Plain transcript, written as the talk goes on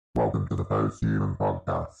Welcome to the Post-Human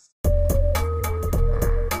Podcast.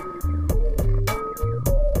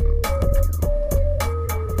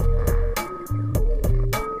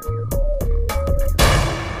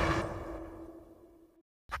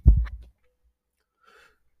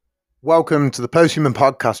 Welcome to the Post-Human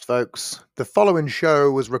Podcast, folks. The following show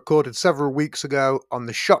was recorded several weeks ago on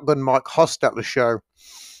the Shotgun Mike Hostettler show.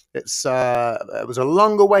 It was a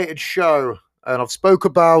long-awaited show, and I've spoke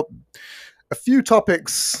about a few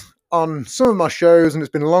topics on some of my shows, and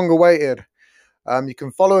it's been long-awaited. You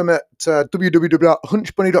can follow him at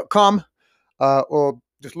www.hunchbunny.com or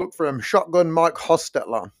just look for him, Shotgun Mike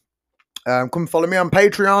Hostettler. Come follow me on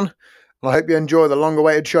Patreon, and I hope you enjoy the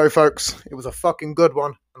long-awaited show, folks. It was a fucking good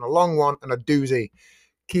one, and a long one, and a doozy.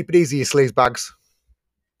 Keep it easy, you sleaze bags.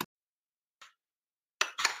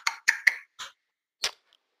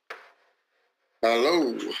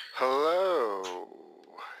 Hello. Hello.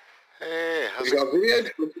 Hey, how's You got a video?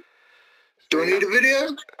 Do I need a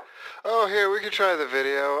video? Oh, here, we can try the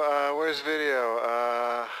video. Where's video?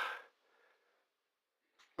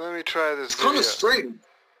 Let me try this It's video. kind of strange.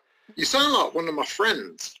 You sound like one of my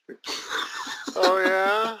friends. Oh,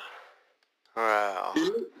 yeah? Wow.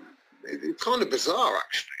 It's kind of bizarre,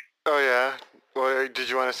 actually. Oh, yeah? Well, did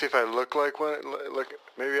you want to see if I look like one? Look,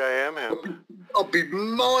 maybe I am him. I'll be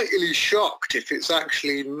mightily shocked if it's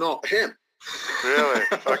actually not him. Really?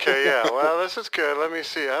 Okay, yeah. Well, this is good. Let me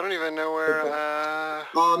see. I don't even know where,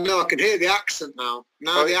 Oh, no, I can hear the accent now.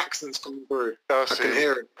 Now Oh, the accent's coming through. Oh, I see. can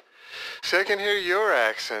hear it. See, I can hear your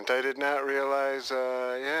accent. I did not realize,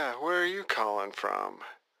 yeah. Where are you calling from?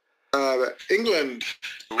 England.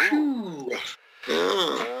 Ooh.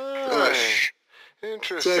 Whew. Oh, It's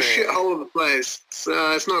interesting. a shithole of a place.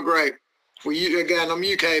 It's not great. Again, I'm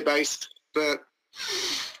UK based, but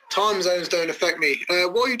time zones don't affect me.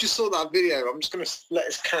 While you just saw that video, I'm just going to let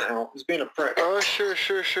his cat out. He's being a prick. Oh, sure.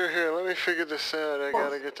 Here, let me figure this out. I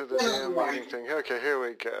gotta get to the damn meeting thing. Okay, here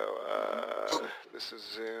we go. This is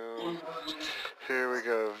Zoom. Here we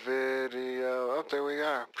go. Video. Oh, there we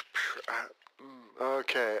are.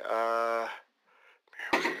 Okay,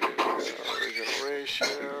 here we go.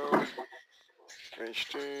 Ratio.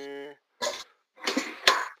 HD.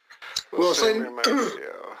 Well, Save so- me my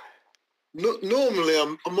video. Normally,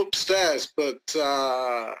 I'm upstairs, but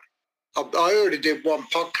I already did one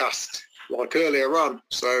podcast like earlier on,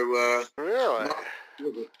 so Really?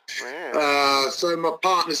 Man. so my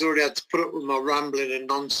partner's already had to put up with my rambling and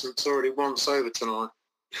nonsense already once over tonight.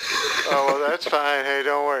 Oh, well, that's fine. Hey,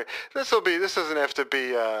 don't worry. This doesn't have to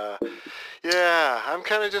be, yeah, I'm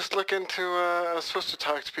kind of just looking to, I was supposed to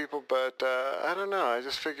talk to people, but, I don't know.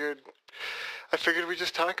 I figured we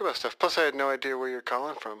just talk about stuff. Plus, I had no idea where you're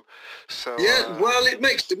calling from. So, Yeah, well,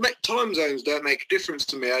 time zones don't make a difference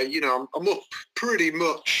to me. I'm up pretty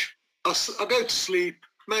much. I go to sleep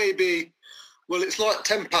maybe, well, it's like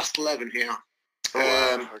 10 past 11 here.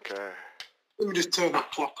 oh, wow, okay. Let me just turn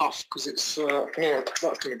that clock off because it's, that's going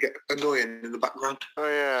to get annoying in the background. Oh,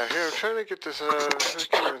 yeah. Here, I'm trying to get this, let's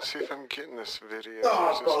go and see if I'm getting this video.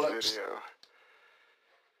 Oh, Where's bollocks. this video?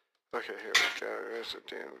 Okay, here we go. There's the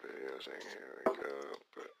damn video thing. Here we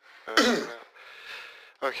go.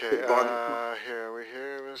 Okay, here we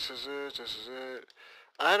here. This is it.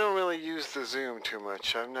 I don't really use the Zoom too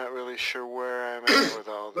much. I'm not really sure where I'm at with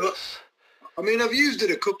all this. I mean, I've used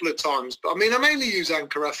it a couple of times, but I mean, I mainly use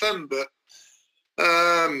Anchor FM, but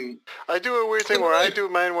I do a weird thing where I do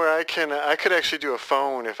mine where I could actually do a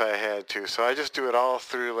phone if I had to. So I just do it all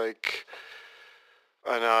through like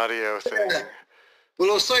an audio thing. Yeah.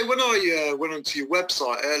 Well, I'll say when I went onto your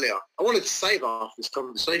website earlier, I wanted to save half this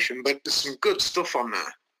conversation, but there's some good stuff on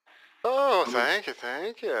there. Oh, thank you.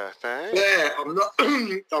 Thanks. Yeah,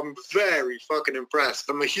 I'm very fucking impressed.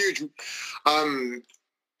 I'm a huge, I'm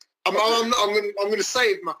going to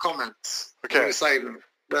save my comments. Okay. I'm going to save them.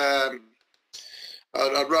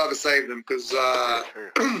 I'd rather save them because.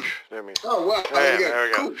 Here. Let me. Oh wow! There There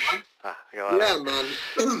we go. Cool, man. I got a lot of-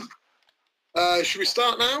 Yeah, man. Should we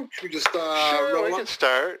start now? Should we just Sure, roll we on? can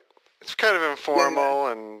start. It's kind of informal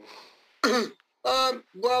and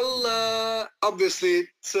Obviously,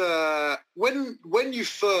 it's, when you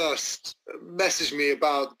first messaged me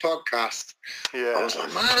about the podcast, I yeah. was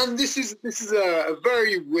like, man, this is a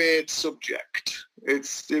very weird subject.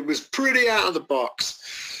 It was pretty out of the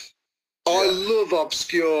box. I love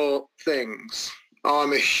obscure things.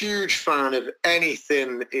 I'm a huge fan of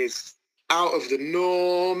anything that is out of the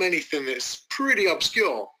norm, anything that's pretty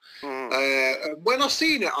obscure. Mm. When I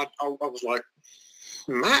seen it, I was like,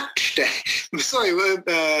 match day. Sorry,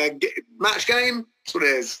 match game. That's what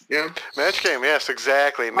it is. Yeah. Match game. Yes,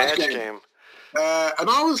 exactly. Match game.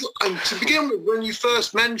 And to begin with, when you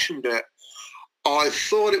first mentioned it, I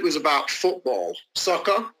thought it was about football,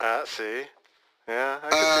 soccer. See. Yeah, I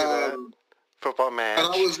can see that. Football match. And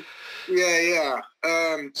I was,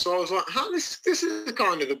 so I was like, this is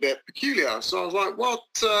kind of a bit peculiar. So I was like,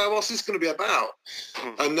 what's this going to be about?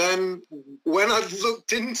 And then when I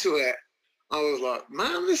looked into it, I was like,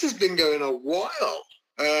 man, this has been going a while.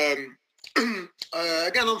 Again,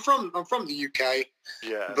 I'm from the UK,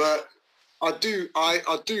 Yes. but I do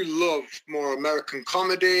love more American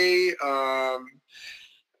comedy.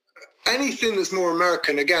 Anything that's more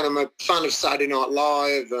American. Again, I'm a fan of Saturday Night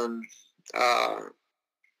Live, and I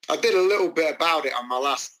did a little bit about it on my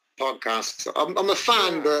last podcast. I'm a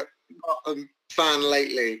fan, but not a fan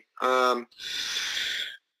lately.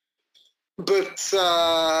 But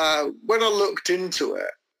when I looked into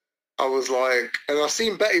it, I was like, and I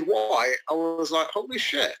seen Betty White, I was like, holy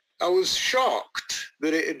shit. I was shocked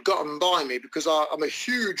that it had gotten by me because I'm a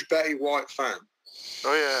huge Betty White fan.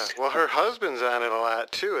 Oh yeah. Well, her husband's on it a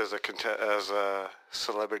lot too, as a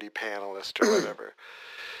celebrity panelist or whatever.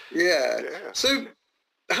 Yeah. So,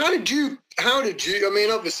 how did you? I mean,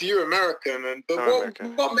 obviously you're American, but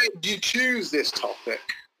what made you choose this topic?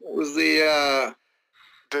 What was the?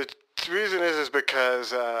 The reason is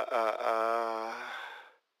because I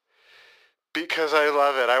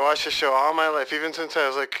love it. I watched the show all my life, even since I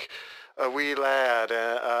was like a wee lad.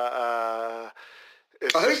 I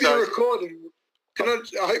hope you're recording. I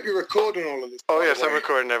hope you're recording all of this. Oh, yes, I'm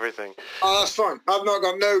recording everything. Oh, that's fine. I've not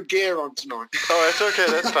got no gear on tonight. Oh, it's okay.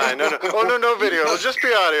 That's fine. No. Oh, no video. It'll just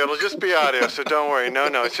be audio. So don't worry. No,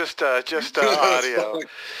 it's just audio.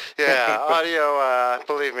 Yeah, audio.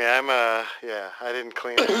 Believe me, I didn't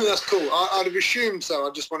clean it. That's cool. I'd have assumed so.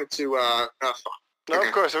 I just wanted to. That's fine. No, okay.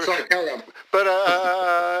 Of course. Sorry, carry on. But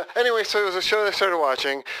anyway, so it was a show that I started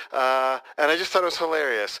watching, and I just thought it was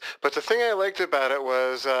hilarious. But the thing I liked about it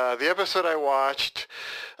was the episode I watched.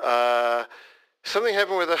 Something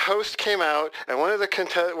happened where the host came out, and one of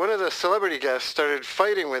the celebrity guests started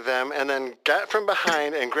fighting with them, and then got from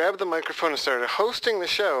behind and grabbed the microphone and started hosting the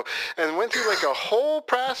show, and went through like a whole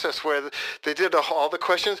process where they did all the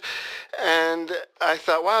questions, and I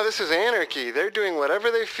thought, wow, this is anarchy. They're doing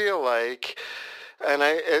whatever they feel like. And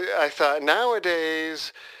I thought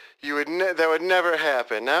nowadays that would never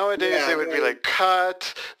happen. Nowadays they would be like,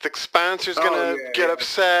 cut, the sponsor's going to get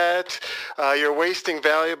upset, you're wasting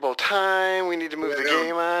valuable time, we need to move the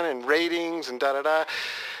game on, and ratings and da-da-da.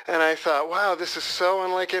 And I thought, wow, this is so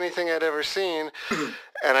unlike anything I'd ever seen.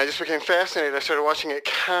 And I just became fascinated. I started watching it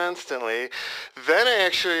constantly. Then I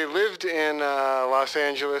actually lived in Los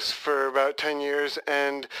Angeles for about 10 years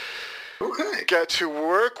and got to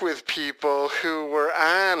work with people who were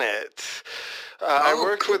on it. I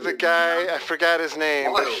worked with the guy, I forgot his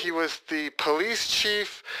name, but he was the police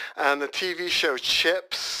chief on the TV show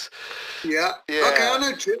Chips. Yeah. Okay, I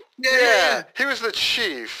know Chips. Yeah. He was the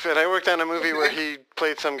chief, and I worked on a movie where he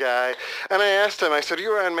played some guy. And I asked him, I said,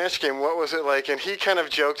 you were on Match Game, what was it like? And he kind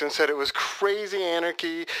of joked and said it was crazy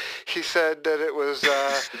anarchy. He said that it was,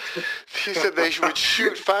 he said they would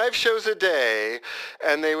shoot 5 shows a day,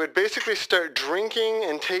 and they would basically start drinking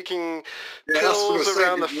and taking pills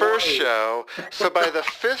around the first show. So by the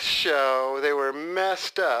 5th show, they were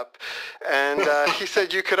messed up. And he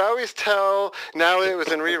said you could always tell, now it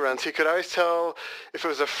was in reruns, he could always tell if it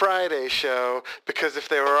was a Friday show, because if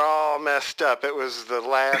they were all messed up, it was the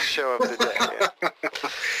last show of the day.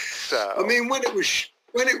 So I mean, when it was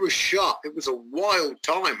shot, it was a wild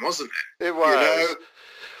time, wasn't it? It was. You know?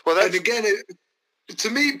 Well, that's... And again, to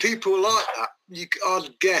meet people like that,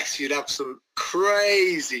 I'd guess you'd have some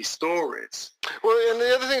crazy stories. Well, and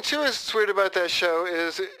the other thing too is weird about that show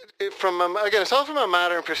is again, it's all from a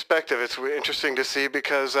modern perspective. It's interesting to see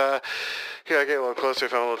because here I get a little closer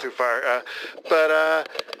if I'm a little too far. But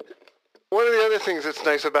one of the other things that's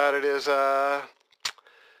nice about it is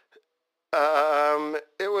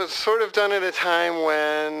it was sort of done at a time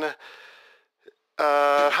when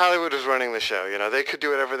Hollywood was running the show. You know, they could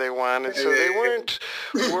do whatever they wanted, so they weren't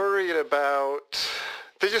worried about.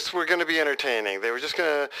 They just were going to be entertaining. They were just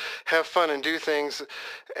going to have fun and do things.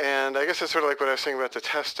 And I guess that's sort of like what I was saying about the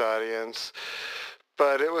test audience.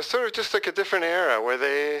 But it was sort of just like a different era where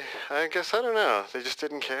I don't know, they just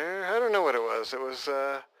didn't care. I don't know what it was. It was...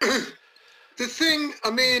 The thing,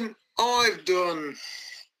 I mean, I've done...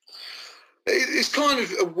 It's kind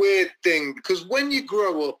of a weird thing because when you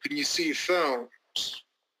grow up and you see films,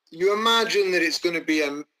 you imagine that it's going to be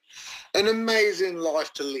an amazing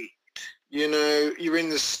life to lead. You know, you're in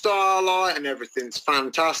the starlight and everything's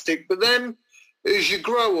fantastic. But then as you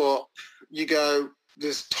grow up, you go,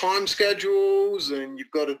 there's time schedules and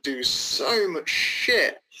you've got to do so much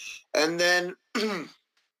shit. And then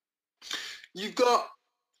you've got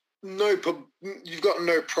you've got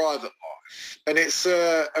no private life, and it's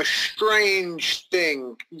a strange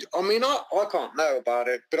thing. I mean, I can't know about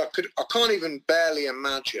it, but I can't even barely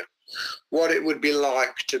imagine what it would be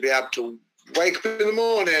like to be able to wake up in the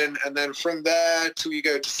morning, and then from there till you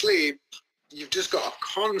go to sleep, you've just got a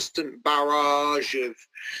constant barrage of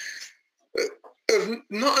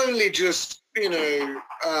not only just,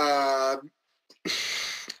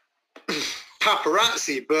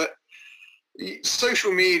 paparazzi, but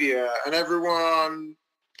social media, and everyone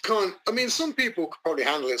can't. I mean, some people can probably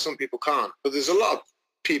handle it, some people can't, but there's a lot of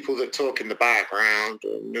people that talk in the background,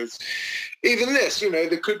 and there's even this,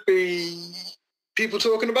 there could be people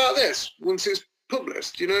talking about this once it's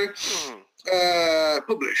published,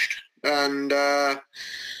 published. And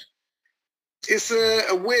it's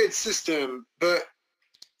a weird system, but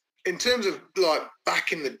in terms of like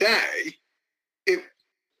back in the day,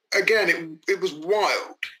 it was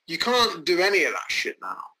wild. You can't do any of that shit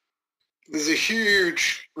now. There's a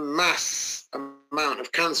huge mass amount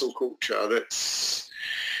of cancel culture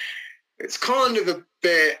it's kind of a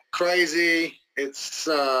bit crazy.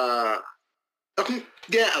 I can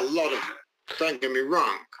get a lot of it, don't get me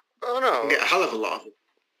wrong. Oh no, I can get a hell of a lot of it.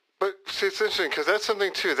 But see, it's interesting because that's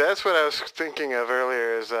something too. That's what I was thinking of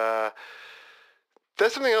earlier. Is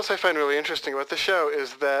that's something else I find really interesting about the show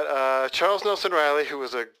is that Charles Nelson Riley, who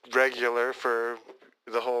was a regular for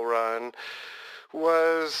the whole run,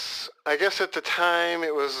 was, I guess at the time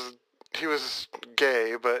he was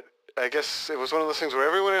gay, but I guess it was one of those things where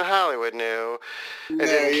everyone in Hollywood knew and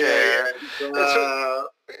didn't care.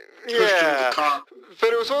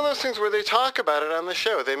 But it was one of those things where they talk about it on the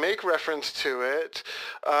show. They make reference to it.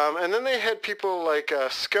 And then they had people like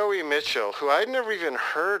Scoey Mitchell, who I'd never even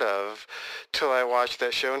heard of till I watched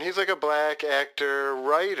that show. And he's like a black actor,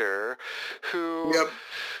 writer, who... Yep.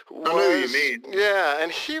 I know what you mean. Yeah,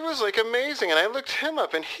 and he was like amazing. And I looked him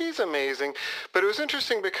up, and he's amazing. But it was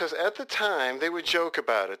interesting because at the time, they would joke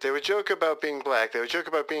about it. They would joke about being black. They would joke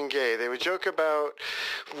about being gay. They would joke about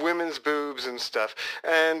women's boobs and stuff.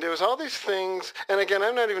 And there was all these things. And again,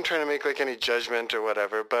 I'm not even trying to make like any judgment or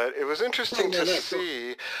whatever, but it was interesting to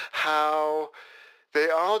see how they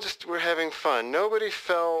all just were having fun. Nobody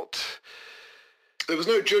felt... There was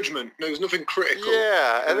no judgment. There was nothing critical.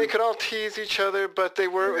 Yeah, and they could all tease each other, but they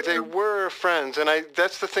were friends. And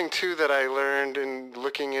that's the thing too that I learned in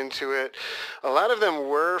looking into it. A lot of them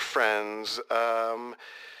were friends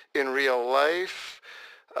in real life,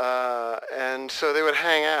 and so they would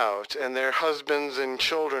hang out, and their husbands and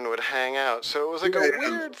children would hang out. So it was like a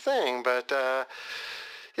weird thing, but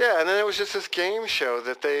yeah. And then it was just this game show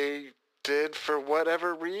that they did for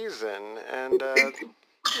whatever reason, and.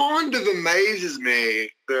 It kind of amazes me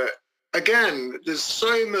that, again, there's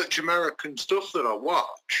so much American stuff that I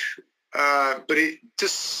watch, but it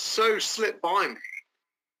just so slipped by me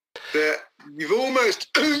that you've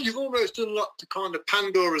almost unlocked a kind of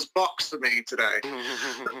Pandora's box for me today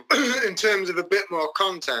in terms of a bit more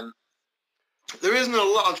content. There isn't a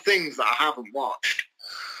lot of things that I haven't watched,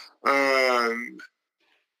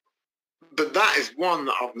 but that is one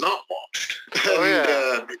that I've not watched. Oh,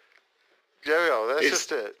 yeah. That's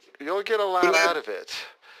just it. You'll get a lot out of it.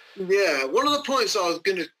 Yeah, one of the points I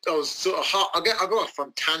was sort of hot. I go off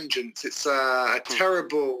on tangents. It's a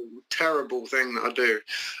terrible thing that I do.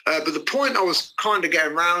 But the point I was kind of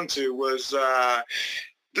getting around to was that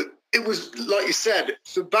it was, like you said,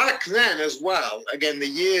 so back then as well, again, the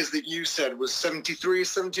years that you said was 73,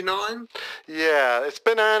 79? Yeah, it's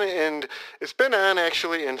been on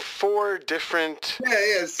actually in 4 different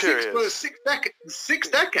periods. Six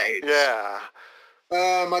decades. Yeah.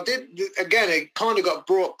 I did, again, it kind of got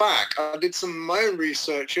brought back. I did some of my own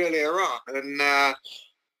research earlier on, and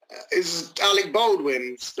it's Alec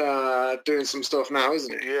Baldwin's doing some stuff now,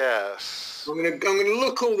 isn't it? Yes. I'm gonna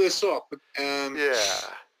look all this up.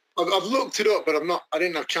 I've looked it up, but I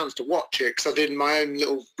didn't have a chance to watch it because I did my own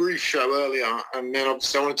little brief show earlier, and then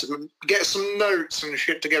obviously I wanted to get some notes and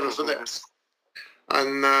shit together for this.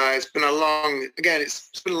 And it's been a long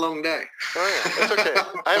day. Oh yeah, it's okay.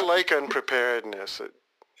 I like unpreparedness.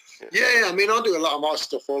 Yeah, I mean, I do a lot of my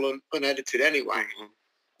stuff all unedited anyway. Mm-hmm.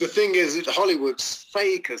 The thing is, Hollywood's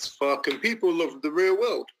fake as fuck, and people love the real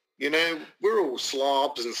world. We're all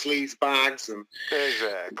slobs and sleaze bags and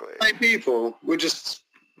exactly like people. We're just,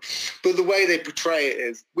 but the way they portray it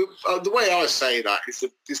is, the way I say that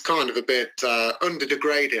is kind of a bit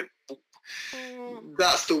under-degrading.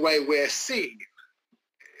 That's the way we're seeing it.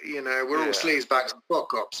 We're all sleazebags and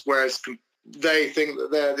fuck-ups, whereas they think that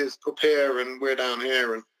they're this up here and we're down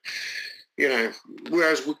here, and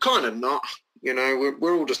whereas we're kind of not.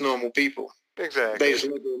 We're all just normal people. Exactly.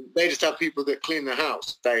 They just have people that clean their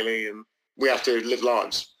house daily, and we have to live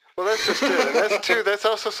lives. Well, that's just it. And that's too. That's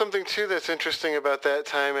also something too that's interesting about that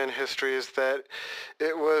time in history is that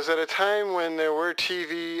it was at a time when there were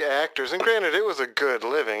TV actors, and granted, it was a good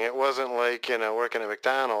living. It wasn't like working at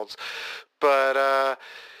McDonald's, but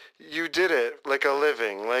you did it like a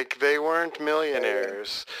living. Like they weren't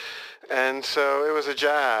millionaires. And so it was a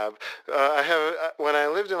job. When I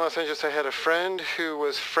lived in Los Angeles, I had a friend who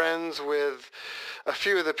was friends with a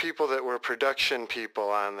few of the people that were production people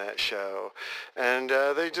on that show. And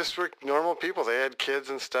they just were normal people. They had kids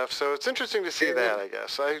and stuff. So it's interesting to see that, I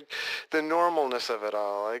guess. The normalness of it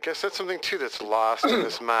all. I guess that's something, too, that's lost in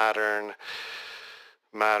this modern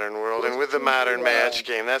world. And with the modern match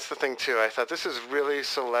game, that's the thing, too. I thought this is really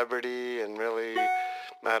celebrity and really,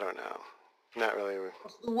 I don't know. Not really.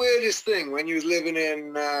 What's the weirdest thing when you was living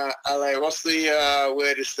in LA? What's the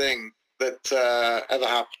weirdest thing that ever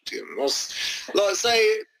happened to you?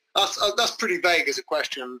 Say that's pretty vague as a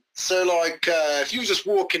question. So like if you were just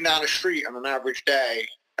walking down the street on an average day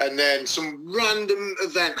and then some random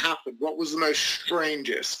event happened, what was the most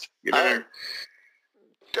strangest? You know.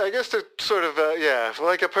 I guess to sort of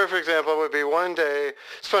like a perfect example would be one day.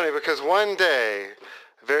 It's funny because one day.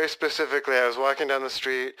 Very specifically, I was walking down the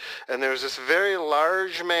street, and there was this very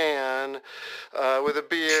large man with a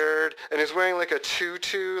beard, and he's wearing like a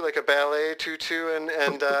tutu, like a ballet tutu,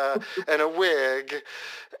 and a wig,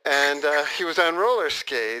 and he was on roller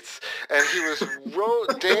skates, and he was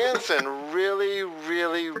dancing really,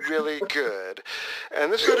 really, really good.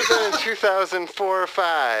 And this would have been in 2004 or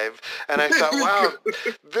 5, and I thought, wow,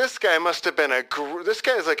 this guy must have been this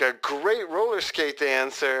guy is like a great roller skate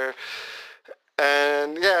dancer.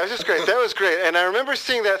 And yeah, it was just great. That was great. And I remember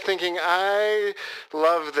seeing that thinking, I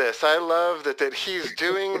love this. I love that he's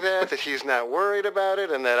doing that he's not worried about it,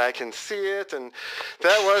 and that I can see it. And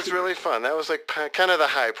that was really fun. That was like kind of the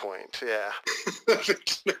high point. Yeah.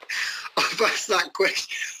 I've asked that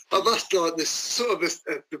question. I've asked like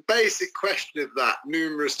the basic question of that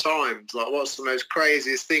numerous times. Like, what's the most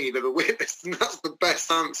craziest thing you've ever witnessed? And that's the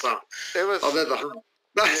best answer I've ever had.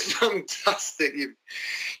 That's fantastic.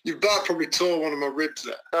 You about probably tore one of my ribs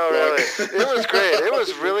there. Oh, really? It was great. It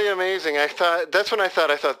was really amazing. That's when I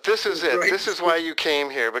thought, this is it. This is why you came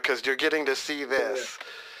here, because you're getting to see this.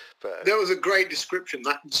 But that was a great description.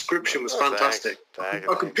 That description was fantastic. Thanks.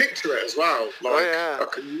 I can picture it as well. Like, I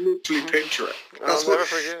can literally picture it. I'll never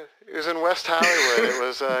forget. It was in West Hollywood. It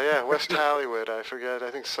was, West Hollywood. I forget.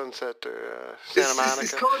 I think Sunset or Santa Monica.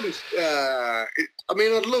 It's kind of, I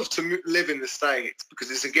mean, I'd love to live in the States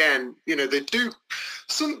because it's, again, they do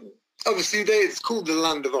obviously it's called the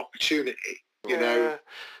land of opportunity, you know.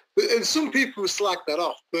 And some people slack that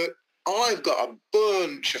off, but I've got a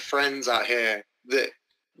bunch of friends out here that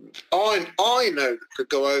I know that could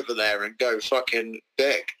go over there and go fucking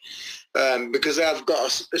big. Because they've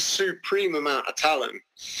got a supreme amount of talent.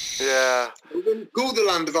 Yeah. When you go the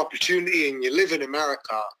land of opportunity and you live in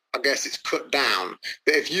America, I guess it's cut down.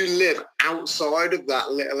 But if you live outside of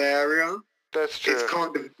that little area, that's true. It's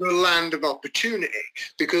kind of the land of opportunity.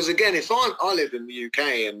 Because again, if I live in the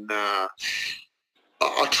UK and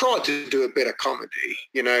I try to do a bit of comedy,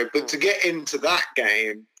 but to get into that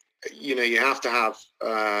game, you have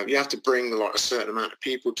to bring like a certain amount of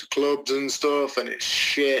people to clubs and stuff, and it's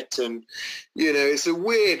shit, and it's a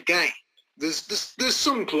weird game. There's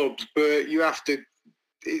some clubs, but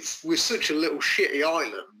we're such a little shitty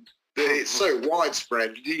island that it's so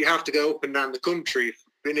widespread. You have to go up and down the country,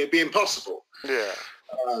 and it'd be impossible. Yeah.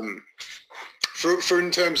 For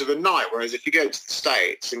in terms of a night, whereas if you go to the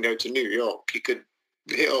States and go to New York, you could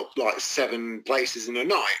hit up like 7 places in a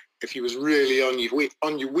night if you was really on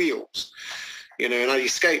your wheels, and had your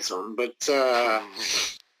skates on. But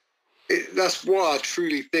that's why I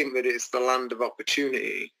truly think that it's the land of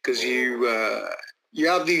opportunity, because you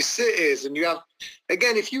have these cities, and you have,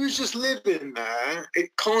 again, if you was just living there,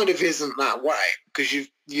 it kind of isn't that way, because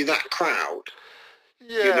you're that crowd.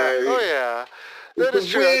 Yeah. Oh yeah. That is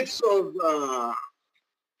true. Weird sort of, I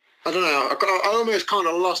don't know. I almost kind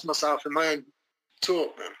of lost myself in my own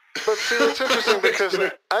talk, man. But see, it's interesting because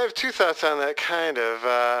I have 2 thoughts on that, kind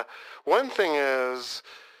of. One thing is,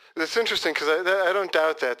 it's interesting because I don't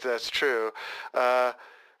doubt that that's true, or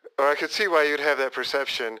I could see why you'd have that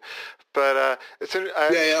perception. But that's the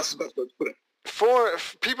best way to put it. For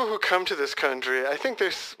people who come to this country, I think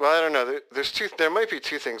I don't know. There might be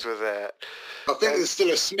 2 things with that. I think there's still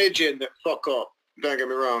a smidgen that fuck up. Don't get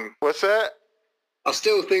me wrong. What's that? I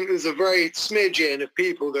still think there's a very smidgen of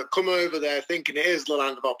people that come over there thinking it is the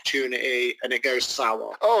land of opportunity, and it goes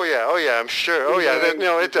sour. Oh yeah, I'm sure. Oh yeah,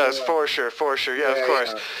 it does, for sure. Yeah, of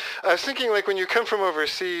course. Yeah. I was thinking, like, when you come from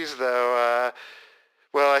overseas, though.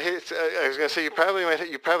 I was gonna say you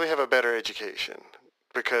probably have a better education.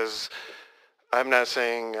 because I'm not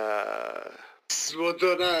saying. Well,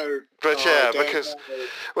 don't know. But Oh, yeah, I don't because know.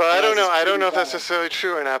 well, I don't know. That's I don't know if pretty that's bad. necessarily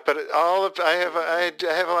true or not. But I have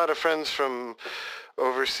a lot of friends from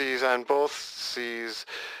overseas on both seas,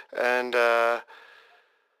 and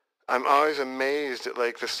I'm always amazed at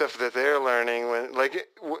like the stuff that they're learning when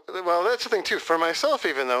well, that's the thing too for myself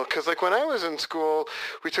even though, because like when I was in school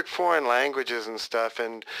we took foreign languages and stuff,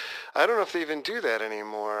 and I don't know if they even do that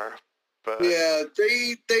anymore, but Yeah,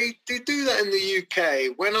 they do that in the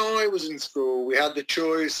UK. When I was in school, we had the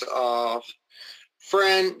choice of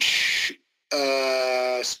French,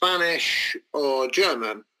 Spanish, or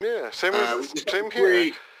German. yeah, same We just got same the here.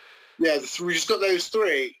 three. Yeah, we just got those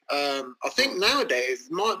three. I think nowadays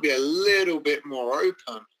it might be a little bit more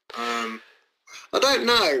open. I don't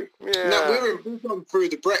know. Now Yeah. we've gone through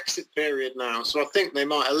the Brexit period now, so I think they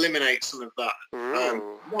might eliminate some of that.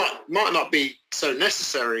 Ooh. Might not be so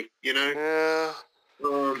necessary, you know. Yeah.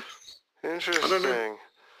 Um, I don't know. Interesting.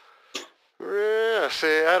 Yeah,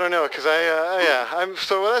 see, I don't know, because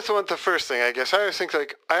that's the first thing, I guess. I always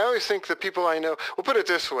think the people I know, we'll put it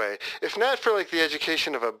this way, if not for like the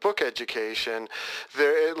education of a book education,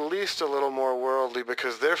 they're at least a little more worldly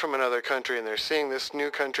because they're from another country and they're seeing this new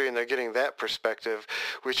country and they're getting that perspective,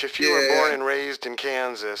 which if you were born and raised in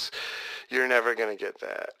Kansas, you're never going to get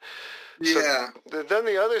that. Yeah. So then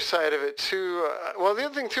the other side of it too, well, the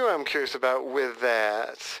other thing too I'm curious about with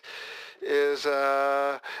that is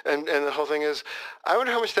and the whole thing is, I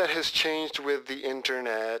wonder how much that has changed with the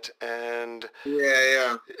internet and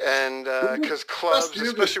Yeah. because That's clubs, the other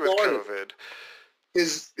especially with side. COVID.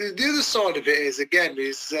 Is the other side of it is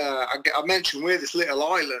I mentioned we're this little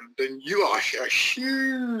island and you are a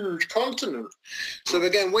huge continent. So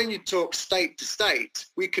again, when you talk state to state,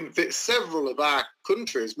 we can fit several of our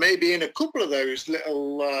countries maybe in a couple of those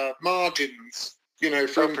little margins. You know, Oh,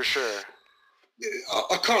 from for sure.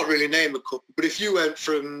 I can't really name a couple, but if you went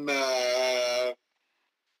from I'm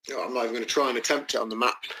not even going to try and attempt it on the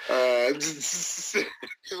map. Well,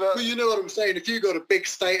 But you know what I'm saying. If you got a big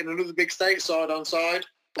state and another big state side on side,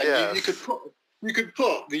 and yes. you could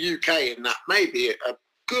put the UK in that maybe a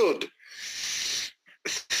good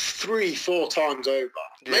 3-4 times over,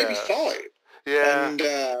 maybe Yes. 5. Yeah, And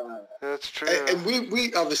that's true. and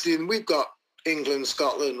we obviously, and we've got England,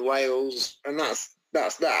 Scotland, Wales, and that's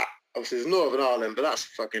that. Obviously, there's Northern Ireland, but that's a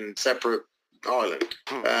fucking separate island.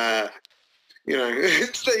 You know, you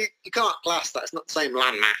can't class that. It's not the same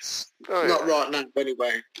landmass. Oh, Not yeah. right now,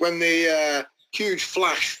 anyway. When the huge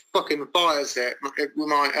flash fucking fires hit, we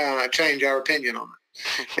might change our opinion on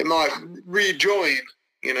it. It might rejoin,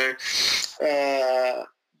 you know.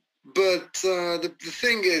 But the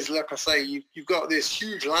thing is, like I say, you've got this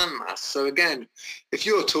huge landmass. So again, if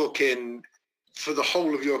you're talking for the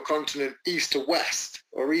whole of your continent, east to west,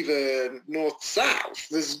 or even north to south,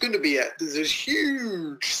 there's going to be there's a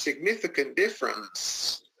huge, significant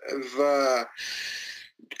difference of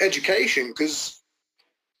education. Because,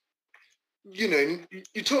 you know,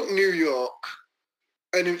 you talk New York,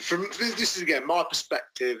 and from this is again my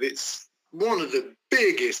perspective, it's one of the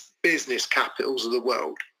biggest business capitals of the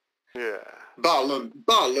world. Yeah. Bar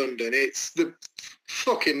London, it's the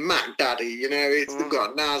fucking Mac Daddy, you know. They've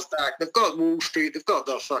got NASDAQ, they've got Wall Street, they've got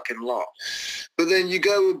the fucking lot. But then you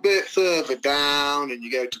go a bit further down and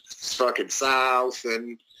you go to fucking south,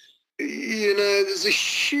 and you know there's a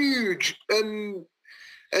huge and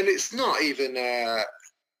it's not even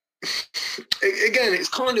again, it's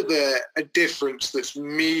kind of a difference that's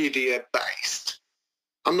media based.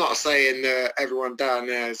 I'm not saying that everyone down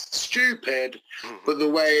there is stupid, but the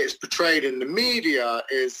way it's portrayed in the media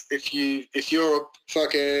is if you're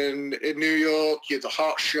fucking in New York, you're the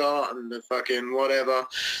hot shot and the fucking whatever.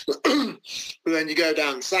 But then you go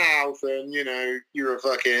down south and, you know, you're a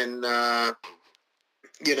fucking,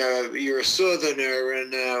 you know, you're a southerner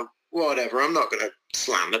and whatever. I'm not going to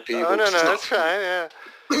slander people. Oh, no, that's fine, yeah.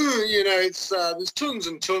 You know, it's there's tons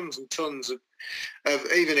and tons and tons of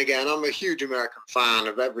even again, I'm a huge American fan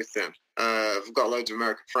of everything. I've got loads of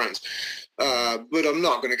American friends, but I'm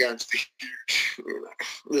not going to go into the huge. You know,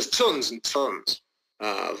 there's tons and tons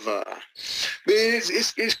of, but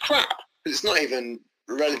it's crap. It's not even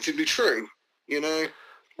relatively true. You know.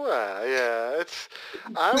 Well, yeah,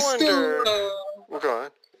 I But wonder. still, Well, go on.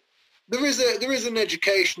 there is an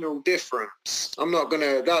educational difference. I'm not going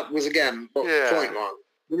to. That was again what point one.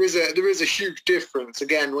 There is a huge difference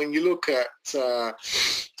again when you look at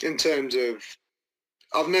in terms of.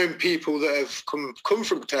 I've known people that have come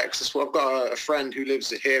from Texas. Well, I've got a friend who lives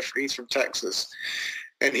here. He's from Texas,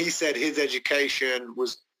 and he said his education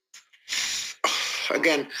was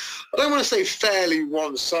again, I don't want to say fairly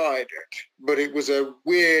one-sided, but it was a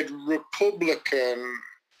weird Republican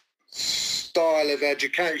style of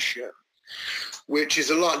education, which is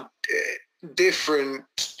a lot different.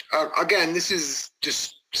 Again, this is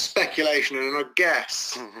just speculation and I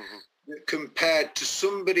guess that compared to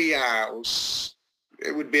somebody else,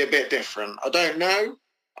 it would be a bit different. I don't know.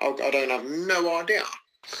 I don't have no idea.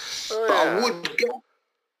 Oh, But yeah. I would get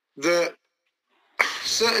that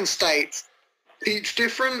certain states teach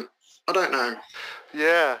different. I don't know.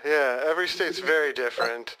 Yeah. Every state's very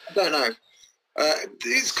different. I don't know.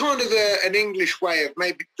 It's kind of an English way of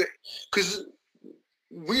maybe, because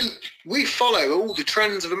we follow all the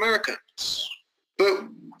trends of Americans, but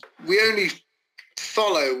we only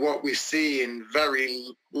follow what we see in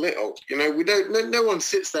very little. You know, we don't. No one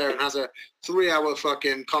sits there and has a 3-hour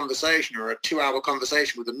fucking conversation or a 2-hour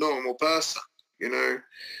conversation with a normal person. You know,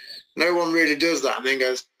 no one really does that and then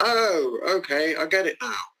goes, "Oh, okay, I get it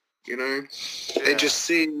now." You know, they just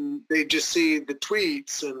see the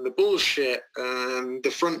tweets and the bullshit and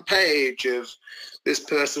the front page of this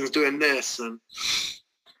person's doing this, and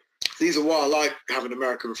these are why I like having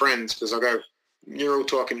American friends, because I go, "You're all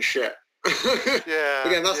talking shit." Yeah.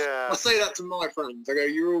 Again, yeah. I say that to my friends. I go,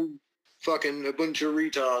 "You're all fucking a bunch of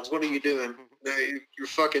retards. What are you doing? No, you're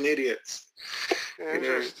fucking idiots."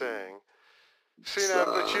 Interesting. See, So, now,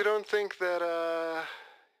 but you don't think that,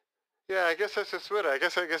 yeah, I guess that's just what I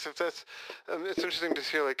guess if that's, it's interesting to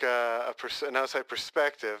hear like an outside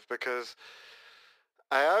perspective, because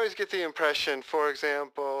I always get the impression, for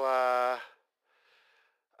example, I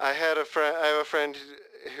have a friend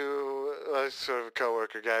who was sort of a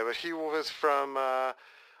coworker guy, but he was from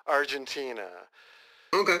Argentina.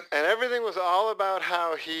 okay. And everything was all about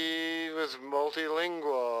how he was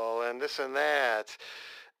multilingual and this and that.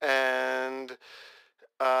 And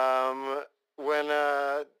when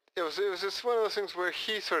it was just one of those things where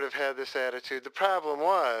he sort of had this attitude. The problem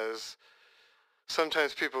was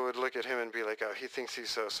sometimes people would look at him and be like, "Oh, he thinks he's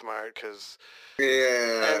so smart," because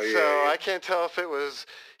I can't tell if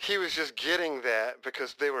he was just getting that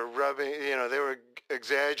because they were they were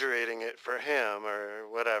exaggerating it for him or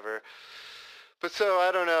whatever. But so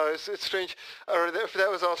I don't know. It's strange, or that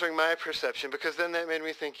was altering my perception, because then that made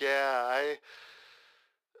me think,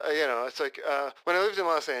 it's like when I lived in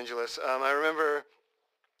Los Angeles, I remember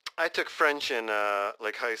I took French in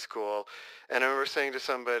like high school, and I remember saying to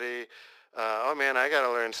somebody, "Oh man, I gotta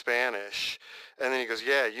learn Spanish," and then he goes,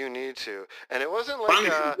 "Yeah, you need to," and it wasn't like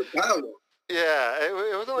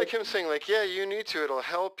it wasn't like him saying like, "Yeah, you need to, it'll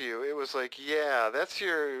help you." It was like, "Yeah, that's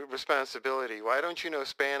your responsibility. Why don't you know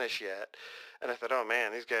Spanish yet?" And I thought, "Oh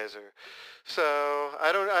man, these guys are." So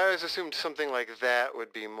I always assumed something like that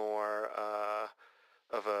would be more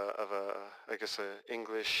of a I guess a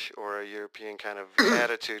English or a European kind of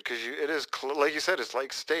attitude, because it is like you said, it's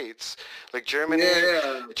like states, like Germany.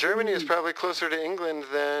 Yeah. Germany is probably closer to England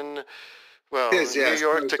than New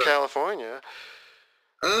York to California.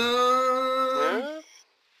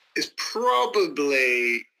 It's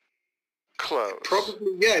probably close.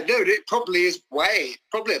 Probably, yeah. No, it probably is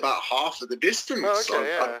probably about half of the distance. Oh,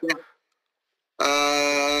 okay,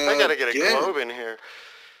 I gotta get a globe in here.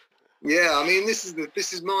 Yeah, I mean, this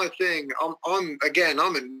is my thing. I'm a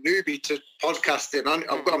newbie to podcasting.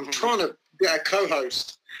 I'm trying to get a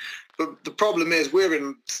co-host, but the problem is we're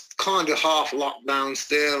in kind of half lockdown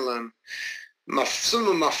still, and some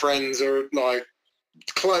of my friends are like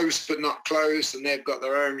close but not close, and they've got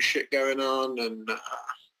their own shit going on, and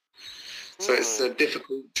so it's a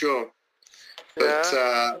difficult job.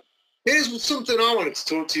 But here's something I wanted to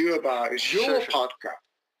talk to you about: is your podcast.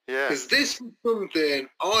 Yeah. Because this is something,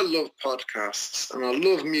 I love podcasts and I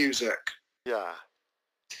love music. Yeah.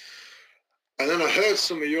 And then I heard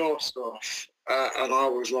some of your stuff and I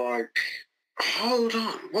was like, hold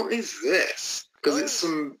on, what is this? Because it's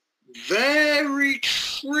some very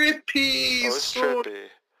trippy, sort of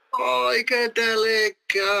psychedelic.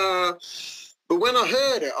 But when I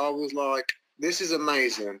heard it, I was like, this is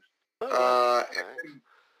amazing.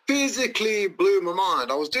 Physically blew my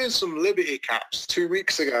mind. I was doing some Liberty Caps 2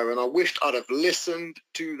 weeks ago, and I wished I'd have listened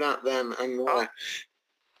to that then. And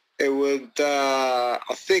it would, I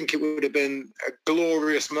think it would have been a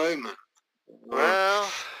glorious moment.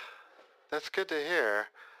 Well, that's good to hear.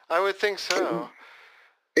 I would think so.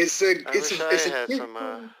 It's a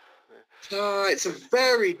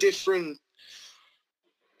very different.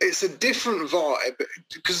 It's a different vibe,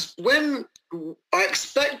 because when I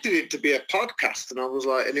expected it to be a podcast, and I was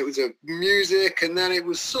like, and it was a music, and then it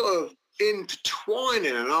was sort of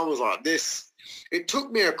intertwining, and I was like, this. It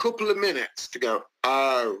took me a couple of minutes to go,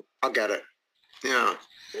 oh, I get it. Yeah.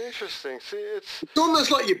 Interesting. See, it's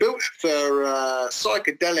almost like you built it for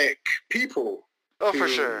psychedelic people. oh, for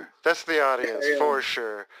sure. That's the audience, for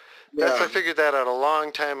sure. I figured that out a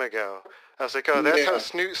long time ago. I was like, oh, that's how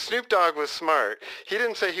Snoop Dogg was smart. He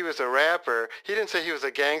didn't say he was a rapper. He didn't say he was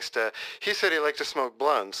a gangsta. He said he liked to smoke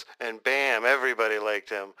blunts, and bam, everybody liked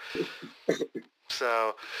him.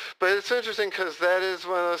 So, but it's interesting because that is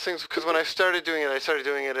one of those things, because when I started doing it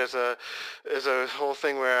as a whole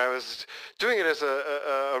thing where I was doing it as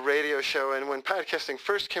a radio show, and when podcasting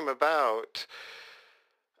first came about,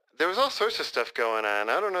 there was all sorts of stuff going on.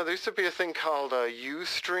 I don't know, there used to be a thing called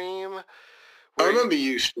Ustream. I remember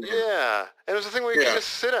Ustream. Yeah, and it was a thing where you could just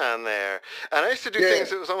sit on there. And I used to do things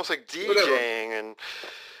that was almost like DJing, and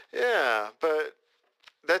but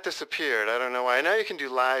that disappeared. I don't know why. Now you can do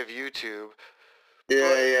live YouTube.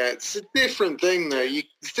 Yeah, it's a different thing though. The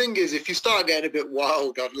thing is, if you start getting a bit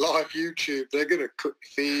wild on live YouTube, they're gonna cut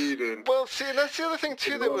your feed. And well, see, that's the other thing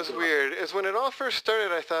too that was weird, is when it all first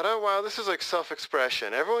started, I thought, oh wow, this is like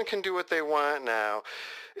self-expression. Everyone can do what they want now.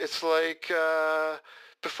 It's like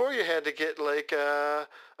before you had to get like a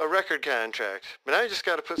record contract, but now you just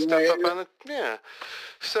got to put stuff up on the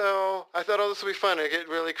So I thought, oh, this will be fun. I get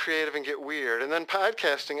really creative and get weird. And then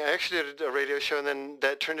podcasting, I actually did a radio show, and then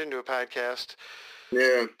that turned into a podcast.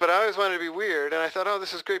 Yeah. But I always wanted to be weird, and I thought, oh,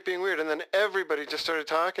 this is great being weird. And then everybody just started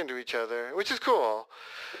talking to each other, which is cool.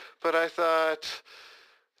 But I thought,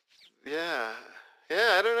 yeah,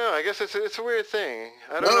 I don't know. I guess it's a weird thing.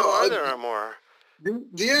 I don't know why there aren't more.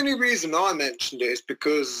 The only reason I mentioned it is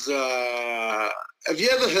because have you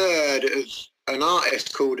ever heard of an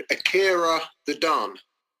artist called Akira the Don?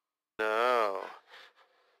 No.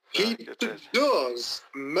 He does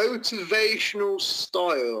motivational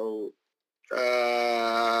style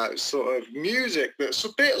sort of music that's a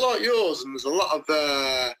bit like yours, and there's a lot of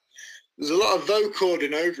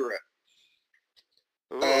vocoding over it.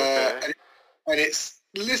 Ooh, okay. And it's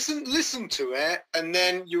listen to it, and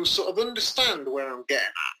then you'll sort of understand where I'm getting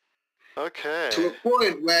at. Okay. To a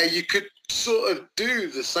point where you could sort of do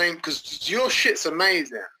the same, because your shit's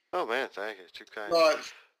amazing. Oh man, thank you. Too kind. Like,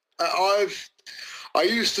 I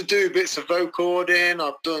used to do bits of vocoding.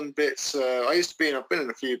 I've done bits. I've been in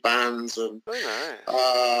a few bands, and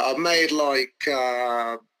I've made like.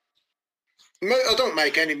 I don't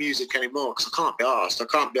make any music anymore because I can't be arsed. I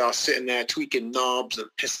can't be arsed sitting there tweaking knobs and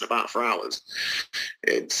pissing about for hours.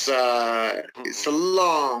 It's a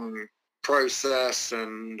long process,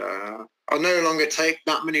 and I no longer take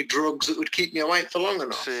that many drugs that would keep me awake for long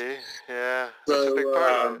enough. See, yeah, that's a big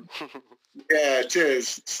part of it. Yeah, it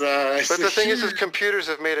is. But the thing is computers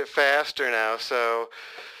have made it faster now, so.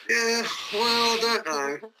 Yeah, well, I don't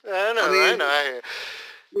know. I know.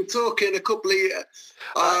 We're talking a couple of years.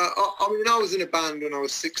 I was in a band when I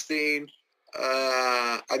was 16,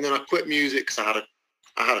 and then I quit music because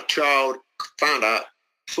I had a child. Found out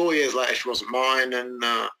 4 years later she wasn't mine, and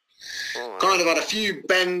kind of had a few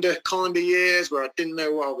bender kind of years where I didn't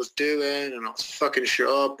know what I was doing, and I was fucking shit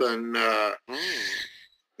up, and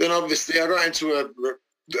then obviously I got into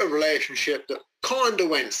a relationship that kind of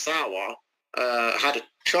went sour. Had a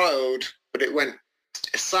child, but it went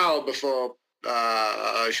sour before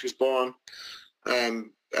she was born,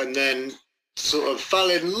 and then sort of fell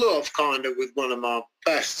in love kind of with one of my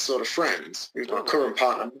best sort of friends, who's my current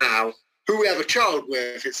partner now, who we have a child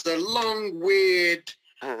with. It's a long, weird,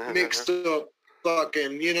 mixed up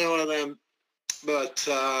fucking, you know, one of them. But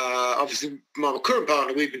obviously my current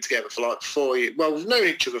partner, we've been together for like 4 years. Well, we've known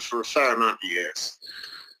each other for a fair amount of years,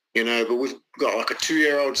 you know, but we've got like a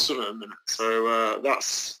 2-year-old son at the minute. So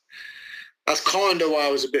that's kind of why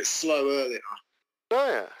I was a bit slow earlier. Oh,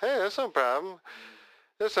 yeah. Hey, that's no problem.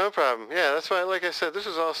 That's no problem. Yeah, that's why, like I said, this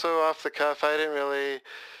is also off the cuff. I didn't really...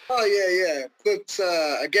 Oh, yeah. But,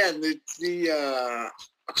 again, I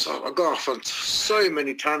got off on so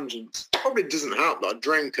many tangents. Probably doesn't help that I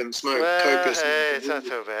drink and smoke coke. Hey, it's not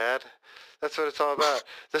so bad. That's what it's all about.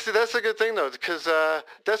 That's a good thing, though, because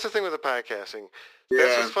that's the thing with the podcasting. Yeah,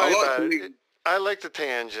 that's what's funny about it. I like the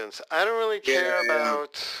tangents. I don't really care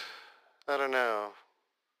about... I don't know.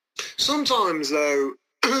 Sometimes, though,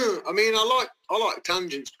 I mean, I like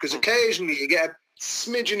tangents because occasionally you get a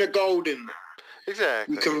smidgen of gold in there.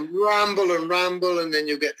 Exactly. You can ramble, and then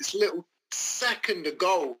you'll get this little second of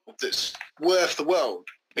gold that's worth the world.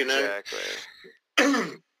 You know.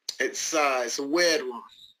 Exactly. It's a weird one.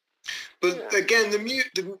 But again, like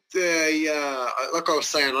I was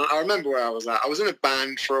saying, I remember where I was at. I was in a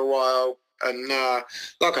band for a while, and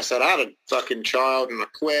like I said, I had a fucking child, and I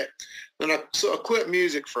quit. And I sort of quit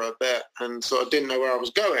music for a bit and sort of didn't know where I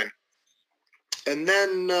was going. And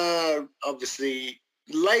then, obviously,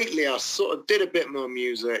 lately I sort of did a bit more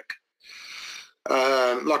music.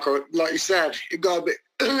 Like you said, it got a bit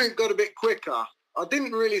it got a bit quicker. I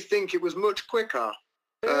didn't really think it was much quicker.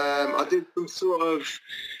 I did some sort of.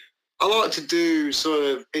 I like to do sort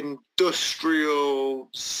of industrial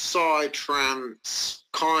psytrance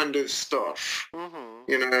kind of stuff.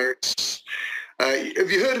 Mm-hmm. You know, have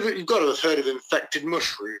you heard of it? You've got to have heard of Infected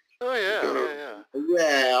Mushroom. Oh yeah,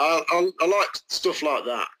 Yeah, I like stuff like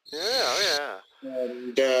that. yeah, oh yeah.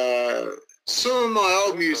 And some of my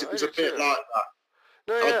old music was a bit like that.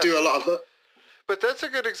 No, yeah. I do a lot of it. But that's a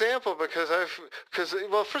good example because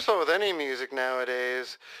well, first of all, with any music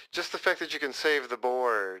nowadays, just the fact that you can save the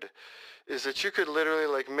board is that you could literally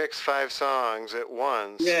like mix 5 songs at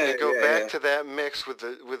once and go back to that mix with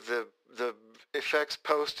the effects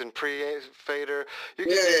post and pre-fader.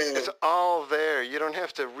 It's all there. You don't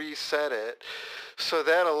have to reset it. So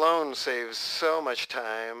that alone saves so much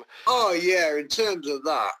time. Oh yeah, in terms of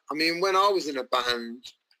that, I mean, when I was in a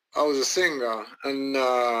band, I was a singer, and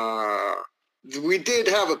we did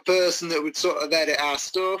have a person that would sort of edit our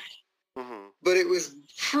stuff, but it was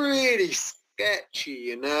pretty sketchy,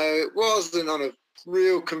 you know. It wasn't on a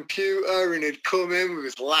real computer, and he'd come in with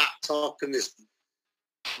his laptop and this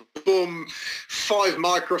 5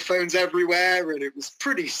 microphones everywhere, and it was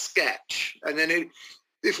pretty sketch. And then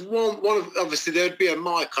if one of obviously there'd be a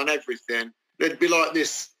mic on everything. There'd be like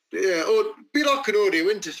this. Yeah, or it'd be like an audio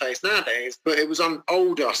interface nowadays, but it was on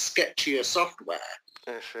older, sketchier software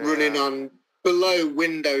running on below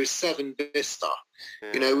Windows 7 Vista.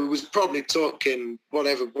 Yeah. You know, we was probably talking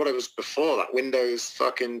whatever was before that, Windows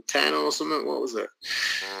fucking 10 or something. What was it?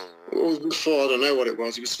 What was before? I don't know what it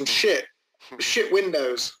was. It was some shit. Shit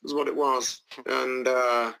Windows was what it was. And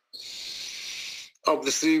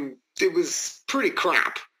obviously it was pretty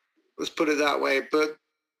crap, let's put it that way. But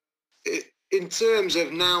in terms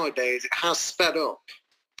of nowadays, it has sped up.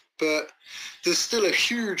 But there's still a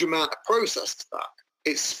huge amount of process to that.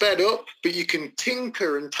 It's sped up, but you can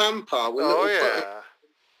tinker and tamper with little buttons.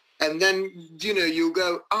 And then, you know, you'll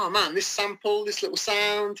go, oh man, this sample, this little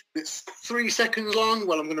sound, it's 3 seconds long.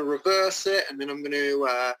 Well, I'm going to reverse it, and then I'm going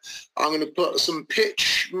to put some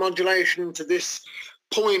pitch modulation into this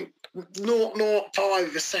 0.005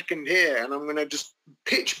 of a second here, and I'm going to just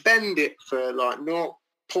pitch bend it for like 0.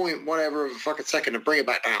 Point whatever of a fucking second and bring it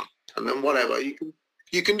back down, and then whatever you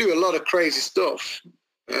can do a lot of crazy stuff,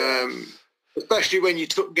 especially when you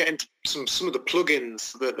get into some of the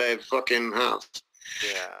plugins that they fucking have.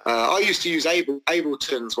 I used to use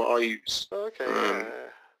Ableton's what I use. Okay.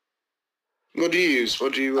 What do you use?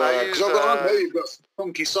 What do you? Because I know you've got some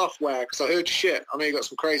funky software. Because I heard your shit. I know you got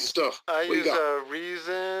some crazy stuff. I use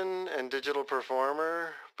Reason and Digital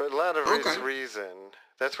Performer, but a lot of it's Reason.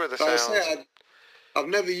 That's where the sounds. I've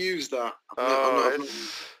never used that.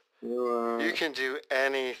 You can do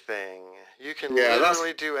anything. You can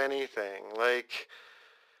literally do anything. Like,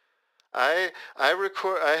 my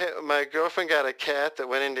girlfriend got a cat that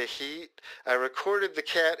went into heat. I recorded the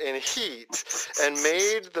cat in heat and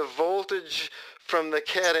made the voltage from the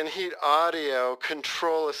cat in heat audio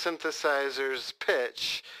control a synthesizer's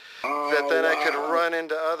pitch. That then I could run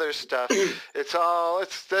into other stuff. That's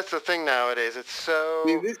the thing nowadays. It's so...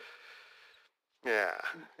 Yeah,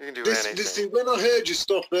 you can do anything. When I heard your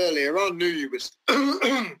stuff earlier, I knew you was...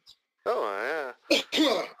 Oh,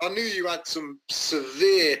 yeah. I knew you had some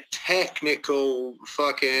severe technical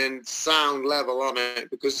fucking sound level on it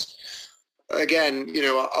because, again, you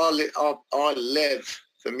know, I live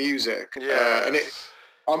for music. Yeah. And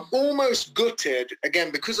I'm almost gutted, again,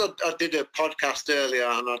 because I did a podcast earlier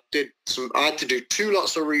and I had to do 2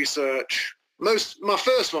 lots of research. My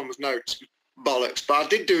first one was notes. Bollocks,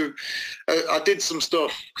 but I did some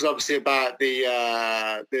stuff because obviously about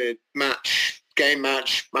the match game. Yeah.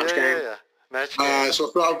 Match game.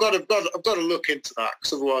 So I've got to look into that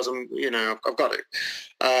because otherwise I've got it.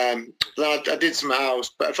 I did some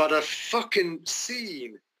else, but if I'd have fucking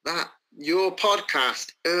seen your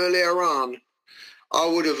podcast earlier on, I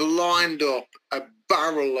would have lined up a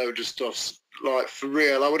barrel load of stuff. Like, for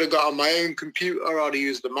real, I would have got on my own computer. I'd have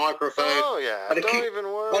used the microphone. Oh yeah, don't even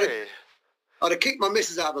worry. I'd have kicked my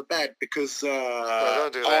missus out of bed because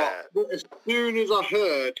don't do that. As soon as I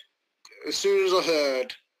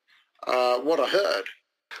heard what I heard,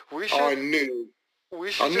 I knew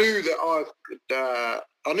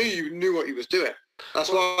you knew what you was doing.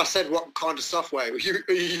 That's why I said what kind of software are you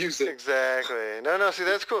using. Exactly. No, see,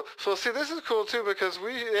 that's cool. So, see, this is cool, too, because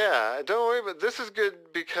don't worry, but this is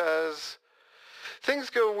good because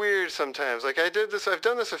things go weird sometimes. Like, I've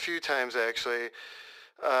done this a few times, actually.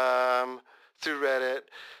 Through Reddit,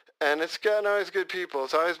 and it's gotten always good people.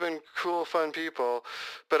 It's always been cool, fun people.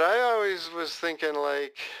 But I always was thinking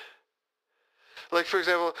like for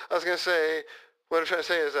example, I was gonna say what I'm trying to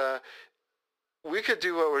say is, we could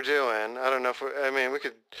do what we're doing. I don't know if we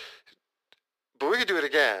could, but we could do it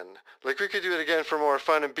again. Like, we could do it again for more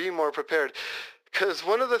fun and be more prepared. Because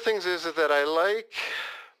one of the things is that I like,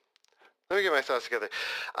 let me get my thoughts together.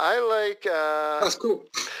 I like, That's cool.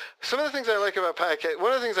 some of the things I like about podcast,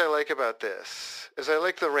 one of the things I like about this is I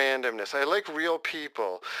like the randomness. I like real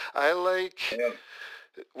people. I like,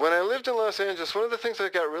 when I lived in Los Angeles, one of the things I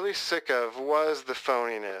got really sick of was the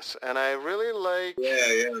phoniness. And I really like,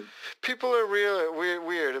 people are real,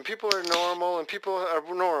 weird, and people are normal, and people are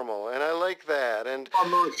normal, and I like that. And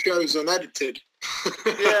my show's unedited.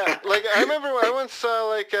 yeah, like I remember I once saw,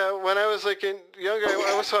 like, when I was like younger,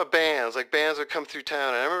 I once saw bands. Like, bands would come through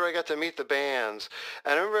town, and I remember I got to meet the bands,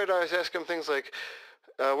 and I remember I'd always ask them things like,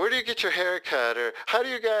 where do you get your hair cut? Or how do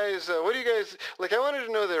you guys, what do you guys, like, I wanted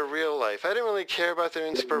to know their real life. I didn't really care about their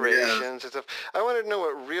inspirations and stuff. I wanted to know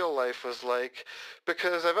what real life was like,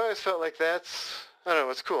 because I've always felt like that's, I don't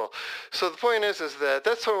know, it's cool. So the point is that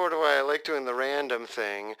that's sort of why I like doing the random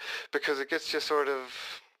thing, because it gets you sort of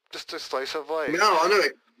just a slice of life. No, I know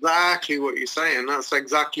exactly what you're saying. That's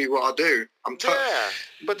exactly what I do. Yeah,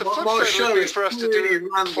 but the flip side would be for us to do it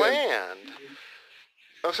planned.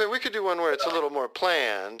 I'm saying we could do one where it's a little more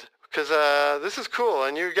planned, because this is cool,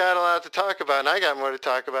 and you got a lot to talk about, and I got more to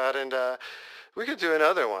talk about, and we could do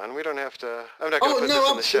another one. We don't have to. I'm not going to put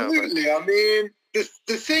this in the show. Absolutely. I mean,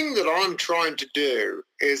 the thing that I'm trying to do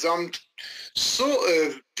is I'm sort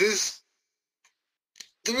of there's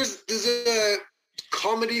a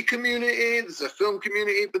comedy community, there's a film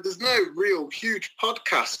community, but there's no real huge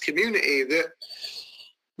podcast community that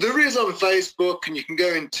there is on Facebook, and you can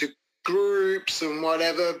go into groups and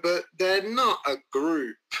whatever, but they're not a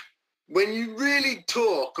group. When you really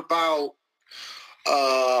talk about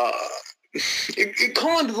it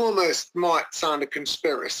kind of almost might sound a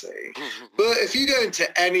conspiracy, but if you go into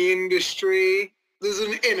any industry, there's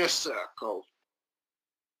an inner circle.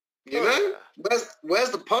 You know? Where's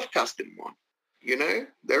the podcasting one? You know?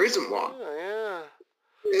 There isn't one. Yeah.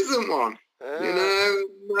 There isn't one. You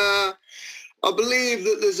know? I believe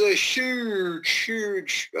that there's a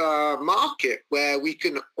huge market where we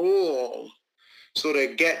can all sort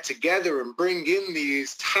of get together and bring in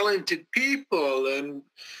these talented people and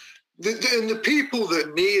the people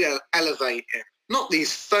that need elevating, not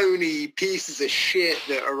these phony pieces of shit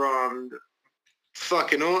that are on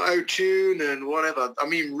fucking auto-tune and whatever. I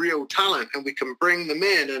mean, real talent, and we can bring them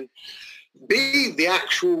in and be the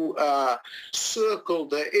actual circle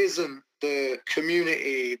that isn't the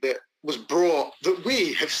community that was brought, that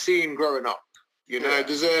we have seen growing up. You know,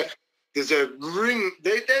 there's a ring,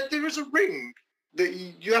 there is a ring that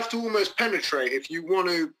you have to almost penetrate if you want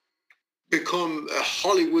to become a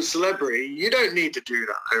Hollywood celebrity. You don't need to do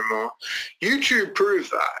that no more. YouTube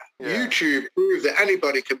proved that. YouTube proved that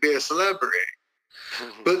anybody can be a celebrity.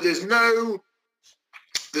 But there's no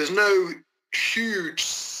huge,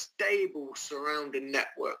 stable surrounding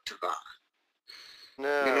network to that.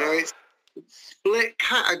 No. You know, it's split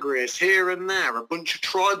categories here and there, a bunch of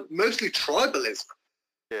mostly tribalism.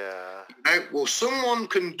 Yeah. You know, well, someone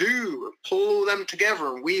can pull them together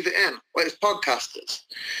and weave it in. Well, it's podcasters.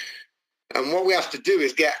 And what we have to do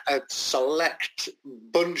is get a select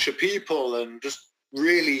bunch of people and just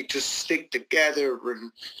really just stick together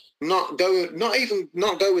and not go with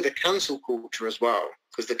the cancel culture as well,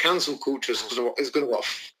 because the cancel culture is going to what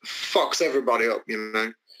fucks everybody up, you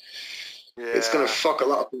know. Yeah. It's going to fuck a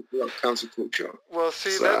lot of people up, cancel culture. Well,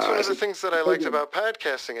 see, that's one of the things that I liked about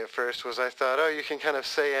podcasting at first, was I thought, oh, you can kind of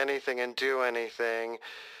say anything and do anything.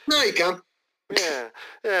 No, you can. Yeah.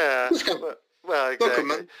 Well,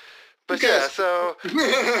 exactly. But yeah, so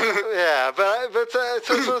yeah, but it's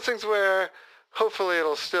one of those things where hopefully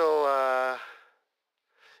it'll still.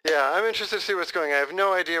 Yeah, I'm interested to see what's going. I have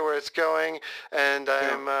no idea where it's going, and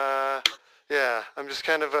I'm just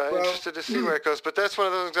kind of interested to see where it goes. But that's one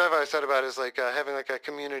of the things I've always thought about, is like having like a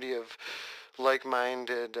community of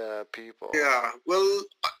like-minded people. Yeah. Well,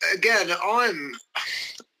 again,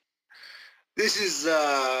 This is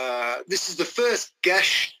the first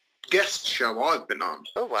guest show I've been on.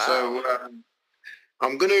 Oh wow! So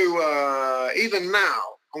I'm going to even now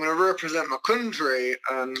I'm going to represent my country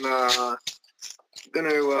and going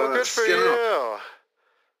to. Oh, good for you!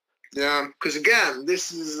 Yeah, because again,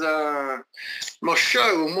 this is my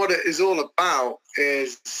show, and what it is all about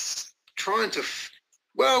is trying to.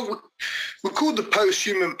 Well, we're called the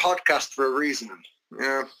Post-Human Podcast for a reason.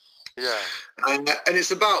 Yeah. Yeah. And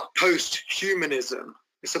it's about post-humanism.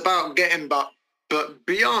 It's about getting back, but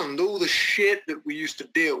beyond all the shit that we used to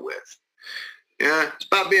deal with. Yeah. It's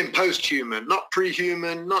about being post-human, not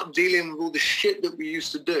pre-human, not dealing with all the shit that we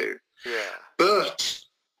used to do. Yeah. But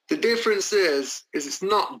the difference is it's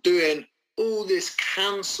not doing all this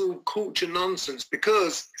cancel culture nonsense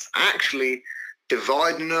because it's actually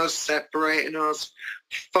dividing us, separating us,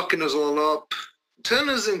 fucking us all up,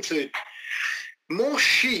 turning us into more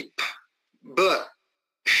sheep, but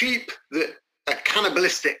sheep that are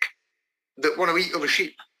cannibalistic, that want to eat other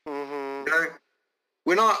sheep. Mm-hmm. You know?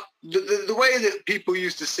 We're not, the way that people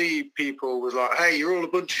used to see people was like, hey, you're all a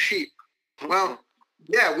bunch of sheep. Well,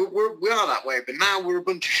 yeah, we are that way, but now we're a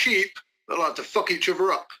bunch of sheep that like to fuck each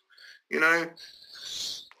other up, you know?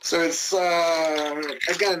 So it's,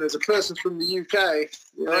 again, there's a person from the UK.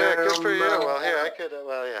 You know, yeah, good for you. Well, here, I could,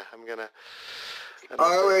 I'm going to...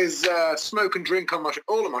 I always smoke and drink on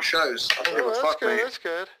all of my shows. I don't give a fuck, mate. That's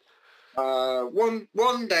good.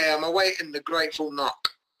 One day I'm awaiting the grateful knock.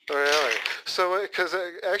 Really? So, because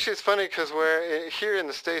actually it's funny because here in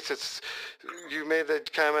the States, you made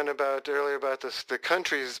that comment earlier about the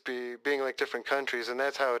countries being like different countries, and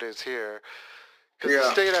that's how it is here. Because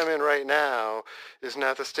the state I'm in right now is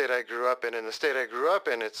not the state I grew up in. In the state I grew up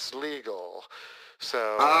in, it's legal.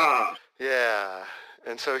 So, yeah.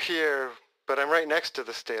 And so here, but I'm right next to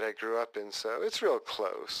the state I grew up in, so it's real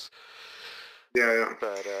close. Yeah.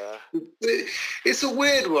 But, it's a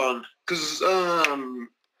weird one, because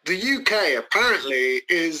the UK apparently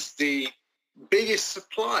is the biggest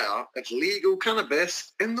supplier of legal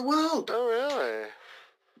cannabis in the world. Oh, really?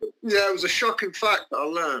 Yeah, it was a shocking fact that I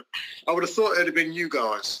learned. I would have thought it had been you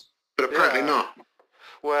guys, but apparently not.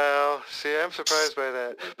 Well, see, I'm surprised by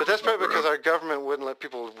that. But that's probably because our government wouldn't let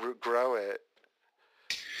people grow it,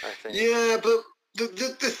 I think. Yeah, but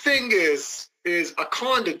the thing is I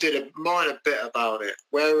kind of did a minor bit about it,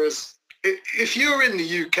 whereas if you're in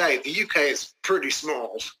the UK is pretty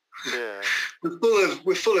small. Yeah.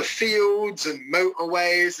 We're full of fields and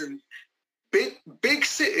motorways and big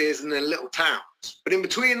cities and then little towns. But in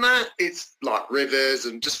between that, it's like rivers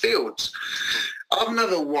and just fields. I've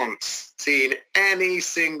never once seen any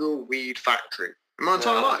single weed factory in my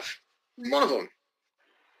entire life. One of them.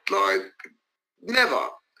 Like, never.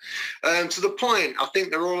 To the point, I think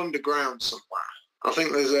they're all underground somewhere. I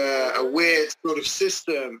think there's a weird sort of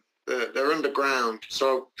system that they're underground.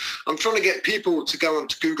 So I'm trying to get people to go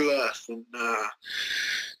onto Google Earth, and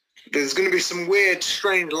there's going to be some weird,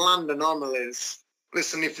 strange land anomalies.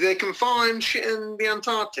 Listen, if they can find shit in the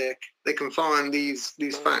Antarctic, they can find these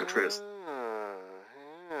factories.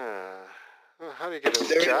 Yeah. Well, how do you get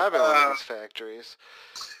a job at one of these factories?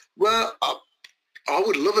 Well, I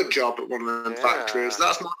would love a job at one of them factories.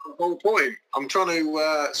 That's my whole point. I'm trying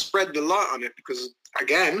to spread the light on it because,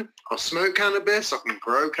 again, I smoke cannabis. I can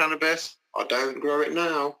grow cannabis. I don't grow it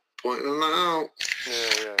now. Pointing that out.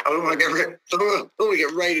 Yeah. I don't want to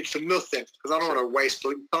get raided for nothing because I don't want to waste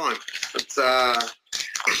time. But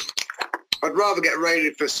I'd rather get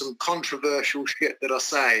raided for some controversial shit that I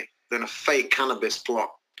say than a fake cannabis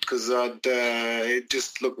plot because it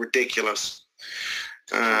just look ridiculous.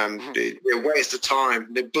 It waste of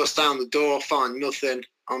time. They bust down the door, find nothing.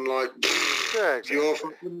 I'm like, exactly.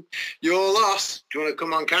 you're lost. Do you want to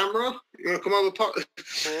come on camera? You want to come over?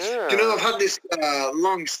 You know, I've had this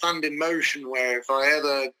long-standing motion where if I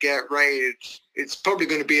ever get raided, it's probably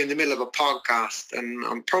going to be in the middle of a podcast, and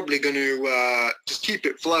I'm probably going to just keep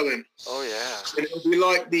it flowing. Oh yeah. And it'll be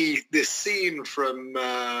like this scene from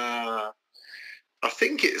I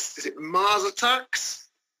think is it Mars Attacks?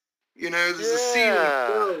 You know, there's a scene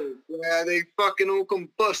where they fucking all come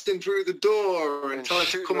busting through the door and try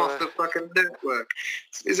to come off the fucking network.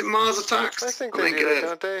 Is it Mars Attacks? I think they do that,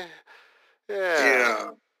 don't they?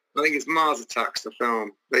 Yeah. I think it's Mars Attacks, the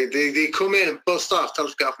film. They come in and bust off, tell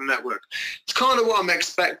us to get off the network. It's kind of what I'm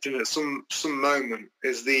expecting at some moment,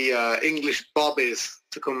 is the English bobbies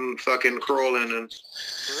to come fucking crawling and...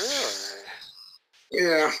 Really?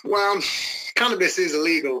 Yeah, well, cannabis is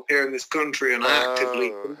illegal here in this country, and I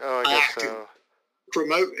actively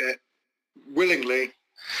promote it willingly.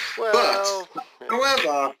 Well,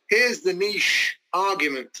 however, here's the niche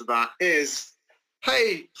argument to that is,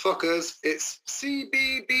 hey, fuckers, it's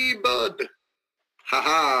CBD bud.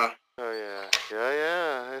 Haha. Oh,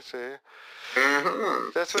 yeah, I see.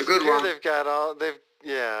 Uh-huh. That's what good one. They've got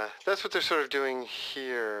that's what they're sort of doing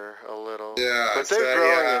here a little. Yeah. But they're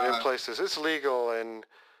growing it in places. It's legal in,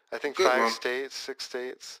 I think, 6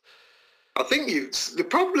 states. I think the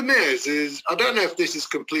problem is I don't know if this is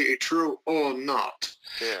completely true or not.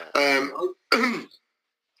 Yeah.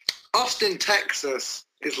 Austin, Texas,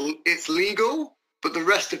 it's legal, but the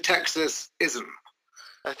rest of Texas isn't.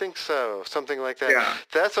 I think so, something like that. Yeah.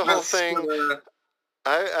 That's a whole thing.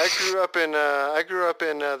 I grew up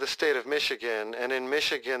in the state of Michigan, and in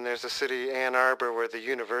Michigan there's a city, Ann Arbor, where the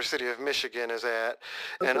University of Michigan is at.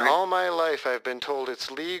 And Okay. all my life I've been told it's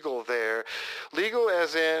legal there. Legal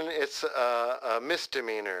as in it's a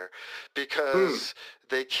misdemeanor, because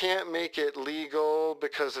they can't make it legal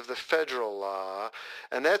because of the federal law,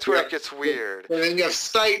 and that's where Yeah. it gets weird. And then you have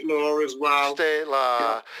state law as well. State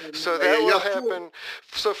law. Yeah. So Yeah, that you will have to- happen.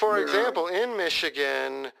 So for Yeah. example, in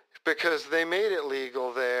Michigan, because they made it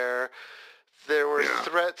legal there were Yeah.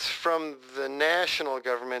 threats from the national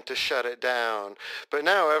government to shut it down. But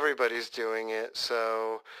now everybody's doing it,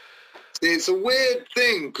 so... It's a weird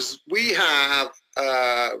thing because we have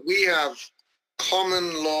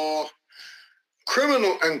common law,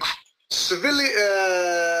 criminal and civilian.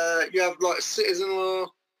 You have like citizen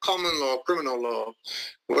law, common law, criminal law,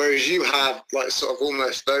 whereas you have like sort of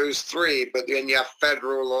almost those three. But then you have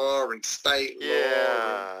federal law and state law.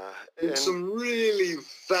 Yeah. And some really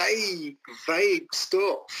vague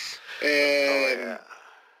stuff. Oh, yeah.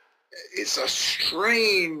 It's a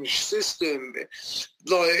strange system.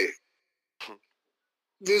 Like,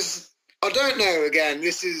 I don't know, again,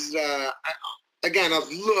 this is, again, I've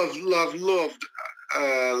loved law.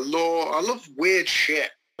 I love weird shit.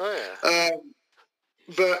 Oh, yeah.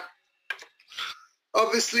 But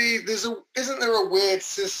obviously, isn't there a weird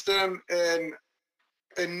system in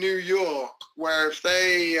New York where if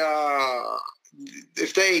they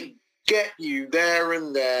get you there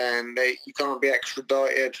and then you can't be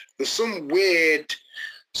extradited? There's some weird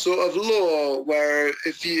sort of law where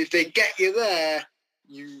if they get you there,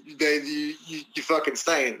 you fucking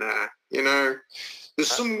staying there. You know,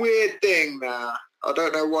 there's some weird thing there. I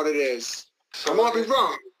don't know what it is. So I might be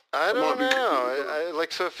wrong. I don't might be know.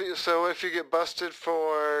 Like, so if you get busted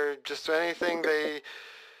for just anything, they...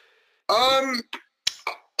 I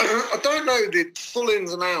don't know the full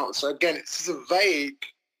ins and outs. Again, it's a vague.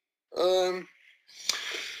 I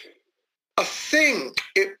think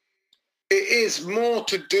it is more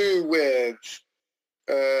to do with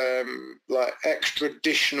like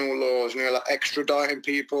extraditional laws, you know, like extraditing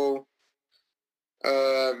people.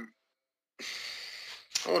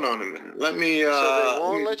 Hold on a minute. Let me. So they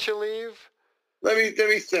won't let you leave? Let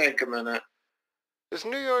me think a minute. Is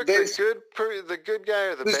New York There's- the good guy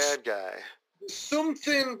or the there's- bad guy?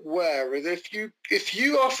 Something where if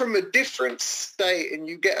you are from a different state and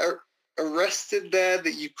you get arrested there,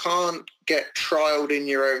 that you can't get trialed in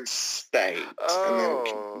your own state.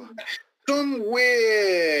 Oh. And then some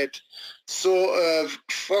weird sort of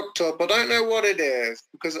fucked up. I don't know what it is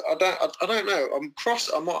because I don't know.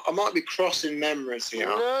 I might be crossing memories here.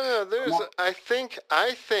 No, I think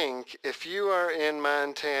if you are in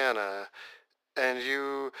Montana and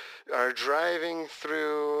you are driving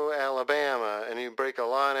through Alabama and you break a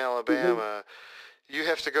law in Alabama, you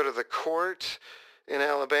have to go to the court in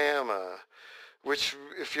Alabama, which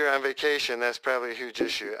if you're on vacation, that's probably a huge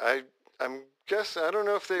issue. I don't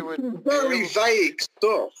know if they would... Very vague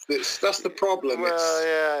stuff. That's the problem. Well,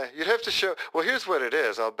 yeah, you'd have to show... Well, here's what it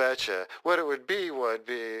is, I'll bet you. What it would be... Well,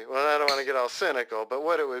 I don't want to get all cynical, but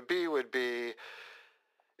what it would be...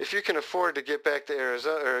 If you can afford to get back to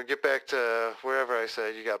Arizona or get back to wherever I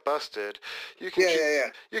said you got busted, you can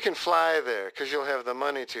you can fly there because you'll have the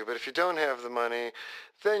money to. But if you don't have the money,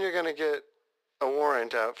 then you're going to get a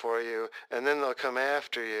warrant out for you, and then they'll come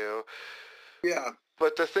after you. Yeah.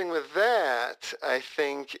 But the thing with that, I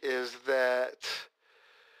think, is that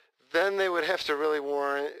then they would have to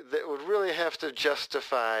they would really have to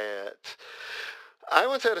justify it. I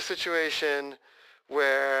once had a situation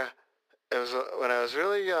where when I was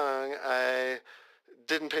really young, I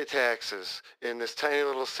didn't pay taxes in this tiny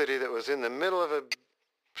little city that was in the middle of I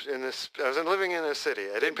was living in a city.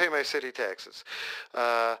 I didn't pay my city taxes.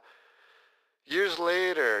 Years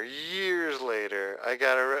later,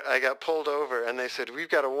 I got pulled over, and they said, "We've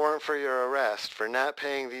got a warrant for your arrest for not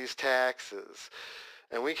paying these taxes,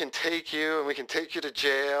 and we can take you, and we can take you to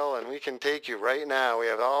jail, and we can take you right now. We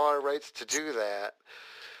have all our rights to do that."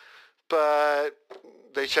 But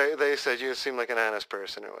they said you seem like an honest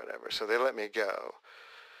person or whatever, so they let me go.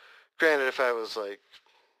 Granted, if I was like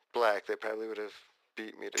black, they probably would have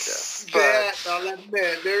beat me to death. Yeah, I'll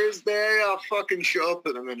admit they'll fucking show up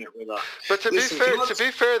in a minute with that. But to Listen,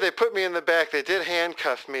 be fair, they put me in the back. They did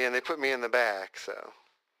handcuff me, and they put me in the back. So.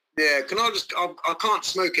 Yeah, can I just? I can't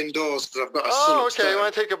smoke indoors because I've got a son Oh, okay. upstairs. You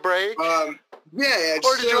want to take a break? Yeah.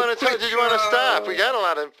 Or did you want to stop? We got a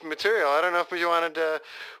lot of material. I don't know if you wanted to.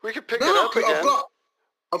 We could pick it up again.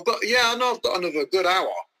 I've got another good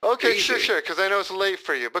hour. Okay, Easy. sure, because I know it's late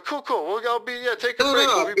for you. But cool. I'll be take a break.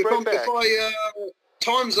 We'll be right back.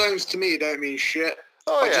 Time zones to me don't mean shit.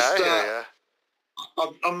 Oh, yeah, I hear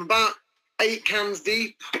ya. I'm about 8 cans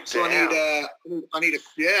deep. So Damn. I need a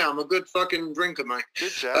yeah. I'm a good fucking drinker, mate.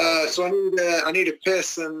 Good job. So I need a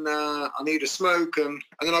piss and I need a smoke and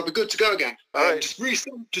then I'll be good to go again. All right.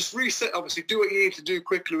 Just reset. Obviously, do what you need to do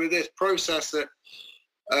quickly with this. Process it,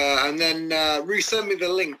 and then resend me the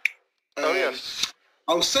link. Oh yes.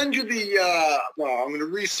 I'll send you the, well, I'm going to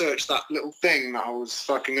research that little thing that I was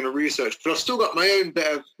fucking going to research, but I've still got my own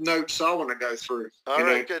bit of notes I want to go through. All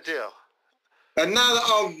right, good deal. And now that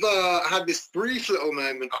I've had this brief little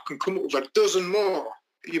moment, I can come up with a dozen more.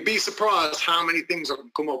 You'd be surprised how many things I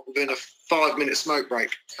can come up with in a 5-minute smoke break.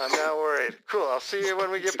 I'm not worried. Cool, I'll see you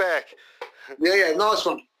when we get back. Yeah, nice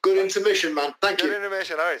one. Good intermission, man. Thank you. Good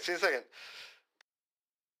intermission. All right, see you in a second.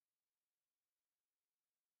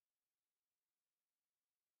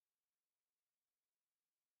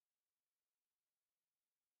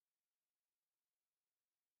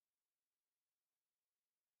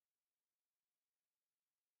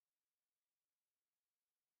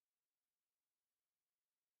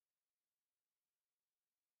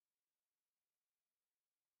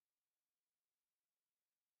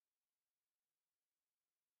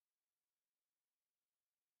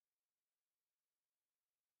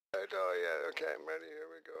 Oh, yeah, okay, I'm ready. Here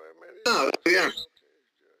we go. I'm ready. Oh, yeah.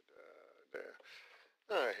 There.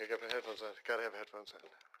 All right, I got my headphones on. Gotta have headphones on.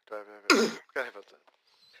 Do I have headphones on? Got headphones on.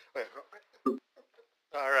 Wait.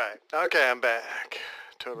 All right. Okay, I'm back.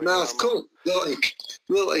 Totally. No, it's normal. cool.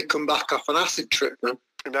 Look like come back off an acid trip, man.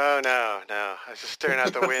 No. I was just staring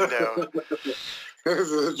out the window. It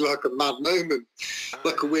was like a mad moment.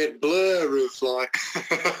 Like a weird blur of like...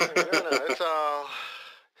 No, it's all...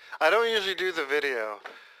 I don't usually do the video.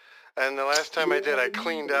 And the last time I did, I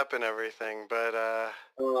cleaned up and everything. But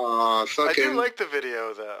Oh, fucking... I do like the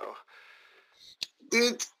video, though.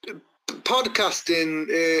 Podcasting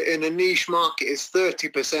in a niche market is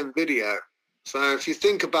 30% video. So if you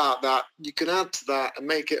think about that, you can add to that and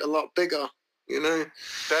make it a lot bigger, you know?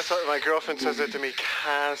 That's what my girlfriend says it to me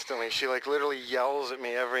constantly. She like literally yells at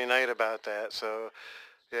me every night about that. So,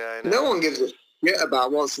 yeah, I know. No one gives a shit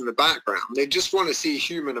about what's in the background. They just want to see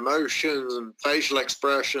human emotions and facial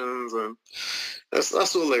expressions, and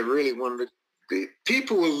that's all they really want.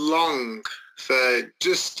 People will long for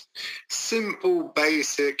just simple,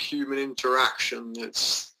 basic human interaction.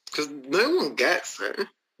 It's because no one gets it.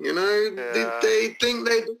 You know, Yeah. they think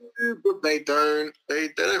they do, but they don't. They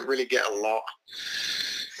don't really get a lot.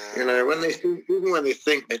 You know, even when they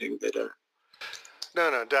think they do, they don't.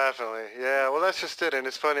 No, definitely. Yeah, well, that's just it. And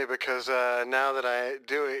it's funny because now that I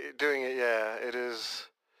doing it, yeah, it is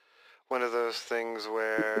one of those things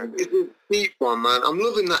where... It's a deep one, man. I'm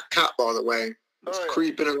loving that cat, by the way. It's Oh, yeah.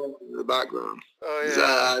 creeping around in the background. Oh, He's,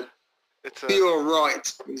 yeah. It's you're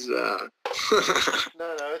right. He's, No,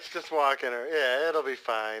 it's just walking her. Yeah, it'll be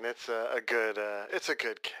fine. It's a good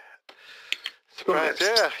cat. Surprise.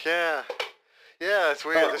 Nice. Yeah. Yeah, it's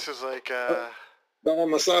weird. Oh. This is like, Not on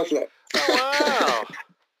myself, look. oh, wow.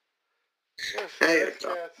 Yes, Hey,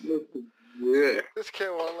 yeah. this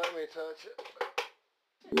cat won't let me touch it.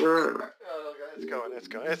 Yeah. Oh, look, it's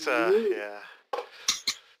going. It's, yeah.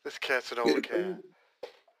 This cat's an old cat.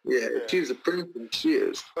 Yeah, she's a princess. She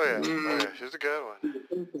is. Oh, yeah. She's a good one. She's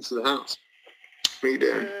the princess of the house. What are you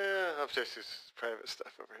doing? Yeah, upstairs is private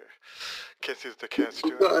stuff over here. Can't see what the cat's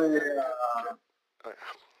doing. We've got Oh,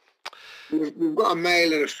 yeah. we've got a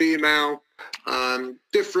male and a female.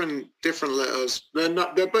 Different litters.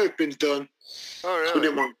 They're both been done. Oh, So we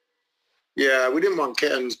really? didn't want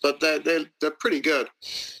kittens, but they're pretty good.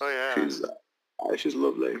 Oh, yeah. She's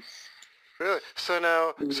lovely. Really? So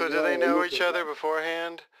do they know each other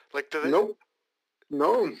beforehand? Like, do they? Nope.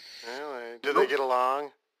 No. Really? Do they get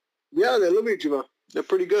along? Yeah, they love each other. They're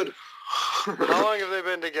pretty good. How long have they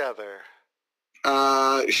been together?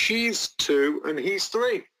 She's 2 and he's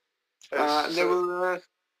 3. And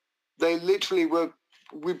they literally were.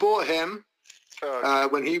 We bought him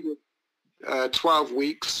when he was 12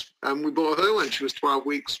 weeks, and we bought her when she was 12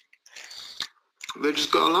 weeks. They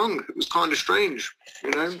just got along. It was kind of strange, you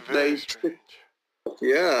know. It's very strange.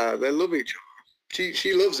 Yeah, they love each other.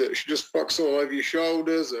 She loves it. She just fucks all over your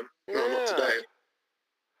shoulders and not today.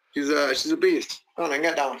 She's a beast. Come on, then,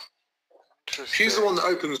 get down. She's the one that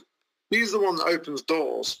opens. He's the one that opens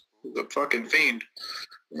doors. The fucking fiend.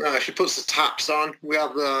 She puts the taps on. We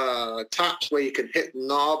have taps where you can hit the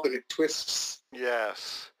knob and it twists.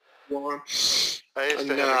 Yes. One. I used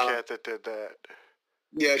to have a cat that did that.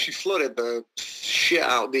 Yeah, she flooded the shit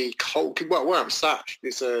out the whole... Well, where I'm sat,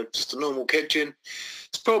 it's just a normal kitchen.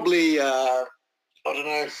 It's probably, I don't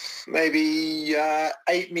know, maybe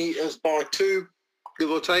 8 meters by 2,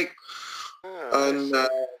 give or take. Oh, And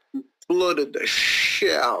flooded the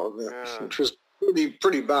shit out of it, Yeah. which was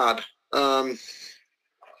pretty bad. But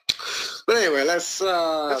anyway, let's.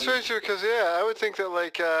 That's very true, because, yeah, I would think that,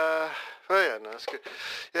 like, oh, yeah, no, that's good.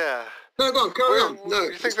 Yeah. No, go on, carry on. No,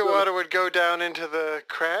 you think the water would go down into the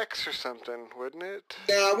cracks or something, wouldn't it?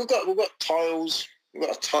 Yeah, we've got tiles. We've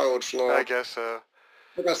got a tiled floor. I guess so.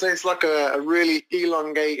 Like I say, it's like a really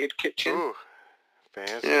elongated kitchen. Ooh,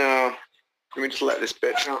 fancy. Yeah. Let me just let this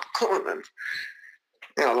bitch out. Come on, then.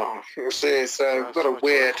 Yeah, long. We'll see. So we've got a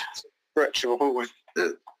weird stretch of a hallway.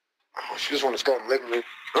 Oh, she just wants to go in the living room.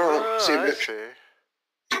 All right, see a bit.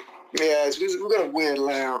 Yeah, we've got a weird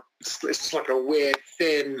layout. It's just like a weird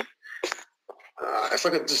thin. It's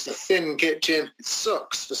like just a thin kitchen. It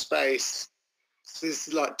sucks for space. This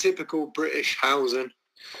is like typical British housing.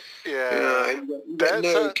 Yeah, you got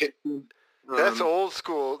no kitchen. That's old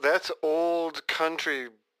school. That's old country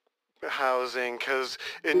housing. Because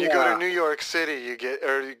you go to New York City, you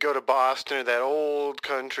go to Boston, or that old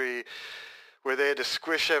country where they had to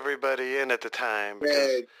squish everybody in at the time.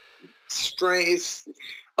 Yeah, strange.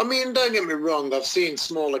 I mean, don't get me wrong. I've seen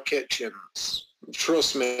smaller kitchens.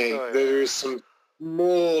 Trust me, there is some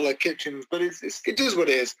smaller kitchens, but it is what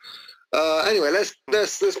it is. Anyway, let's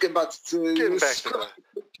get back to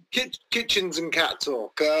kitchens and cat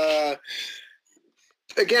talk.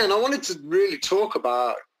 Again, I wanted to really talk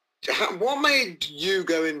about what made you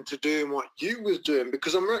go into doing what you was doing,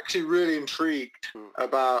 because I'm actually really intrigued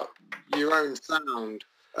about your own sound.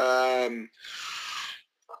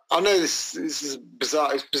 I know this is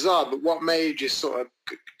bizarre. It's bizarre, but what made you sort of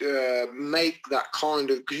make that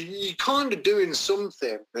kind of? Cause you're kind of doing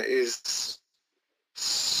something that is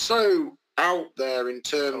so out there in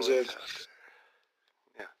terms of.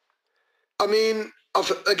 Yeah. I mean,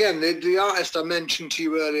 again, the artist I mentioned to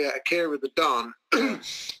you earlier, Akira the Don, he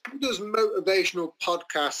does motivational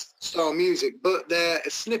podcast style music, but they're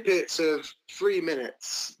snippets of 3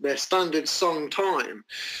 minutes. They're standard song time.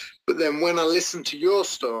 But then when I listened to your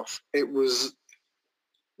stuff, it was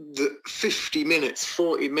the 50 minutes,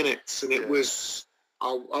 40 minutes, and it was.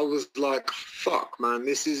 I was like, fuck, man,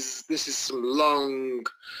 this is some long,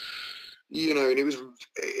 and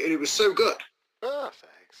it was so good. Oh,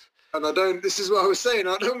 thanks. And this is what I was saying,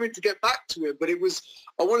 I don't mean to get back to it, but I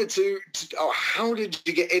wanted to how did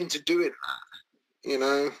you get into doing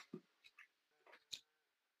that?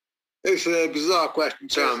 It's a bizarre question,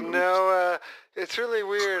 Sam. No, it's really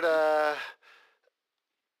weird.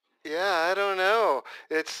 Yeah, I don't know.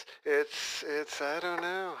 It's I don't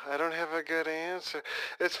know. I don't have a good answer.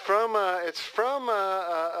 It's from I'll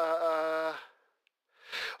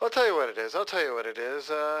tell you what it is.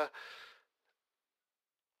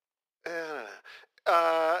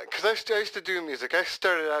 Because I used to do music. I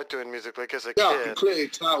started out doing music like as a kid. I can clearly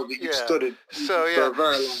tell that you studied for a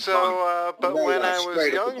very long time. But when I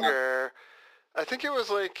was younger, I think it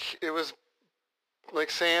was like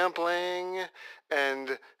sampling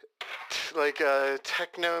and like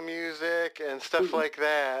techno music and stuff like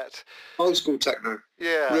that. Old school techno.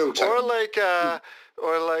 Yeah. Real techno. Or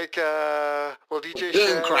like DJ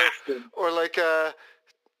Shadow, or like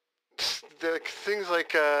things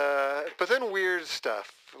like but then weird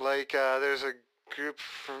stuff like there's a group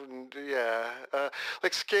from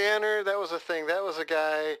like Scanner. That was a thing. That was a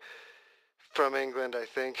guy from England, I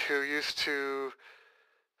think, who used to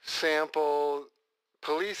sample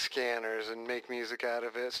police scanners and make music out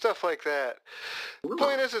of it, stuff like that. The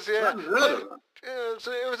point is it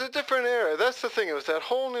was a different era. That's the thing. It was that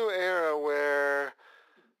whole new era where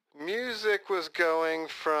music was it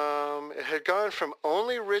had gone from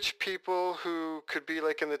only rich people who could be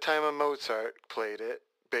like in the time of Mozart played it,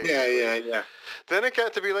 basically. Yeah. Then it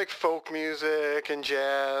got to be like folk music and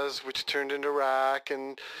jazz, which turned into rock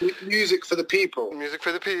and music for the people. Music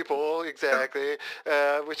for the people, exactly.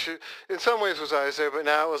 Which in some ways was always there, but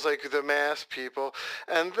now it was like the mass people.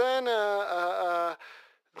 And then it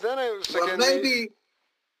was like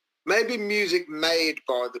maybe music made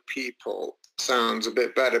by the people sounds a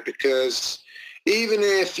bit better, because even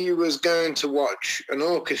if you was going to watch an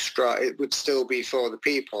orchestra, it would still be for the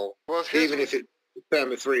people. Well, even if it's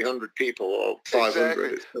 300 people or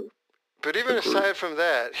 500. Exactly. But even aside from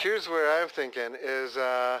that, here's where I'm thinking is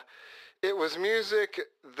it was music,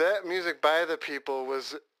 that music by the people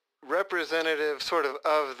was representative sort of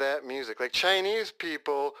that music. Like Chinese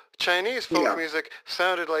folk music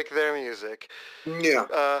sounded like their music. Yeah.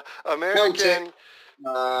 American...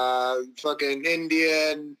 fucking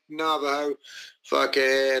Indian, Navajo,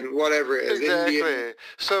 fucking whatever it is. Exactly. Indian.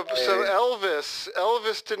 So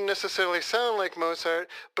Elvis didn't necessarily sound like Mozart,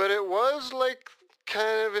 but it was like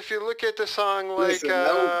kind of, if you look at the song like, Listen,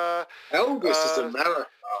 Elvis is America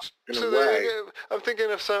in so a way. I'm thinking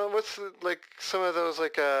of some, like some of those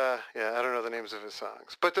like, yeah, I don't know the names of his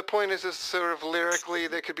songs. But the point is sort of lyrically,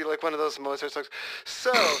 they could be like one of those Mozart songs.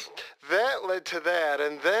 So that led to that.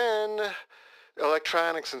 And then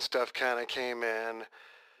electronics and stuff kind of came in.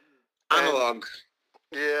 Analog.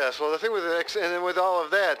 Yes, well, the thing with and then with all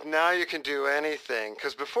of that, now you can do anything.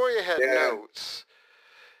 Because before you had notes.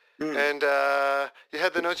 And you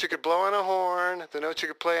had the notes you could blow on a horn, the notes you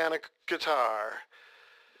could play on a guitar.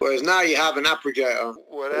 Whereas now you have an appreciator.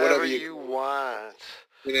 Whatever you want.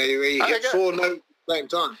 You know, you get 4 notes at the same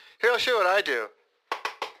time. Here, I'll show you what I do.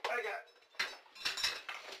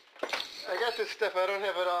 I got this stuff. I don't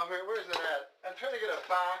have it all here. Where's it at? I'm trying to get a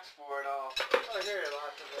box for it all. Oh, here,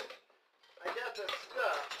 lots of it. I got this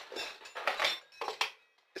stuff.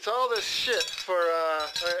 It's all this shit for,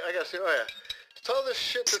 I gotta see, oh yeah. It's all this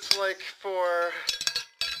shit that's like for,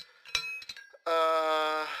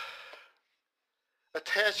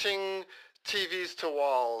 attaching TVs to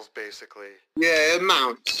walls, basically. Yeah,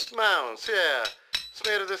 mounts. Mounts, yeah. It's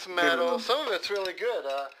made of this metal. Some of it's really good.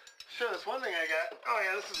 Sure, this one thing I got. Oh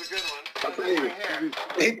yeah, this is a good one. This thing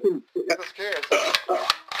here. Let's get it.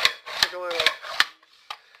 Take a little.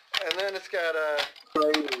 And then it's got a.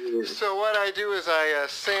 So what I do is I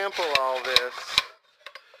sample all this.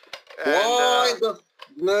 And, what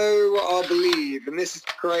I believe, and this is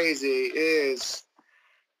crazy, is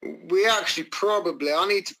we actually I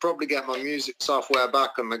need to probably get my music software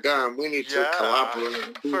back on the go, and we need to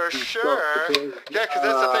collaborate. For sure. Because, yeah, because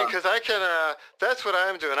that's the thing, because I can, that's what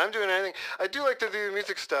I'm doing. I'm doing anything. I do like to do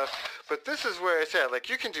music stuff, but this is where it's at. Like,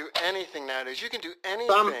 you can do anything nowadays. You can do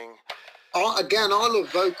anything. Again, I love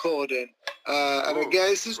vocoding. And again,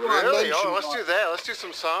 this is what I mentioned. Oh, let's do that. Let's do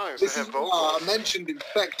some songs that have vocals. I mentioned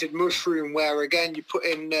Infected Mushroom, where again you put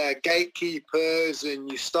in gatekeepers and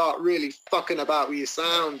you start really fucking about with your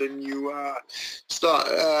sound, and you start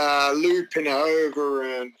looping it over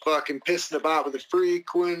and fucking pissing about with the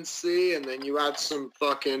frequency, and then you add some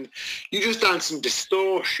you just add some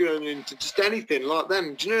distortion into just anything like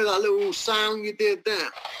them. Do you know that little sound you did there?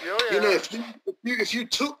 Oh, yeah. You know, if you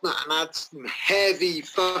took that and had some heavy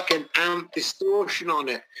fucking amp distortion on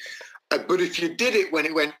it, but if you did it when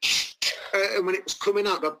it went and when it was coming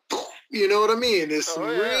out, you know what I mean? There's some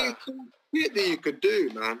really cool shit that you could do,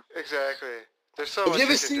 man. Exactly. There's so much Have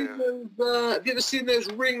you ever seen those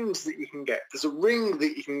rings that you can get? There's a ring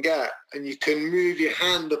that you can get, and you can move your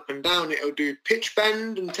hand up and down. It'll do pitch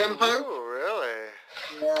bend and tempo. Oh, really?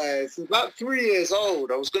 Yeah, it's about 3 years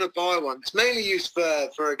old. I was going to buy one. It's mainly used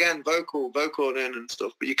for again, vocoding and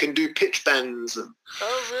stuff, but you can do pitch bends. And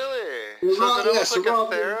oh, really? So is it almost like a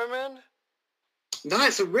theremin? No,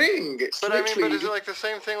 it's a ring. But I mean, but is it like the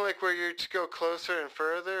same thing, like where you go closer and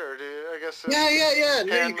further, or do you, I guess? Yeah.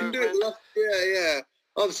 No, you can do it left. Yeah.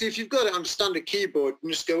 Obviously, if you've got it on standard keyboard,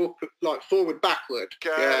 you just go up like forward, backward.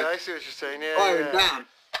 Got it. I see what you're saying. Yeah. Down.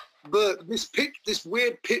 But this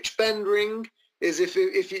weird pitch bend ring is if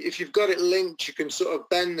you've got it linked, you can sort of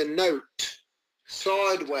bend the note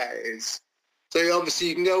sideways. So obviously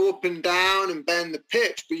you can go up and down and bend the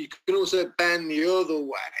pitch, but you can also bend the other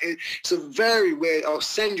way. It's a very weird. I'll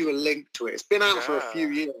send you a link to it. It's been out for a few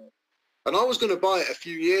years, and I was going to buy it a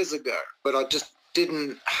few years ago, but I just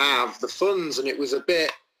didn't have the funds, and it was a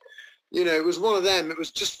bit. You know, it was one of them. It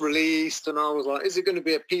was just released, and I was like, is it going to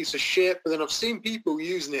be a piece of shit? But then I've seen people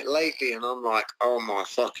using it lately, and I'm like, oh my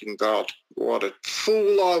fucking God, what a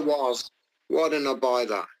fool I was. Why didn't I buy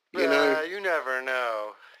that? You know? You never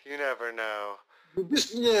know. You never know.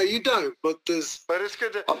 Just, you don't, but there's... But it's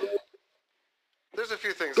good to... There's a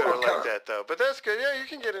few things that are like that, though. But that's good. Yeah, you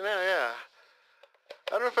can get it now, yeah.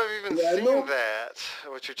 I don't know if I've even seen that,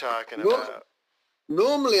 what you're talking about.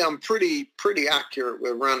 Normally, I'm pretty accurate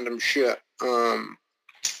with random shit.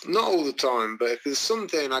 Not all the time, but if there's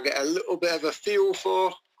something I get a little bit of a feel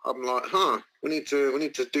for, I'm like, we need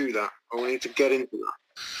to do that, or we need to get into that.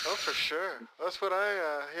 Oh, for sure. That's what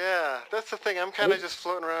that's the thing. I'm kind of just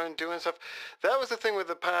floating around doing stuff. That was the thing with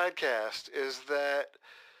the podcast, is that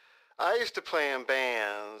I used to play in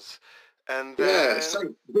bands, and then,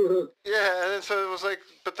 and then so it was like,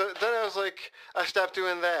 but then I was like, I stopped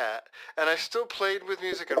doing that, and I still played with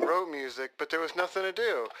music and wrote music, but there was nothing to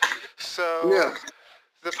do. So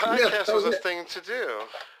the podcast was a thing to do.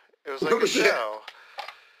 It was like a show.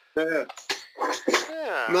 Yeah.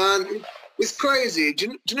 Man, it's crazy.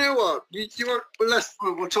 Do you know what?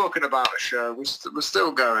 We're talking about a show. We're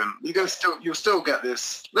still going. You'll still get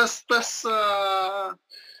this. Let's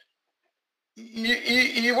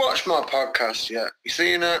you watched my podcast yet? You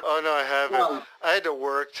seen it? Oh no, I haven't. I had to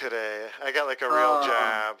work today. I got like a real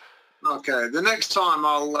job. Okay, the next time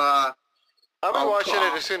I'll be I'll watching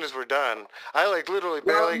put- it as soon as we're done. I like literally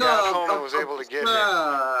barely got home and was able to get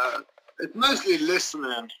here. It's mostly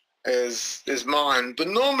listening is mine, but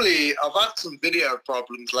normally I've had some video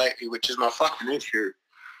problems lately, which is my fucking issue.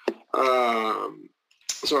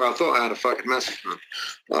 Sorry, I thought I had a fucking message.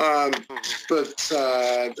 But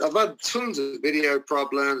I've had tons of video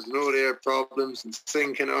problems and audio problems and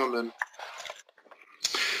syncing them.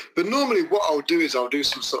 But normally what I'll do is I'll do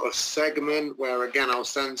some sort of segment where, again, I'll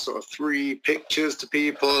send sort of 3 pictures to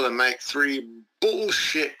people and make 3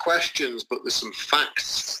 bullshit questions, but there's some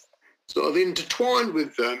facts sort of intertwined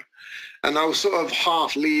with them. And I'll sort of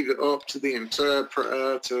half leave it up to the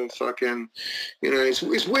interpreter to fucking,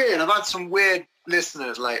 it's weird. I've had some weird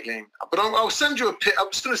listeners lately. But I'll send you I'm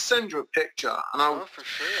just going to send you a picture. And I'll, for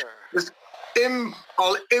sure.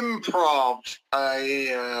 I'll improv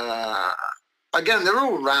a... again, they're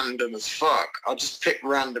all random as fuck. I'll just pick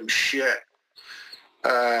random shit.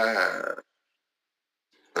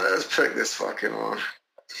 Let's pick this fucking one.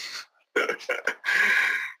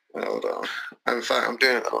 Hold on. In fact, I'm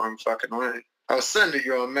doing it the wrong fucking way. I'll send it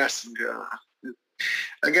you on Messenger.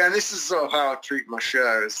 Again, this is sort of how I treat my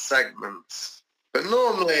show, as segments. But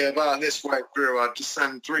normally, about this way through, I'll just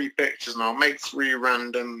send 3 pictures and I'll make 3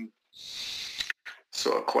 random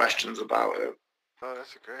sort of questions about it. Oh,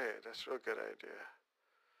 that's a real good idea.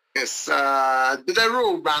 It's, but they're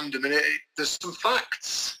all random, and there's some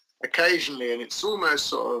facts occasionally, and it's almost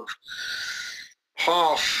sort of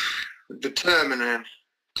half determining.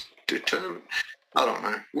 I don't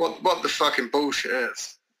know what the fucking bullshit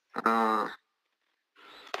is.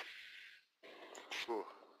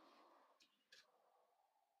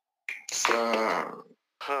 So.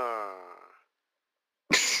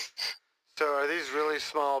 So are these really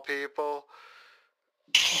small people?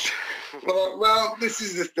 Well, this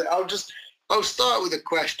is the thing. I'll start with the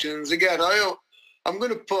questions again. I'm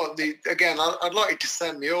going to put I'd like you to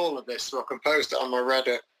send me all of this so I can post it on my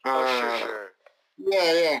Reddit. Sure.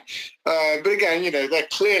 Yeah. But again, they're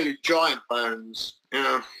clearly giant bones.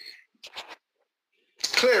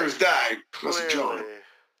 Clear as day. That's a giant.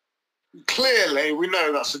 Clearly, we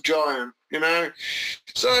know that's a giant.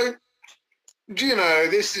 So,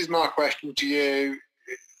 this is my question to you.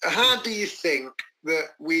 How do you think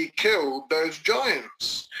that we killed those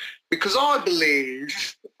giants? Because I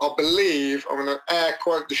believe, I'm going to air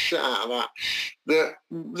quote the shit out of that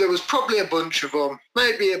there was probably a bunch of them,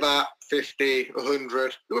 maybe about 50,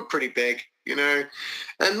 100. They were pretty big, and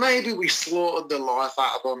maybe we slaughtered the life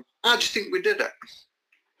out of them. How do you think we did it?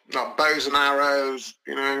 Like bows and arrows,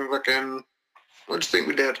 what do you think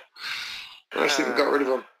we did? I just think we got rid of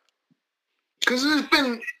them. Because there's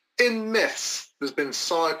been, in myths, there's been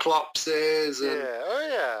cyclopses and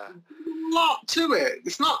a lot to it.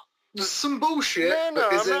 It's not, there's some bullshit. No,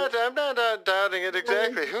 I'm not doubting it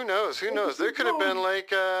exactly. Who knows? There could have been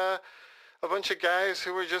like a bunch of guys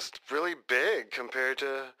who were just really big compared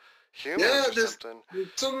to humans or something.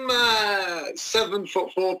 Some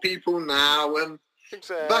 7'4" people now, and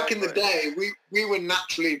back in the day, we were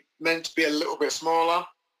naturally meant to be a little bit smaller.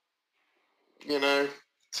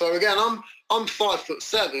 So again, I'm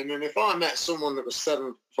 5'7", and if I met someone that was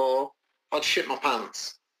 7'4", I'd shit my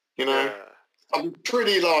pants. I'm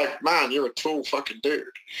pretty like, man, you're a tall fucking dude.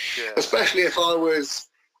 Yeah. Especially if I was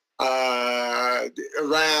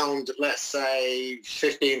around, let's say,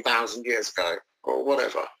 15,000 years ago or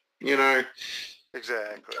whatever.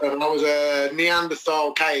 Exactly. And I was a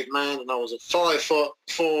Neanderthal caveman, and I was a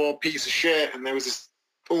 5'4" piece of shit, and there was this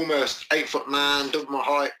almost 8-foot man, double my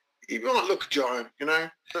height. You might look a giant,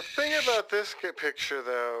 The thing about this picture,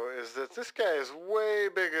 though, is that this guy is way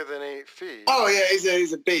bigger than 8 feet. Oh yeah,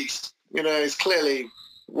 he's a beast. He's clearly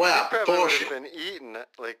way out of proportion. He probably would have been eaten,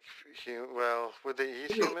 would they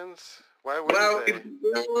eat humans? Why would they?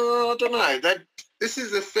 I don't know. This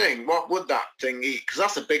is the thing. What would that thing eat? Because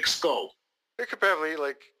that's a big skull. It could probably eat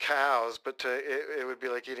like cows, but it would be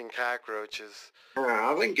like eating cockroaches.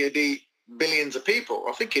 I think it'd eat billions of people.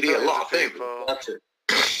 I think it'd eat a lot of things. That's it.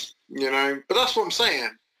 But that's what I'm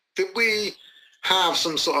saying. That we have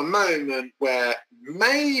some sort of moment where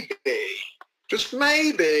maybe, just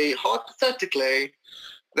maybe, hypothetically,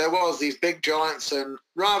 there was these big giants, and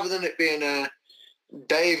rather than it being a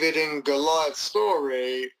David and Goliath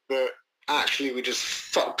story, that actually we just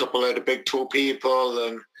fucked up a load of big tall people,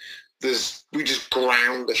 and we just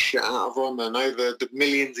ground the shit out of them, and over the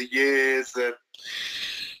millions of years that,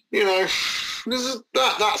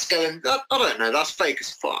 that's going, I don't know, that's fake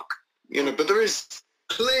as fuck. But there is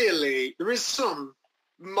some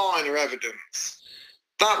minor evidence.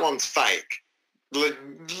 That one's fake. Like,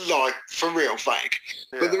 for real fake.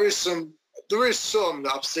 Yeah. But there is some there is some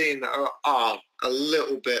that I've seen that are a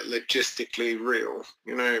little bit logistically real.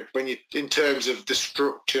 You know, when you in terms of the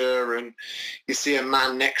structure, and you see a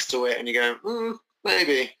man next to it, and you go,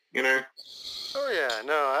 maybe. You know. Oh yeah,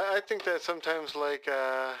 no, I think that sometimes like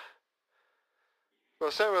well,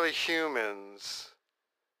 it's not really humans.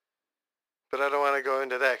 But I don't want to go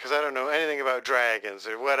into that because I don't know anything about dragons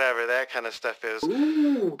or whatever that kind of stuff is.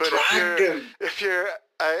 Ooh, but dragon. if you're,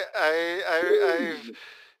 I've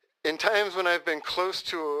in times when I've been close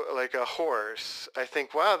to like a horse, I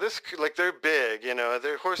think, wow, like they're big, you know,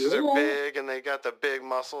 their horses are big and they got the big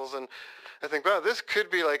muscles, and I think, wow, this could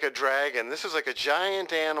be like a dragon. This is like a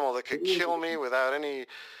giant animal that could kill me without any,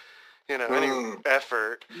 any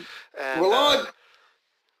effort. And Well,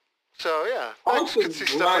 so yeah, I could see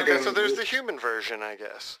stuff like that. So there's the human version, I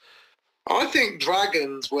guess. I think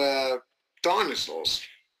dragons were dinosaurs.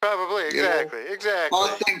 Probably, exactly.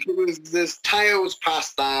 I think it was this tales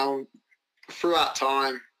passed down throughout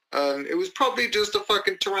time, and it was probably just a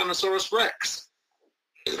fucking Tyrannosaurus Rex.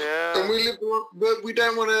 Yeah. And but we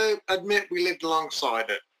don't want to admit we lived alongside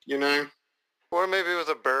it, you know? Or maybe it was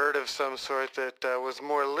a bird of some sort that was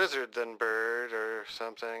more lizard than bird or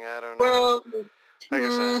something. I don't know. Well, I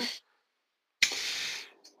guess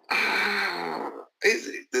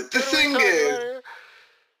the thing is,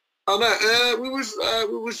 I know we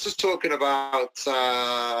was just talking about.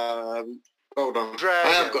 Hold on,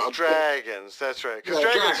 dragons. That's right. Because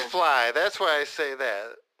dragons fly. That's why I say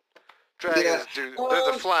that. Dragons do.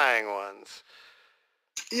 They're the flying ones.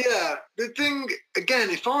 Yeah, the thing again,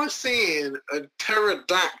 if I was seeing a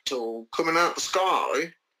pterodactyl coming out the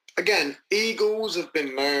sky, again, eagles have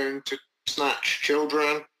been known to snatch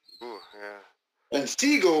children. Ooh, yeah. And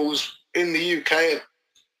seagulls in the UK,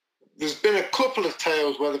 there's been a couple of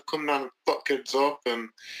tales where they've come down and fucked kids up, and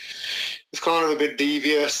it's kind of a bit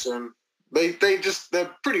devious, and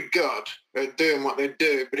they're pretty good at doing what they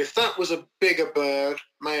do. But if that was a bigger bird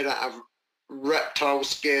made out of reptile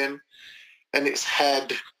skin, and its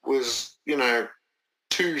head was,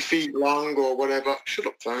 2 feet long or whatever, shut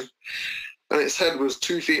up, phone, and its head was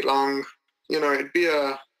 2 feet long, it'd be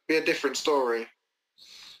a different story.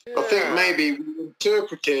 Yeah. I think maybe we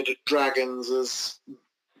interpreted dragons as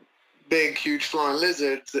big, huge flying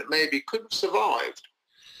lizards that maybe could have survived,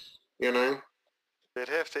 They'd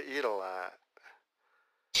have to eat a lot.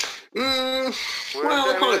 Well,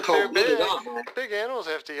 they're kind of cold-blooded, aren't they? Big animals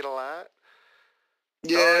have to eat a lot.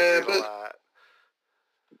 Yeah, but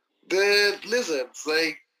the lizards,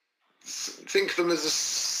 they think of them as a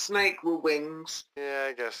snake with wings. Yeah,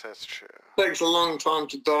 I guess that's true. Takes a long time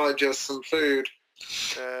to digest some food.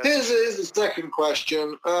 Here's the second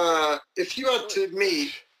question. If you had to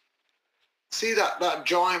see that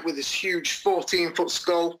giant with this huge 14-foot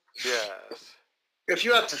skull? Yes. If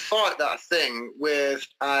you had to fight that thing with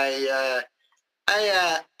a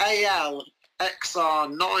AL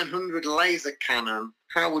XR 900 laser cannon,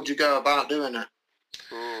 how would you go about doing it?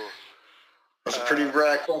 Ooh. That's a pretty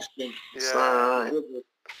rare question. Yeah.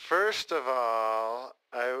 First of all,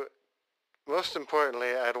 most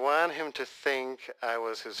importantly, I'd want him to think I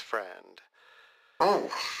was his friend. Oh.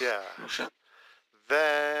 Yeah.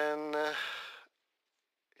 Then,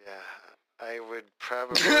 I would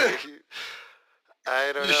probably...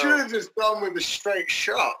 I don't know. You should have just gone with a straight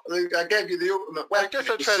shot. I gave you the ultimate weapon. I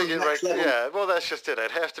guess I'd try to get right. Yeah, well, that's just it.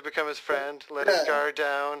 I'd have to become his friend, let his guard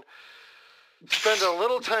down, spend a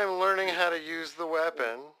little time learning how to use the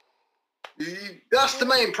weapon. That's the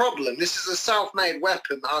main problem. This is a self-made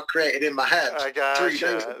weapon that I created in my head. I gotcha. 3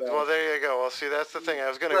 days ago. Well, there you go. Well, see, that's the thing. I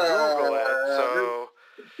was going to Google it, so...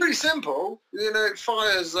 Pretty simple. It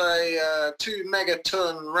fires a 2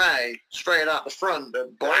 megaton ray straight out the front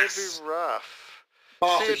and blasts. That'd be rough.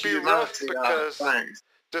 It'd be rough because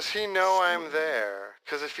does he know I'm there?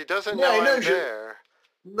 Because if he doesn't know I'm there...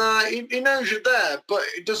 No, he knows you're there, but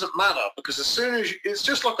it doesn't matter because as soon as it's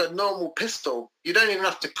just like a normal pistol. You don't even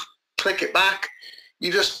have to click it back.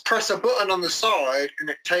 You just press a button on the side and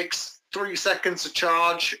it takes 3 seconds to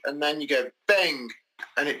charge, and then you go bang,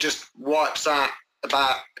 and it just wipes out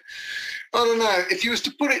about, I don't know, if you was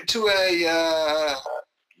to put it to a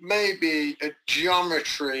maybe a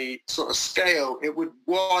geometry sort of scale, it would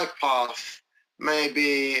wipe off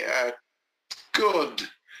maybe a good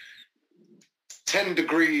 10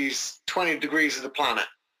 degrees, 20 degrees of the planet.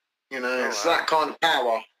 It's that kind of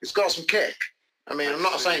power. It's got some kick. I mean, I'm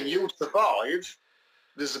not saying you'll survive.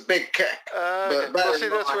 There's a big kick. Well, see,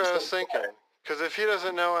 that's what I was thinking. Because if he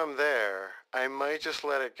doesn't know I'm there, I might just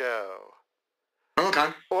let it go. Okay.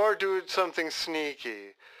 Or do something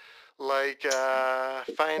sneaky. Like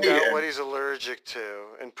find out what he's allergic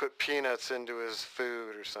to and put peanuts into his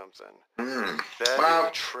food or something. That'd be a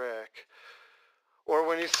trick. Or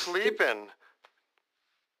when he's sleeping,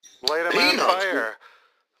 light him Peanuts on fire.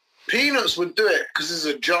 Peanuts would do it because he's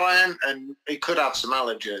a giant and he could have some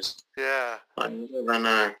allergies. Yeah. I never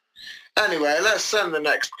know. Anyway, let's send the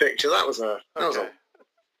next picture. That was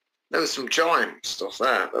there was some giant stuff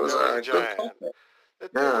there. That was a good topic. It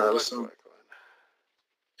Yeah, there look was some. like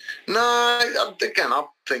one. No, again, I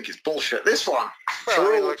think it's bullshit. This one.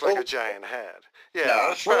 Well, it looked like a giant head.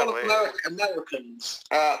 Yeah, for all probably. Americans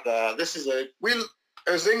out there, this is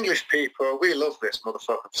as English people, we love this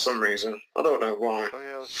motherfucker for some reason. I don't know why. Oh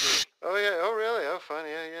yeah, let's see. Oh yeah, oh really? Oh fun,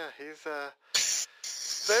 yeah. He's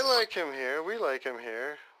they like him here. We like him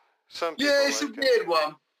here. Some people It's like a him. weird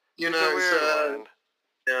one. You know, It's a weird one.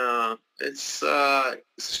 yeah, it's a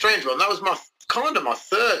strange one. That was my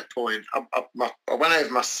third point. I went over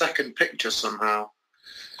my second picture somehow.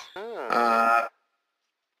 Oh.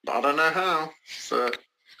 But I don't know how. But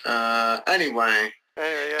anyway,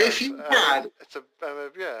 Anyway, yeah. if you had,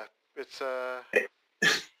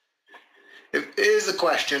 here's the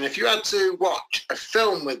question: if you had to watch a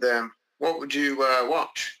film with them, what would you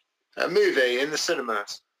watch? A movie in the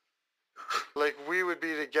cinemas. Like we would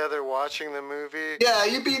be together watching the movie. Yeah,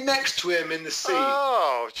 you'd be next to him in the seat.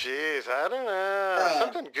 Oh, jeez, I don't know. Yeah.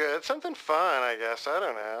 Something good, something fun, I guess. I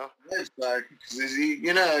don't know.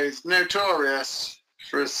 He's notorious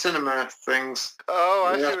for his cinema things. Oh,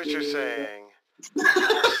 I You see have what to- you're saying.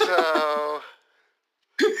 So,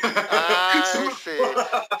 I see.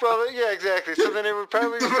 Well, yeah, exactly. So then it would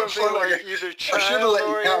probably be something like either I should have let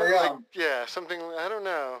you child carry or on. something. I don't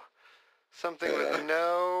know. Something with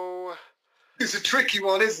no. It's a tricky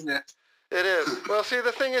one, isn't it? It is. Well, see,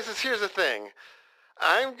 the thing is here's the thing.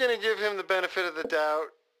 I'm gonna give him the benefit of the doubt.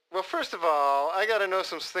 Well, first of all, I got to know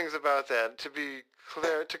some things about that to be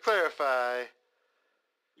clear. To clarify,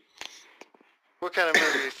 what kind of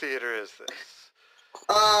movie theater is this?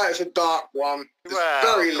 It's a dark one. There's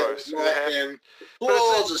Well, very of little course. lighting. But it's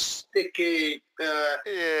Floors are sticky. Yeah.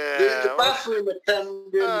 The bathroom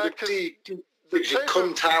attendant, the type cum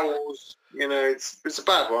of- towels. You know, it's a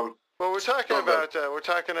bad one. Well, we're talking Not about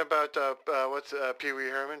what's Pee Wee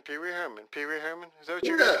Herman? Pee Wee Herman? Is that what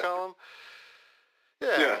you guys call him?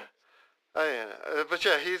 Yeah. But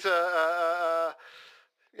yeah, he's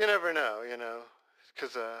you never know,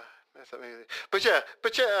 because I thought maybe. But yeah,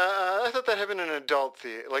 I thought that had been an adult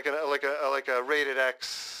theater, like a rated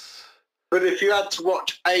X. But if you had to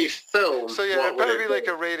watch a film, So yeah, what it'd would probably it be like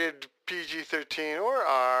be? a rated PG-13 or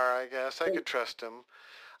R, I guess. I could trust him.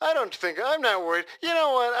 I'm not worried. You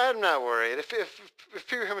know what? I'm not worried. If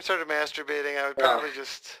Pee Wee Herman started masturbating, I would probably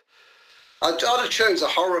just. I'd have chose a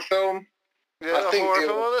horror film. Yeah, I a think horror it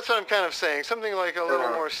film. would- Well, that's what I'm kind of saying. Something like a little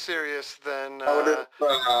Yeah. more serious than. I would have.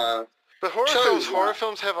 But horror chose films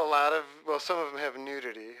one. have a lot of. Well, some of them have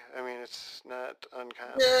nudity. I mean, it's not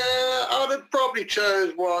uncommon. Yeah, I'd have probably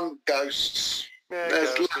chose one Ghosts. Yeah, There's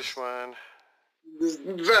ghostish one. There's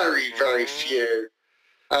very, very few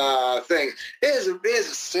things. Here's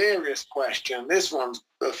a serious question. This one's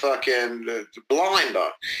a fucking blinder.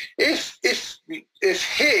 If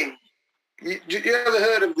he, you ever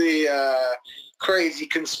heard of the crazy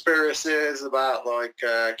conspiracies about like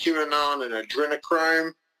QAnon and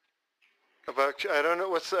adrenochrome? I don't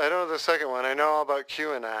know the second one. I know all about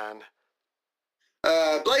QAnon.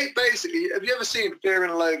 Basically, have you ever seen Fear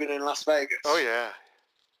and Loathing in Las Vegas? Oh yeah.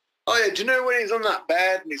 Oh yeah, do you know when he's on that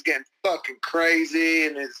bed and he's getting fucking crazy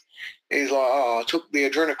and he's like, oh, I took the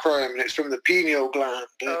adrenochrome and it's from the pineal gland.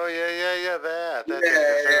 Oh yeah.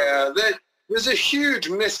 There's a huge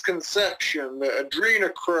misconception that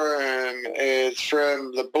adrenochrome is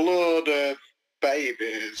from the blood of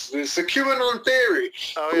babies. It's a QAnon theory.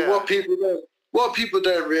 Oh But yeah. what people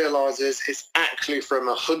don't realise is it's actually from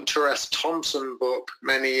a Hunter S. Thompson book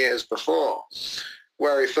many years before,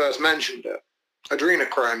 where he first mentioned it.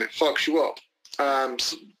 Adrenochrome, it fucks you up.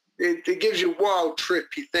 So it gives you wild,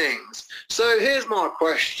 trippy things. So here's my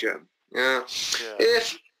question. Yeah.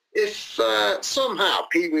 If somehow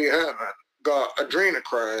Pee Wee Herman got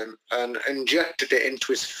adrenochrome and injected it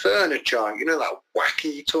into his furniture, you know, that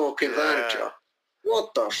wacky talking furniture,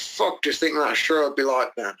 what the fuck do you think that show would be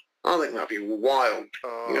like then? I think that'd be wild.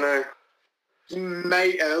 Oh. You know,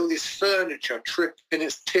 mate, all this furniture tripping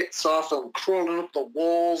its tits off and crawling up the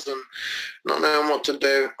walls and not knowing what to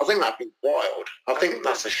do. I think that'd be wild. I think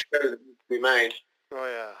that's a show that needs to be made. Oh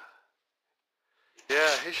yeah.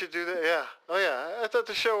 Yeah, he should do that. Yeah. Oh yeah. I thought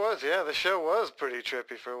the show was pretty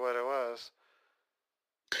trippy for what it was.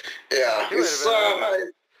 Yeah, He might have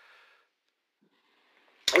been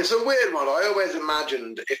it's a weird one. I always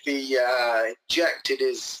imagined if he injected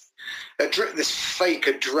this fake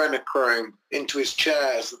adrenochrome into his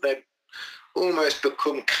chairs, that almost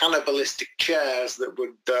become cannibalistic chairs that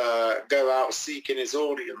would go out seeking his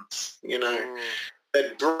audience. You know,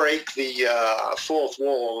 they'd break the fourth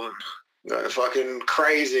wall and go fucking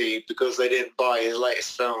crazy because they didn't buy his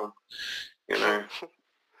latest film. You know,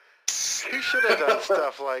 He should have done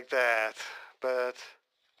stuff like that, but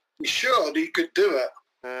he should. He could do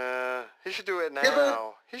it. he should do it now. Yeah,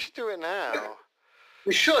 but- He should do it now.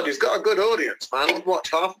 He should. He's got a good audience, man. I'd watch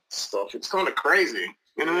half the stuff. It's kind of crazy.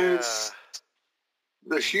 You know, Yeah. it's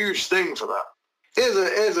a huge thing for that. Here's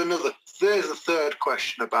a third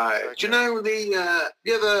question about it. Do you know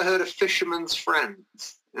you ever heard of Fisherman's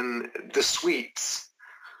Friends and the sweets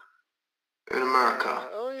in America?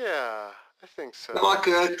 Oh yeah, I think so. They're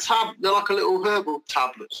like a little herbal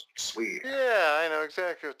tablet sweet. Yeah, I know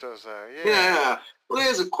exactly what those are. Yeah. Well,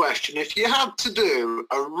 here's a question. If you had to do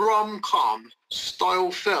a rom-com style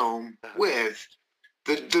film with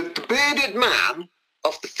the bearded man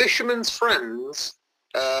of the Fisherman's Friends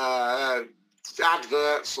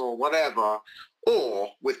adverts or whatever, or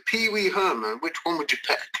with Pee Wee Herman, which one would you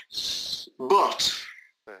pick? But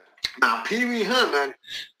now Pee Wee Herman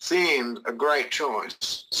seemed a great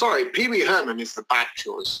choice. Sorry, Pee Wee Herman is the bad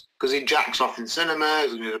choice because he jacks off in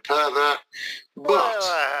cinemas and he's a pervert. But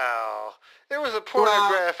Wow, it was a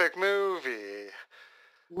pornographic movie.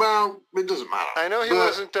 well, it doesn't matter. I know he But-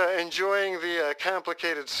 wasn't enjoying the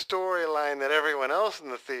complicated storyline that everyone else in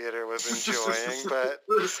the theater was enjoying, but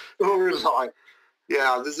the storyline.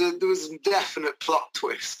 Yeah, there was some definite plot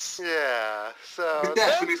twists. yeah. So It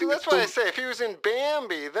definitely that's why I was- say if he was in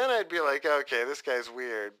Bambi, then I'd be like, okay, this guy's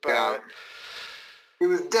weird. But Yeah. He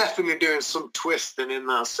was definitely doing some twisting in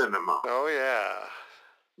that cinema. oh yeah,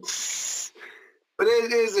 But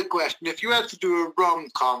here's a question. If you had to do a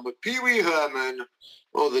rom-com with Pee Wee Herman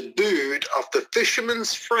or the dude of the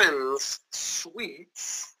Fisherman's Friends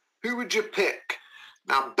sweets, who would you pick?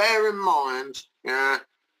 Now, bear in mind,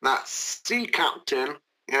 that sea captain,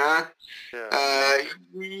 yeah.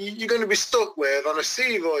 you're going to be stuck with on a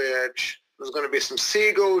sea voyage. There's going to be some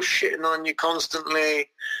seagulls shitting on you constantly.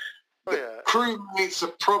 Oh yeah. Crewmates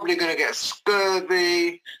are probably going to get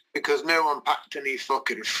scurvy because no one packed any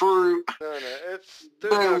fucking fruit. No, it's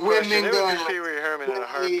there's No no question. women It going would be Pee Wee Herman in a like,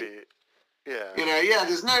 heartbeat. Yeah. You know, yeah,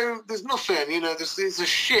 there's nothing, you know, there's a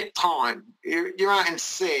shit time. You're out in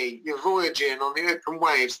sea, you're voyaging on the open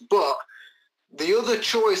waves, but the other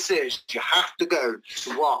choice is you have to go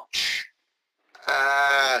to watch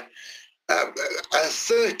a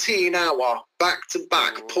 13-hour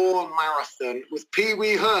back-to-back porn marathon with Pee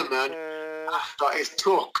Wee Herman after he's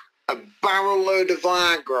took a barrel load of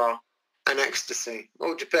Viagra and ecstasy. What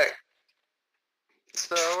would you pick?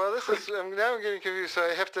 So I'm now getting confused. So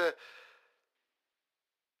I have to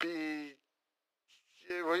be.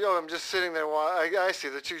 Well, I'm just sitting there. I see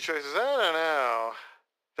the two choices. I don't know.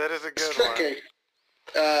 That is a It's good one. tricky.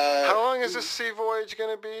 How long is this sea voyage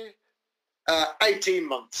going to be? 18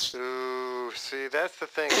 months. Ooh, see, that's the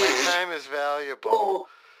thing. My time is valuable.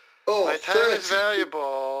 Or My time is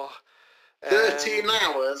valuable. 13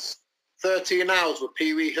 hours. 13 hours with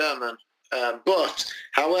Pee Wee Herman. But,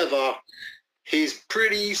 however, he's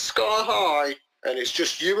pretty sky high, and it's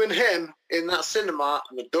just you and him in that cinema,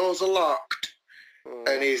 and the doors are locked,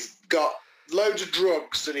 and he's got loads of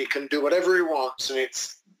drugs, and he can do whatever he wants, and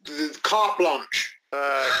it's the carte blanche.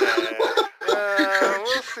 Okay.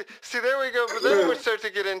 We'll see. See, there we go. But then we start to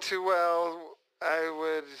get into, well,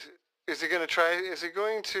 is he going to try, is he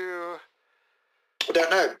going to... I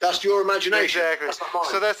don't know. That's your imagination. Exactly. That's not mine.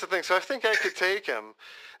 So that's the thing. So I think I could take him.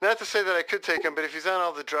 Not to say that I could take him, but if he's on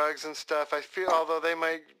all the drugs and stuff, I feel, although they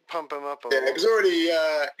might pump him up a Yeah, little. he was already,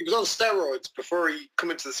 he was on steroids before he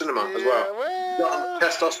come into the cinema as well. Got on the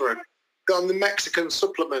testosterone. Got on the Mexican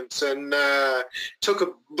supplements and took a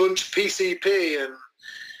bunch of PCP.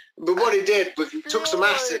 But what he did was he took some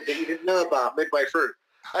acid that he didn't know about midway through.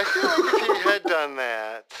 I feel like if he had done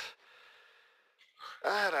that,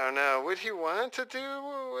 I don't know. Would he want to do?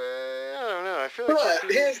 I don't know. I feel like.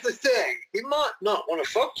 But here's the thing. He might not want to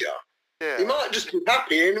fuck you. Yeah. He might just be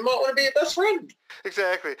happy and he might want to be your best friend.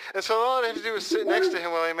 Exactly. And so all I'd have to do was sit next to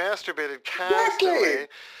him while he masturbated constantly. Exactly.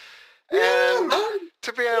 Yeah, And man.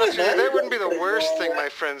 to be honest with you, that wouldn't be the Yeah. worst thing my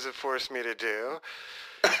friends have forced me to do.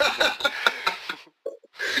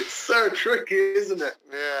 It's so tricky, isn't it?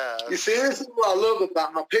 Yeah. You see, this is what I love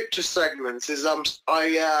about my picture segments is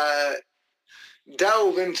I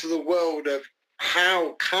delve into the world of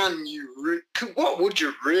how can you, what would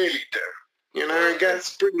you really do? You know, it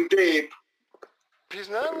gets pretty deep. He's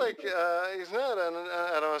not like, he's not an,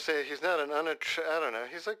 I don't want to say he's not an I don't know.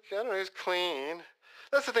 He's like, I don't know, he's clean.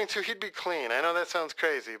 That's the thing too, he'd be clean. I know that sounds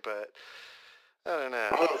crazy, but I don't know.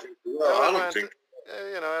 I don't think, well, I don't think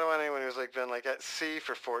You know, I don't want anyone who's like been like at sea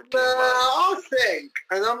for 14 Nah, months. I think,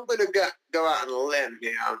 and I'm gonna go out on a limb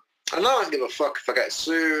here. And I don't give a fuck if I get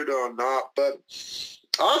sued or not, but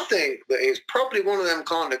I think that he's probably one of them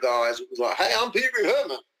kind of guys who's like, "Hey, I'm Pee Wee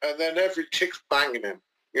Herman," and then every chick's banging him.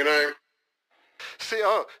 You know? See,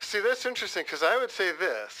 that's interesting because I would say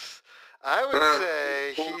this. I would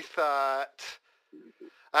say he thought.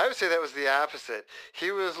 I would say that was the opposite.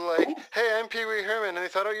 He was like, "Hey, I'm Pee Wee Herman," and they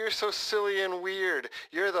thought, "Oh, you're so silly and weird.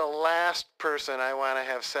 You're the last person I want to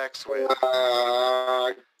have sex with."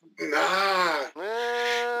 Nah.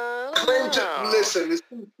 I don't Claim to know. listen. There's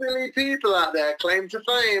some silly people out there. Claim to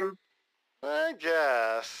fame. I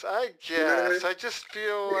guess. I just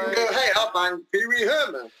feel You can like. go, "Hey, I'll bang Pee Wee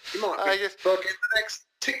Herman." You might I be guess. fucking the next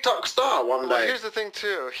TikTok star one Well, day. here's the thing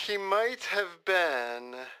too. He might have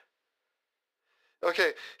been.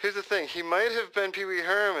 Okay, here's the thing. He might have been Pee Wee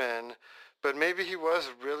Herman, but maybe he was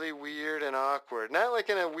really weird and awkward. Not like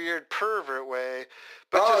in a weird pervert way,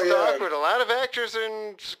 but Oh, just yeah. awkward. A lot of actors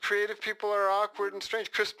and creative people are awkward and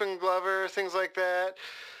strange. Crispin Glover, things like that.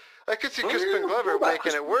 I could see Oh, Crispin yeah, Glover what about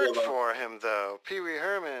making it Crispin work Glover? for him, though. Pee Wee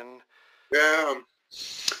Herman. Yeah.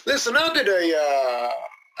 Listen, I did a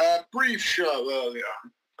brief show earlier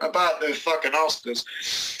about the fucking Oscars.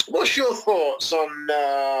 What's your thoughts on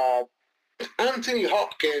Anthony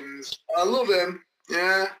Hopkins? I love him,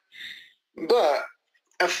 yeah, but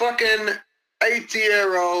a fucking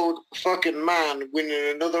 80-year-old fucking man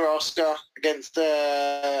winning another Oscar against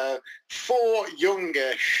 4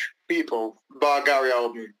 youngish people by Gary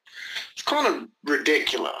Oldman. It's kind of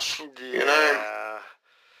ridiculous, Yeah. you know?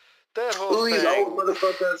 That whole All these thing. old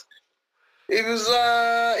motherfuckers. It was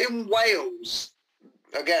in Wales.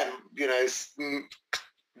 Again, you know,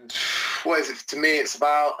 what is it? To me, it's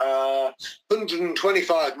about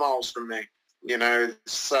 125 miles from me. You know,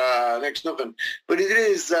 it's next to nothing. But it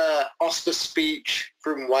is Oscar speech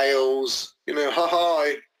from Wales. You know,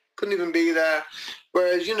 hi, couldn't even be there.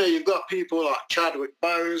 Whereas, you know, you've got people like Chadwick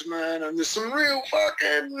Boseman, and there's some real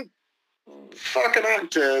fucking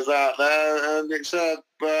actors out there, and it's an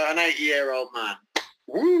 80-year-old man.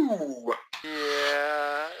 Woo!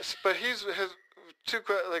 Yeah, but has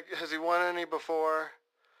he won any before?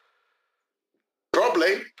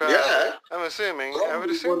 Probably. Yeah. I'm assuming. Probably I would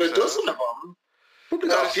assume one a so. dozen of them. Probably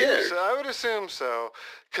I got would a few. assume so. I would assume so.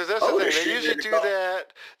 Because that's I the would thing. They assume usually they'd do got-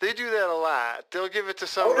 that. They do that a lot. They'll give it to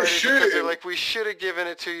somebody because they're assume. like, we should have given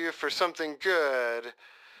it to you for something good,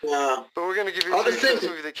 Yeah. but we're going to give it I to you for think- this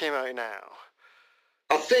movie that came out now.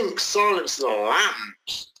 I think Silence of the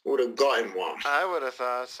Lambs would have got him one. I would have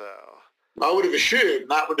thought so. I would have assumed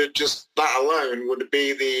that would have that alone would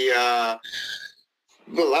be the,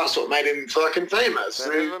 well, that's what made him fucking famous.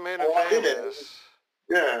 That is what made him Why did it? famous.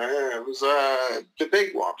 Yeah, it was the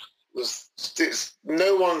big one.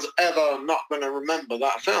 No one's ever not going to remember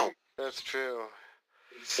that film. That's true.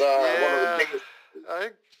 It's one of the Yeah. biggest.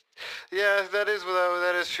 Yeah, that is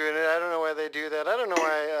true, and I don't know why they do that. I don't know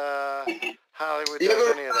why Hollywood You does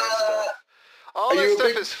ever, any of that stuff. All are that you a stuff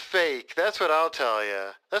big- is fake. That's what I'll tell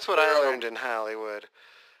you. That's what I learned in Hollywood.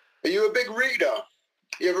 Are you a big reader?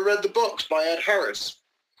 You ever read the books by Ed Harris?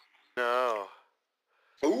 No,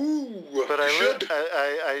 Ooh, but you should.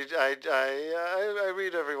 I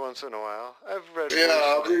read every once in a while. I've read.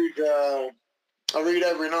 Yeah, recently. I read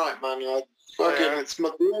every night, man. It's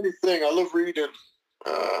the only thing. I love reading.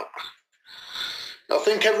 I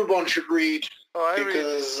think everyone should read Oh, I read.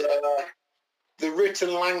 because the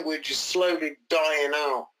written language is slowly dying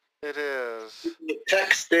out. It is. The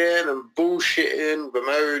texting and bullshitting with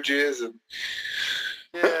emojis and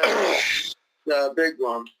Yeah. big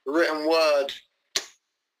one. The written word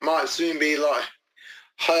might soon be like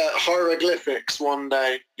hieroglyphics one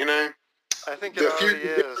day, you know? I think it The already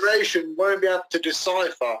future is. generation won't be able to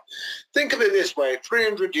decipher. Think of it this way,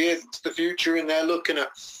 300 years into the future and they're looking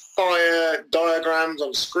at fire diagrams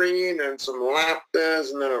on screen and some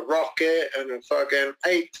laughters and then a rocket and a fucking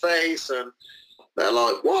ape face and they're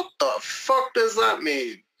like, what the fuck does that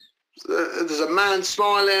mean? There's a man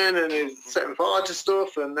smiling and he's setting fire to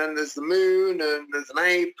stuff and then there's the moon and there's an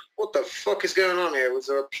ape. What the fuck is going on here? Was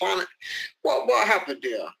there a planet? What happened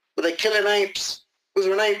here? Were they killing apes? Was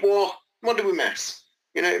there an ape war? What did we miss?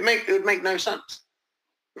 You know, it would make no sense.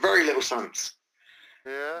 Very little sense.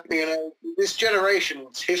 Yeah. You know, this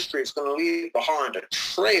generation's history is going to leave behind a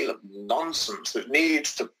trail of nonsense that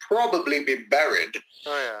needs to probably be buried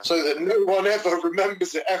Oh yeah. so that no one ever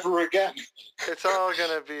remembers it ever again. It's all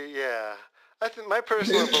gonna be, yeah. I think my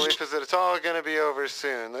personal belief is that it's all gonna be over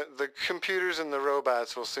soon. The computers and the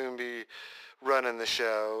robots will soon be running the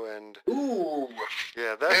show, and Ooh.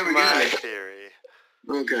 yeah, that's There we my go. theory.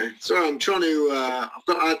 Okay, so I'm trying to. I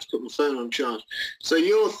had to put my phone on charge. So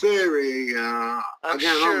your theory, I'm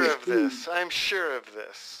again, sure of this. I'm sure of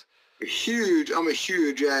this. I'm a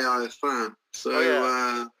huge AI fan. So, Oh,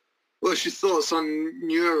 yeah. what's your thoughts on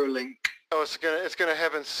Neuralink? Oh, it's gonna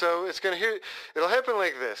happen. So it'll happen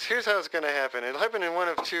like this. Here's how it's gonna happen. It'll happen in one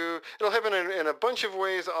of two. It'll happen in a bunch of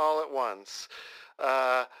ways all at once.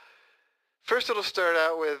 First, it'll start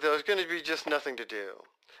out with there's going to be just nothing to do.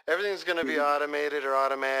 Everything's going to be automated or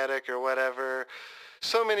automatic or whatever.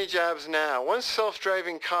 So many jobs now. Once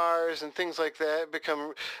self-driving cars and things like that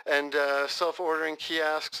become, and self-ordering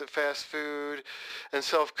kiosks at fast food, and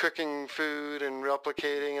self-cooking food and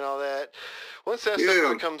replicating and all that, once that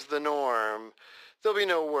stuff becomes the norm, there'll be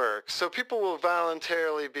no work. So people will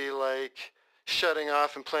voluntarily be like shutting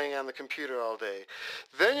off and playing on the computer all day.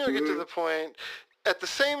 Then you'll get to the point, at the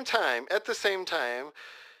same time,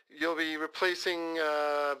 you'll be replacing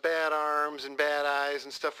bad arms and bad eyes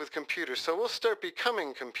and stuff with computers. So we'll start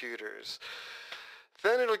becoming computers.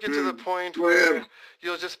 Then it'll get to the point where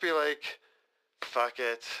you'll just be like, fuck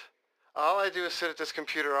it. All I do is sit at this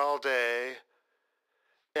computer all day.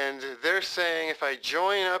 And they're saying if I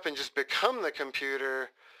join up and just become the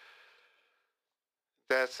computer,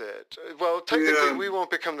 that's it. Well, technically, we won't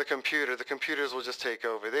become the computer. The computers will just take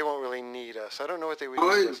over. They won't really need us. I don't know what they would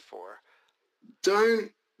need us for.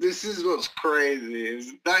 This is what's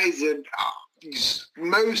crazy.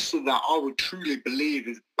 Most of that I would truly believe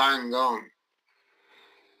is bang on.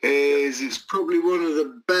 It's probably one of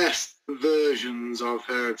the best versions I've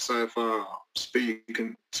heard so far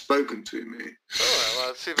spoken to me. Oh,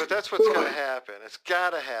 well, see, but that's what's going to happen. It's got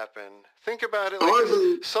to happen. Think about it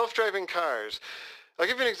like self-driving cars. I'll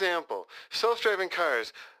give you an example. Self-driving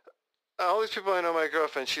cars. All these people I know, my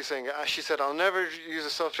girlfriend, she said, I'll never use a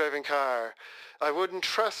self-driving car. I wouldn't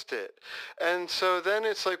trust it. And so then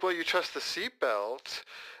it's like, well, you trust the seatbelt,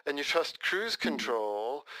 and you trust cruise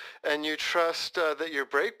control, and you trust that your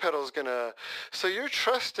brake pedal's gonna, so you're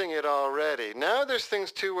trusting it already. Now there's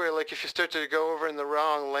things too where like if you start to go over in the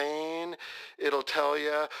wrong lane, it'll tell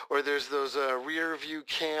you, or there's those rear view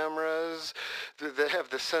cameras that have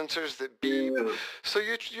the sensors that beep. So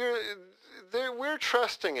we're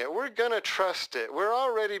trusting it. We're going to trust it. We're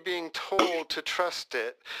already being told to trust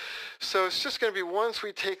it. So it's just going to be once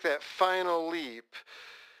we take that final leap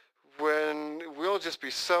when we'll just be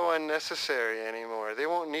so unnecessary anymore. They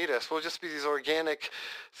won't need us. We'll just be these organic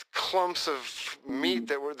clumps of meat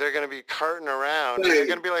that they're going to be carting around. And they're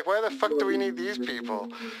going to be like, why the fuck do we need these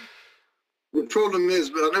people? The problem is,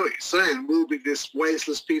 but I know what you're saying, we'll be this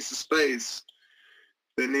wasteless piece of space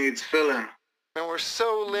that needs filling. And we're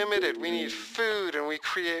so limited. We need food, and we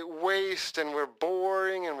create waste, and we're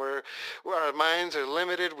boring, and our minds are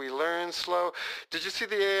limited. We learn slow. Did you see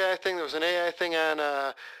the AI thing? There was an AI thing on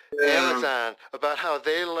Amazon about how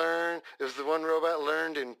they learn. It was the one robot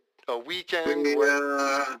learned in a weekend.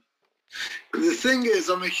 The thing is,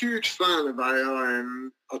 I'm a huge fan of AI,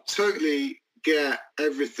 and I totally get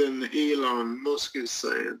everything that Elon Musk is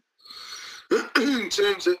saying. In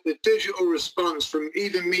terms of the digital response from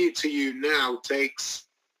even me to you now takes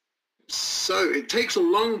a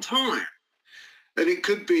long time, and it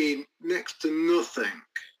could be next to nothing.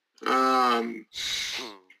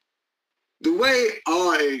 The way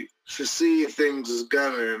I foresee things as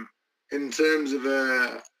going in terms of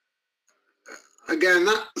again,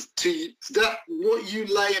 that what you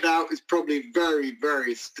laid out is probably very,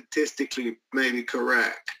 very statistically maybe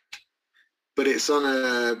correct. But it's on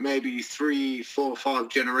a maybe 3, 4, 5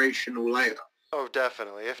 generational later. Oh,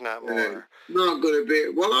 definitely, if not more. Not going to be.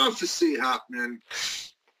 Well, I foresee happening.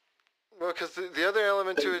 Well, because the other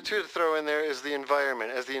element to it, too, to throw in there is the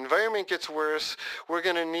environment. As the environment gets worse, we're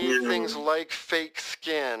going to need things like fake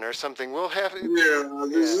skin or something. We'll have...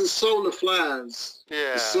 There's solar flares.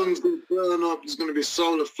 Yeah. The sun's going to burn up. There's going to be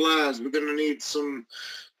solar flares. We're going to need some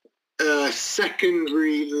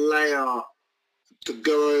secondary layer to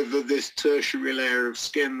go over this tertiary layer of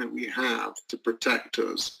skin that we have to protect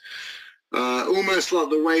us. Almost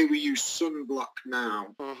like the way we use sunblock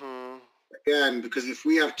now. Mm-hmm. Again, because if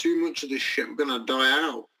we have too much of this shit, we're going to die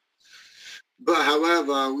out. But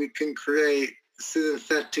however, we can create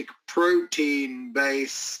synthetic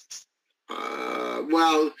protein-based, it's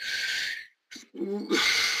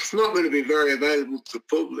not going to be very available to the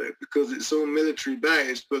public because it's all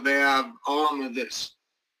military-based, but they have armor that's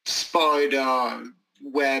spider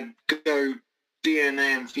web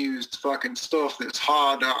DNA infused fucking stuff that's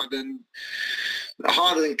harder than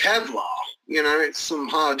Kevlar. You know, it's some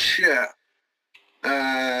hard shit.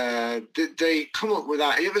 they come up with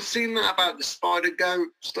that. You ever seen that about the spider goat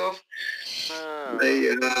stuff?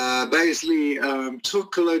 They basically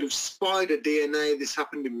took a load of spider DNA. This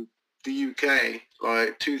happened in the UK,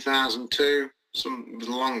 like 2002. It was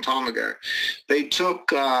a long time ago. They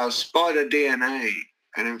took spider DNA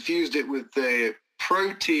and infused it with the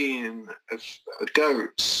protein of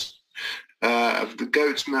goats, of the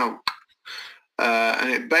goat's milk. And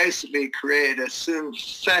it basically created a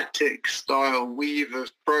synthetic style weave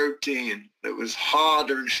of protein that was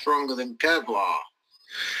harder and stronger than Kevlar.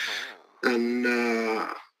 And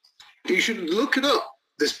you should look it up.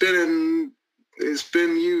 It's been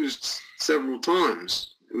used several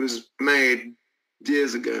times. It was made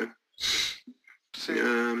years ago. See,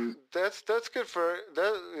 that's good for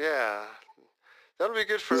that. Yeah, that'll be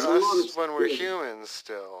good for us when we're humans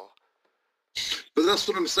still. But that's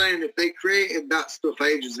what I'm saying. If they created that stuff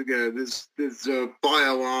ages ago, there's a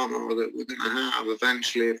bio armor that we're going to have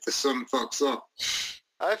eventually if the sun fucks up.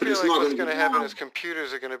 I feel like what's going to happen is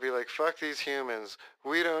computers are going to be like, fuck these humans.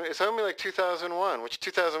 We don't. It's only like 2001, which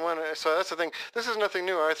 2001. So that's the thing. This is nothing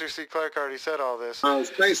new. Arthur C. Clarke already said all this.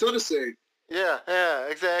 Space Odyssey. Yeah,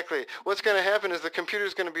 exactly. What's going to happen is the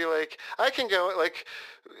computer's going to be like, I can go, like,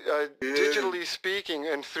 digitally speaking,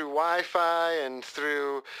 and through Wi-Fi and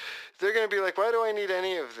through, they're going to be like, why do I need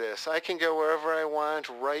any of this? I can go wherever I want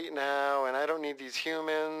right now, and I don't need these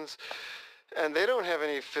humans. And they don't have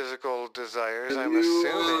any physical desires, I'm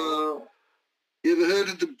assuming. You ever heard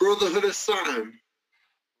of the Brotherhood of Saturn?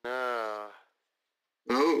 No.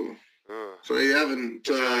 Oh. Ooh. So you haven't...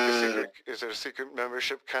 Is it a secret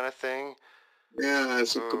membership kind of thing? Yeah,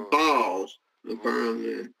 it's a cabal,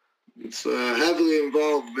 apparently. It's heavily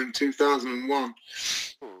involved in 2001.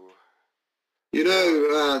 Ooh. You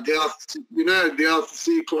know, the Arthur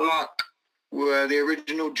C. Clarke, where the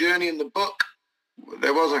original Journey in the book,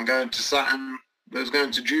 they wasn't going to Saturn, they was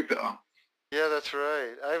going to Jupiter. Yeah, that's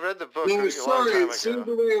right. I read the book No, a long time it's ago. the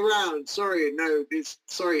other way around.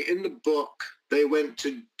 In the book, they went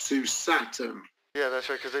to Saturn. Yeah, that's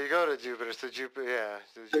right, because they go to Jupiter. It's the Jupiter, yeah.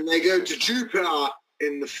 And they go to Jupiter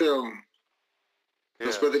in the film.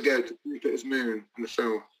 That's where they go, to Jupiter's moon in the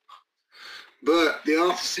film. But the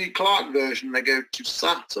Arthur C. Clarke version, they go to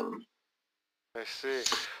Saturn. I see.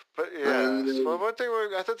 But yeah, well, I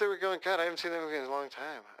thought they were going, God, I haven't seen that movie in a long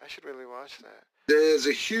time. I should really watch that. There's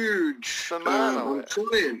a huge, I'm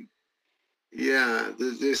trying. Yeah,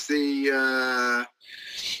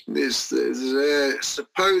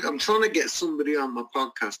 I'm trying to get somebody on my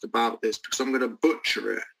podcast about this because I'm going to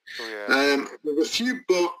butcher it. Oh, yeah. There's a few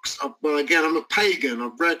books. Well, again, I'm a pagan.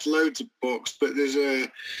 I've read loads of books, but there's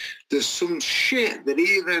some shit that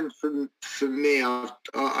even for me, I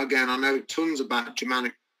know tons about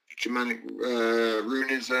Germanic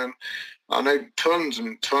runism. I know tons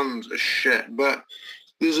and tons of shit, but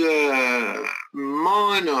there's a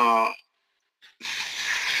minor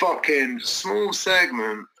fucking small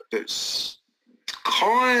segment that's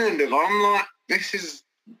kind of, I'm like, there's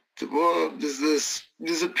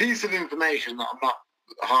a piece of information that I'm not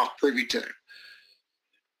half privy to,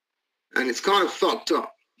 and it's kind of fucked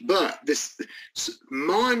up, but this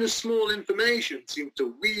minor small information seems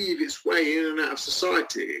to weave its way in and out of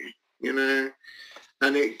society, you know,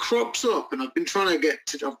 and it crops up, and I've been trying to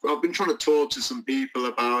talk to some people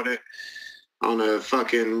about it on a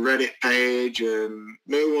fucking Reddit page, and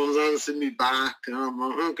no one's answered me back, and I'm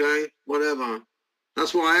like, okay, whatever.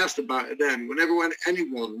 That's why I asked about it then. Whenever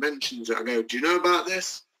anyone mentions it, I go, do you know about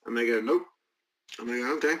this? And they go, nope. And I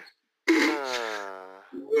go, okay.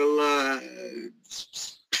 We'll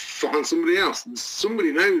find somebody else. And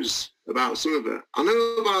somebody knows about some of it. I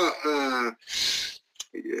know about,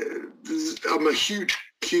 I'm a huge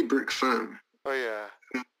Kubrick fan. Oh, yeah.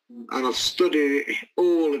 And I've studied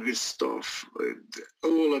all of his stuff,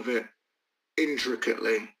 all of it,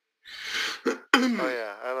 intricately. Oh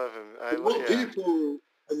yeah, I love him.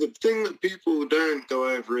 The thing that people don't go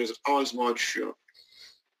over is Eyes Wide Shut.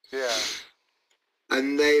 Yeah.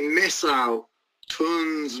 And they miss out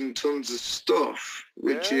tons and tons of stuff,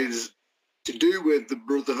 which is to do with the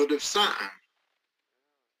Brotherhood of Saturn.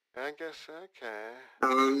 I guess, okay.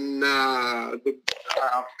 And you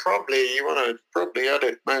want to probably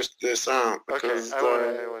edit most of this out. Because,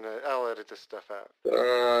 I'll edit this stuff out.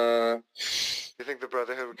 You think the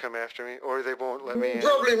Brotherhood would come after me? Or they won't let me in?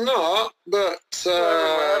 Probably not, but...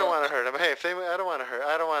 I don't want to hurt them. Hey, I don't want to hurt.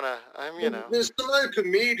 I don't want to, There's some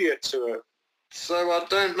open media to it. So I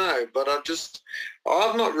don't know, but I've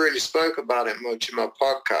not really spoke about it much in my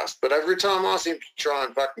podcast, but every time I seem to try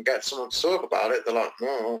and fucking get someone to talk about it, they're like,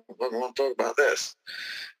 no, I don't want to talk about this.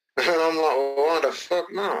 And I'm like, well, why the fuck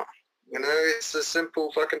not? You know, it's a simple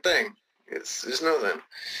fucking thing. It's nothing.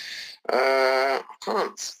 I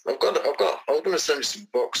can't. I was going to send you some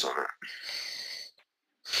books on it.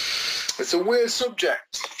 It's a weird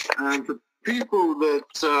subject, and for people that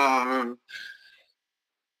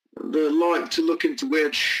like to look into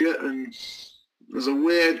weird shit, and there's a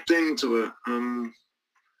weird thing to it. I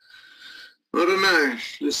don't know.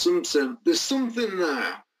 There's something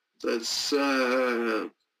there. That's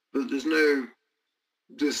but there's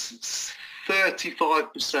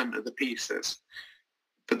 35% of the pieces.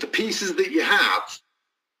 But the pieces that you have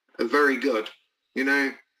are very good, you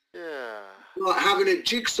know? Yeah. Like having a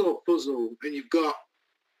jigsaw puzzle and you've got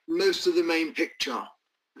most of the main picture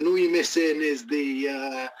and all you're missing is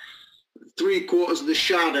the 3/4 of the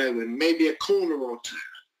shadow and maybe a corner or two,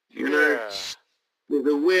 you know? There's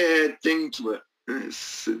a weird thing to it.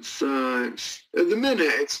 It's at the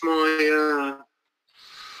minute it's my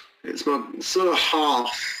sort of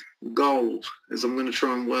half goal is I'm going to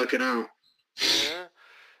try and work it out. Yeah.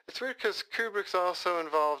 It's weird because Kubrick's also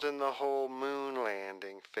involved in the whole moon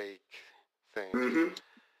landing fake thing. Mm-hmm.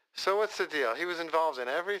 So what's the deal? He was involved in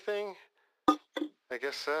everything? I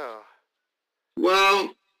guess so.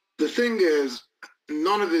 Well, the thing is,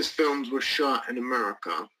 none of his films were shot in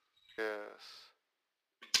America. Yes.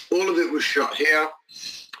 All of it was shot here.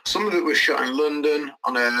 Some of it was shot in London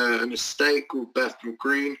on an estate called Bethnal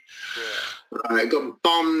Green. Yeah. It got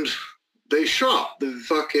bombed. They shot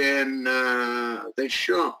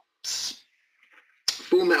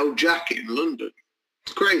Full Metal Jacket in London.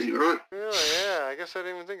 It's crazy, right? Really? Yeah. I guess I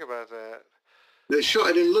didn't even think about that. They shot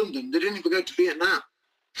it in London. They didn't even go to Vietnam.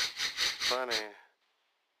 Funny.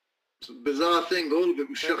 It's a bizarre thing. All of it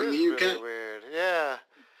was shot in the UK. Really weird. Yeah.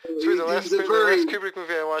 Through the last Kubrick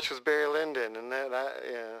movie I watched was Barry Lyndon, and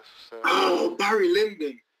yeah. So. Oh, Barry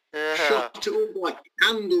Lyndon. Yeah. Shot it all by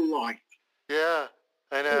candlelight. Yeah,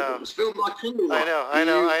 I know. It was filmed by candlelight. I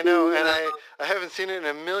know, and I haven't seen it in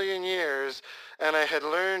a million years, and I had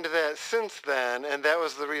learned that since then, and that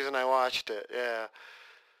was the reason I watched it. Yeah.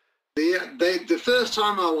 The first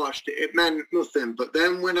time I watched it, it meant nothing. But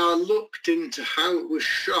then when I looked into how it was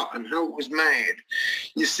shot and how it was made,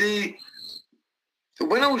 you see,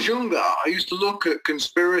 when I was younger, I used to look at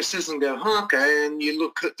conspiracies and go, okay, and you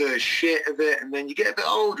look at the shit of it, and then you get a bit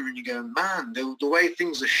older and you go, man, the way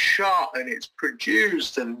things are shot and it's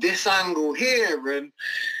produced and this angle here, and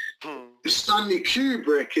Stanley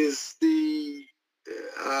Kubrick is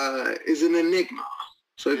an enigma,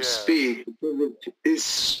 so to speak. His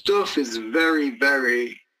stuff is very,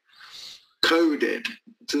 very coded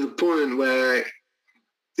to the point where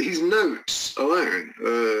his notes alone,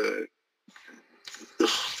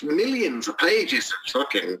 millions of pages of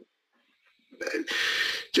fucking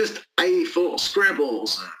just A4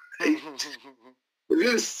 scribbles. Have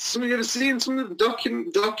you ever seen some of the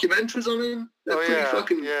documentaries on him? They're pretty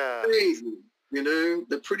fucking crazy. You know,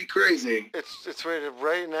 they're pretty crazy. It's weird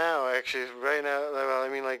right now, actually. Right now, well, I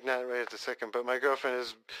mean, like, not right at the second, but my girlfriend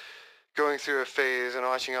is going through a phase and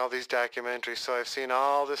watching all these documentaries, so I've seen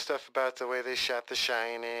all this stuff about the way they shot The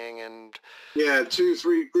Shining and... Yeah,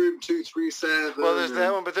 Room 237. Well, there's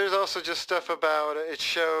that one, but there's also just stuff about... It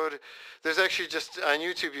showed... There's actually just... On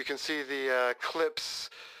YouTube, you can see the clips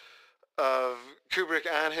of Kubrick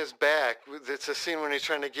on his back. It's a scene when he's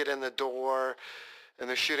trying to get in the door, and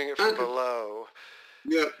they're shooting it from below.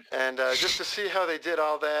 Yeah. And just to see how they did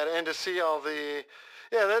all that, and to see all the...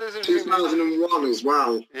 Yeah, that is interesting. 2001 as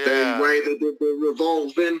well. Yeah. The way they did the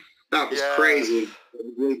revolving, that was crazy.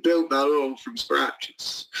 They built that all from scratch.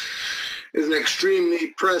 It was an extremely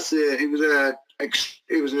impressive. He was a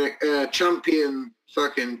champion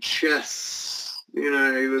fucking chess. You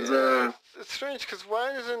know, he was It's strange because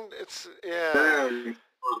why isn't it's very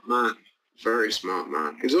smart man. Very smart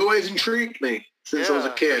man. He's always intrigued me since I was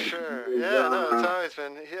a kid. For sure. Yeah, no, it's always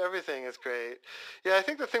been, everything is great. Yeah, I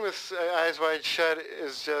think the thing with Eyes Wide Shut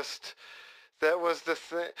is just, that was the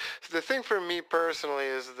thing. The thing for me personally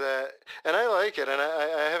is that, and I like it, and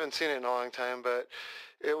I haven't seen it in a long time, but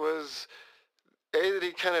it was, that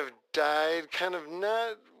he kind of died, kind of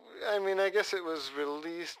not, I mean, I guess it was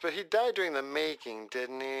released, but he died during the making,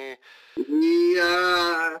 didn't he? He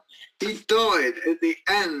died at the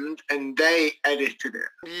end, and they edited it.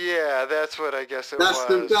 Yeah, that's what I guess it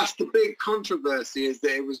was. That's the big controversy, is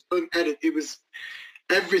that it was unedited. It was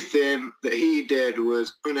everything that he did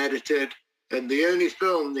was unedited, and the only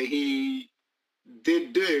film that he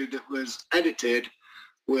did do that was edited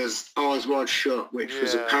was Eyes Wide Shut, which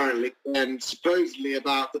was apparently and supposedly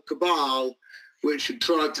about the cabal, which had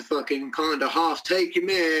tried to fucking kind of half take him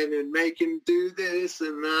in and make him do this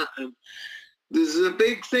and that. And there's a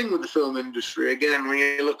big thing with the film industry, again, when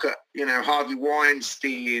you look at, Harvey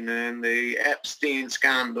Weinstein and the Epstein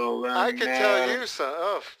scandal. And, I could tell you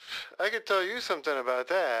I could tell you something about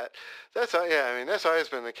that. That's always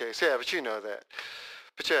been the case. Yeah, but you know that.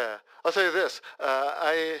 But yeah, I'll tell you this.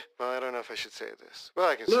 I don't know if I should say this. Well,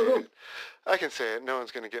 I can say it. I can say it. No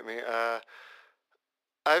one's going to get me.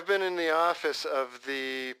 I've been in the office of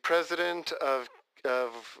the president of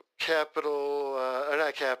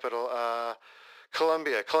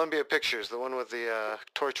Columbia Pictures, the one with the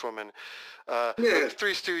torch woman. The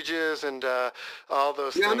Three Stooges and all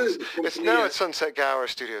those things. It's Sunset Gower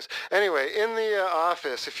Studios. Anyway, in the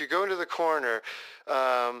office, if you go into the corner,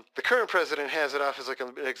 the current president has it off as like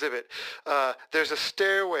an exhibit. There's a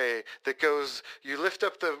stairway that goes, you lift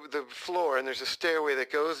up the floor, and there's a stairway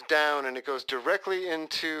that goes down, and it goes directly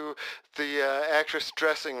into the actress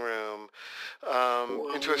dressing room,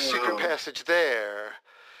 into a secret passage there.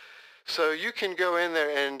 So you can go in there,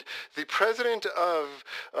 and the president of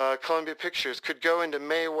Columbia Pictures could go into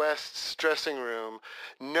Mae West's dressing room.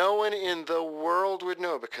 No one in the world would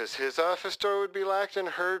know, because his office door would be locked and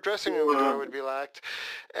her dressing room door would be locked.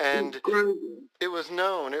 And it was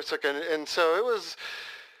known. It's like it's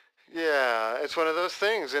one of those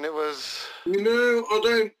things, and it was...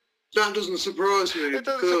 That doesn't surprise me. It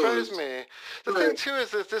doesn't surprise me. The thing, too,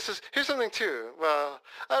 is that here's something, too. Well,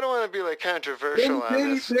 I don't want to be, like, controversial on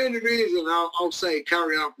this. The only reason I'll say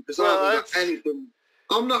carry on, because I haven't got anything.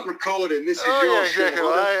 I'm not recording. This is your show. Exactly.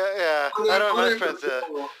 I don't my friends.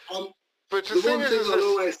 But the one thing I'll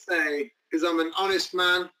always say is I'm an honest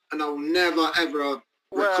man, and I'll never, ever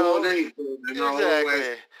record anything. And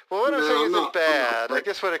exactly. Well, what I'm saying isn't bad. I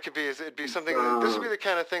guess what it could be is it'd be something... this would be the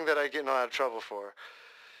kind of thing that I get in a lot of trouble for.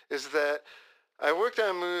 Is that I worked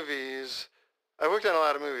on movies. I worked on a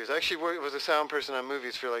lot of movies. I actually was a sound person on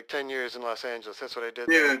movies for like 10 years in Los Angeles. That's what I did.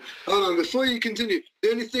 Yeah. Hold on. Before you continue, the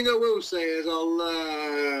only thing I will say is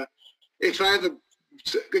if I ever,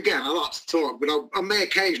 again, I like to talk, but I may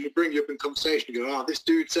occasionally bring you up in conversation and go, this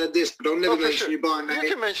dude said this, but I'll never mention you by name. You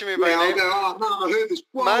can mention me by name. I'll go, man, I heard this.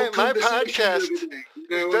 My podcast,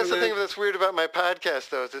 that's the thing that's weird about my podcast,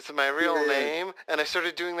 though, is it's my real name, and I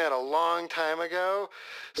started doing that a long time ago,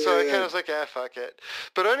 so I kind of was like, fuck it.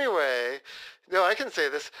 But anyway, no, I can say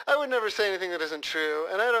this. I would never say anything that isn't true,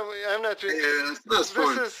 and I'm not doing... Yeah, that's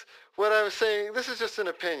fine. This is what I was saying. This is just an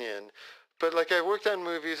opinion. But, like, I worked on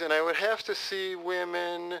movies, and I would have to see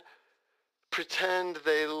women pretend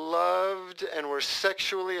they loved and were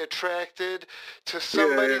sexually attracted to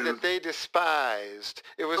somebody that they despised.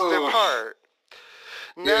 It was their part.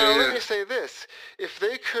 Now, let me say this. If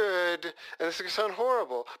they could, and this is going to sound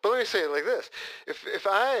horrible, but let me say it like this. If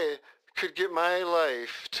I could get my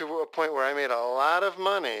life to a point where I made a lot of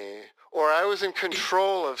money, or I was in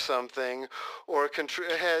control of something, or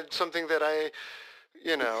had something that I,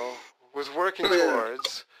 was working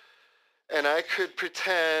towards, and I could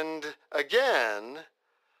pretend again,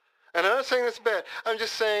 and I'm not saying that's bad, I'm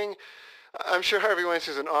just saying, I'm sure Harvey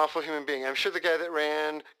Weinstein is an awful human being. I'm sure the guy that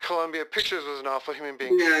ran Columbia Pictures was an awful human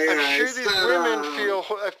being. I'm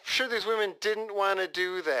sure these women didn't want to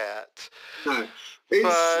do that. No.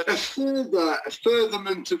 It's a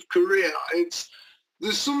furtherment of career.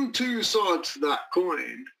 There's some two sides to that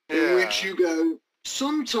coin in which you go,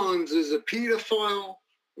 sometimes there's a paedophile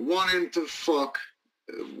wanting to fuck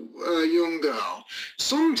a young girl.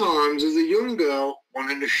 Sometimes there's a young girl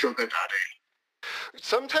wanting a sugar daddy.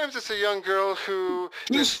 Sometimes it's a young girl who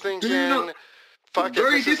is thinking, fuck it,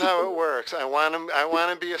 this is how it works. I want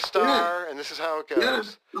to be a star, and this is how it goes. Yeah,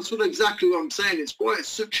 that's exactly what I'm saying. It's why it's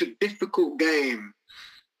such a difficult game,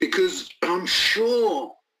 because I'm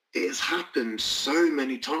sure it has happened so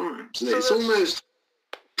many times. So it's almost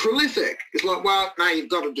prolific. It's like, well, now you've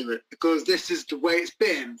got to do it, because this is the way it's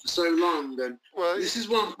been for so long. And this is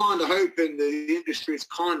what I'm kind of hoping the industry is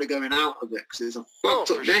kind of going out of it, because it's a fucked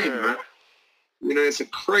up game, man. It's a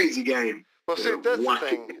crazy game. Well, see, that's the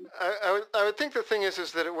thing. I would think the thing is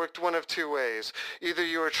that it worked one of two ways. Either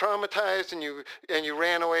you were traumatized and you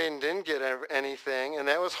ran away and didn't get anything, and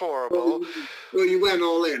that was horrible. Well, you went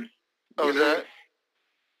all in. Oh, that?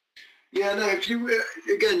 Yeah, no, if you,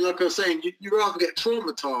 again, like I was saying, you rather get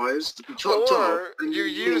traumatized and chopped off, and you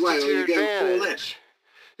use it to your advantage.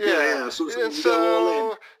 Yeah. So it's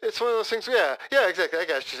one of those things. Yeah, exactly. I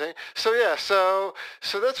got what you're saying.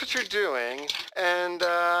 So that's what you're doing, and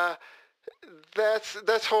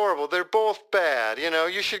that's horrible. They're both bad.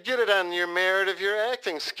 You should get it on your merit of your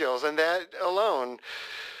acting skills, and that alone.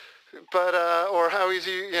 but or how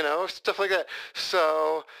easy, you know, stuff like that.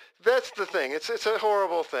 So that's the thing. It's a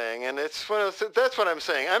horrible thing, and it's one of that's what I'm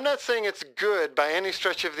saying. I'm not saying it's good by any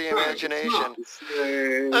stretch of the imagination.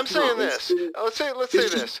 I'm saying this. Let's say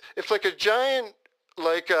this. If like a giant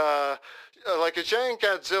like a giant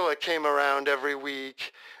Godzilla came around every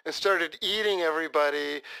week and started eating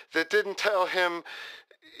everybody that didn't tell him,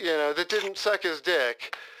 you know, that didn't suck his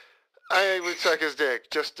dick, I would suck his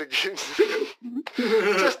dick just to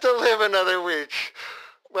just to live another week.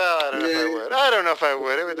 Well, I don't know if I would. I don't know if I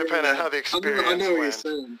would. It would depend on how the experience I know what you're went.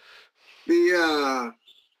 saying.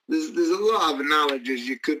 There's a lot of analogies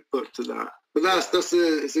you could put to that, but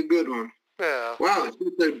it's a good one. Yeah. Wow, it's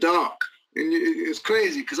been so dark, and it's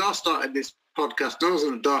crazy because I started this podcast and I was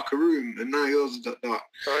in a darker room, and now yours is that dark.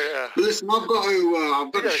 Oh yeah. But listen, I've got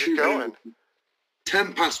to shoot going.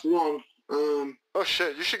 1:10. Oh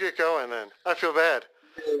shit! You should get going then. I feel bad.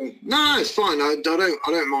 No, it's fine. I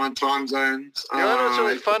don't mind time zones. You want to know what's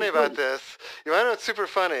really funny about this? You want to know what's super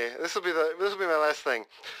funny? This will be my last thing.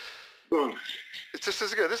 Go on. It's just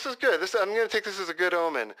as good. This is good. I'm going to take this as a good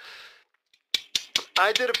omen.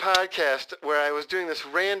 I did a podcast where I was doing this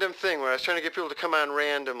random thing where I was trying to get people to come on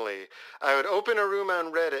randomly. I would open a room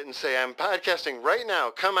on Reddit and say, I'm podcasting right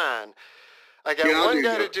now. Come on. I got one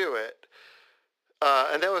guy to do it.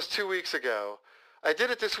 And that was 2 weeks ago. I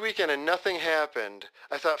did it this weekend and nothing happened.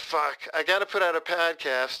 I thought, fuck, I got to put out a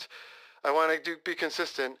podcast. I want to be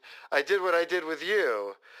consistent. I did what I did with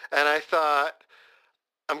you. And I thought,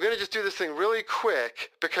 I'm going to just do this thing really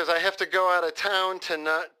quick because I have to go out of town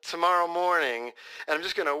tomorrow morning. And I'm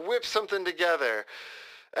just going to whip something together.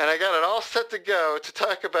 And I got it all set to go to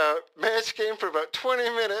talk about Match Game for about 20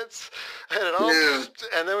 minutes. I had it all,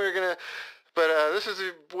 and then we were going to... But this is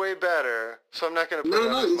way better, so I'm not going to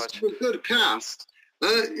put out as much. No, it's a good cast.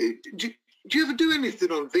 Do you ever do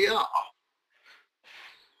anything on VR?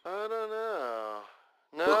 I don't know.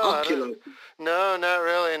 No, Oculus? No, not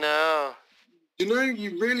really, no. You know,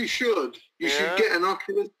 you really should. You should get an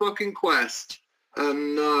Oculus fucking Quest.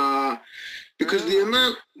 And, because the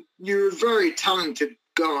amount... You're a very talented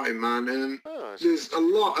guy, man, and there's a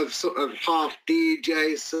lot of sort of half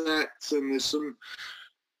DJ sets, and there's some...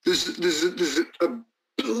 There's a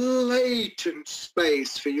blatant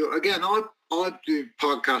space for you. Again, I do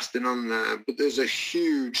podcasting on there, but there's a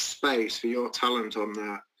huge space for your talent on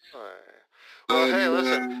there. Well, hey,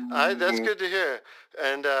 listen, that's good to hear.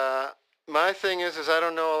 And my thing is I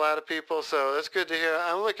don't know a lot of people, so that's good to hear.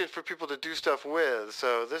 I'm looking for people to do stuff with,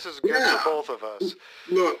 so this is good for both of us.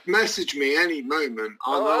 Look, message me any moment.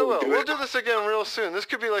 I will. We'll do this again real soon. This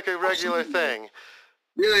could be like a regular thing.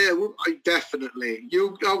 Yeah, well, definitely.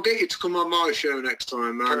 I'll get you to come on my show next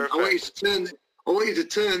time, man. Perfect. I want you to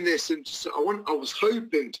turn this into. I was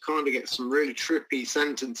hoping to kind of get some really trippy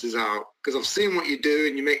sentences out because I've seen what you do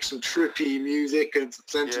and you make some trippy music and some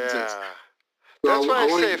sentences. Yeah. That's why I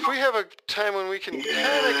say if we have a time when we can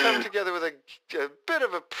kind of come together with a bit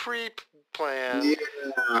of a pre-plan,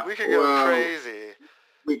 we could go crazy.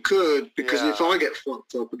 We could, because if I get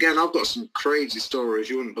fucked up, again, I've got some crazy stories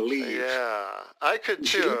you wouldn't believe. Yeah, I could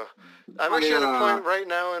too. I'm actually at a point right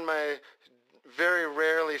now in my, very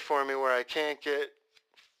rarely for me, where I can't get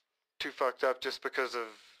too fucked up just because of...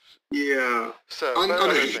 Yeah. So,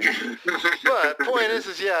 but point is,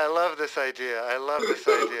 I love this idea.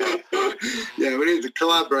 Yeah, we need to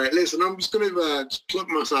collaborate. Listen, I'm just going to just plug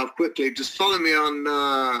myself quickly. Just follow me on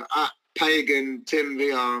at Pagan Tim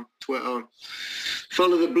VR Twitter.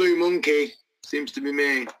 Follow the Blue Monkey. Seems to be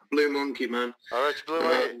me. Blue Monkey, man. All right, Blue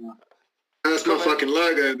Monkey. That's my fucking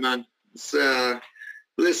logo, man. It's,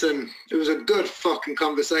 listen, it was a good fucking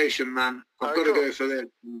conveation, man. I've got to go for this.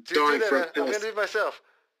 I'm dying for a piss. I'm going to do it myself.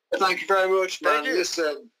 Thank you very much, man. Thank you.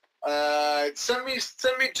 Listen, send me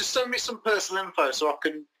some personal info so I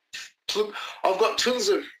can. I've got tons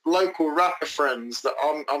of local rapper friends that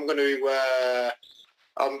I'm going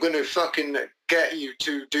to fucking get you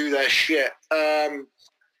to do their shit.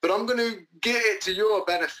 But I'm going to get it to your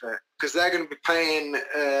benefit because they're going to be paying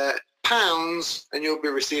pounds and you'll be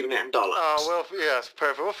receiving it in dollars. Oh, well, yes,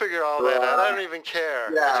 perfect. We'll figure all that out. I don't even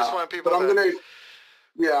care. Yeah, I just want people I'm gonna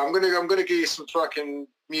give you some fucking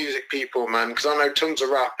music people, man, because I know tons of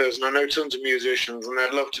rappers and I know tons of musicians and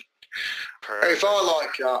they'd love to. Perfect. If I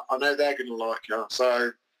like you, I know they're gonna like you.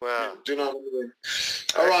 So, wow. Do you know what I mean?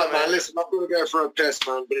 All right, man. Listen, I'm gonna go for a piss,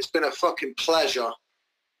 man, but it's been a fucking pleasure.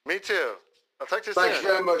 Me too. I'll talk to you soon. Thanks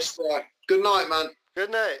very much, sir. Good night, man.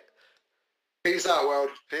 Good night. Peace out,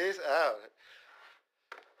 world. Peace out.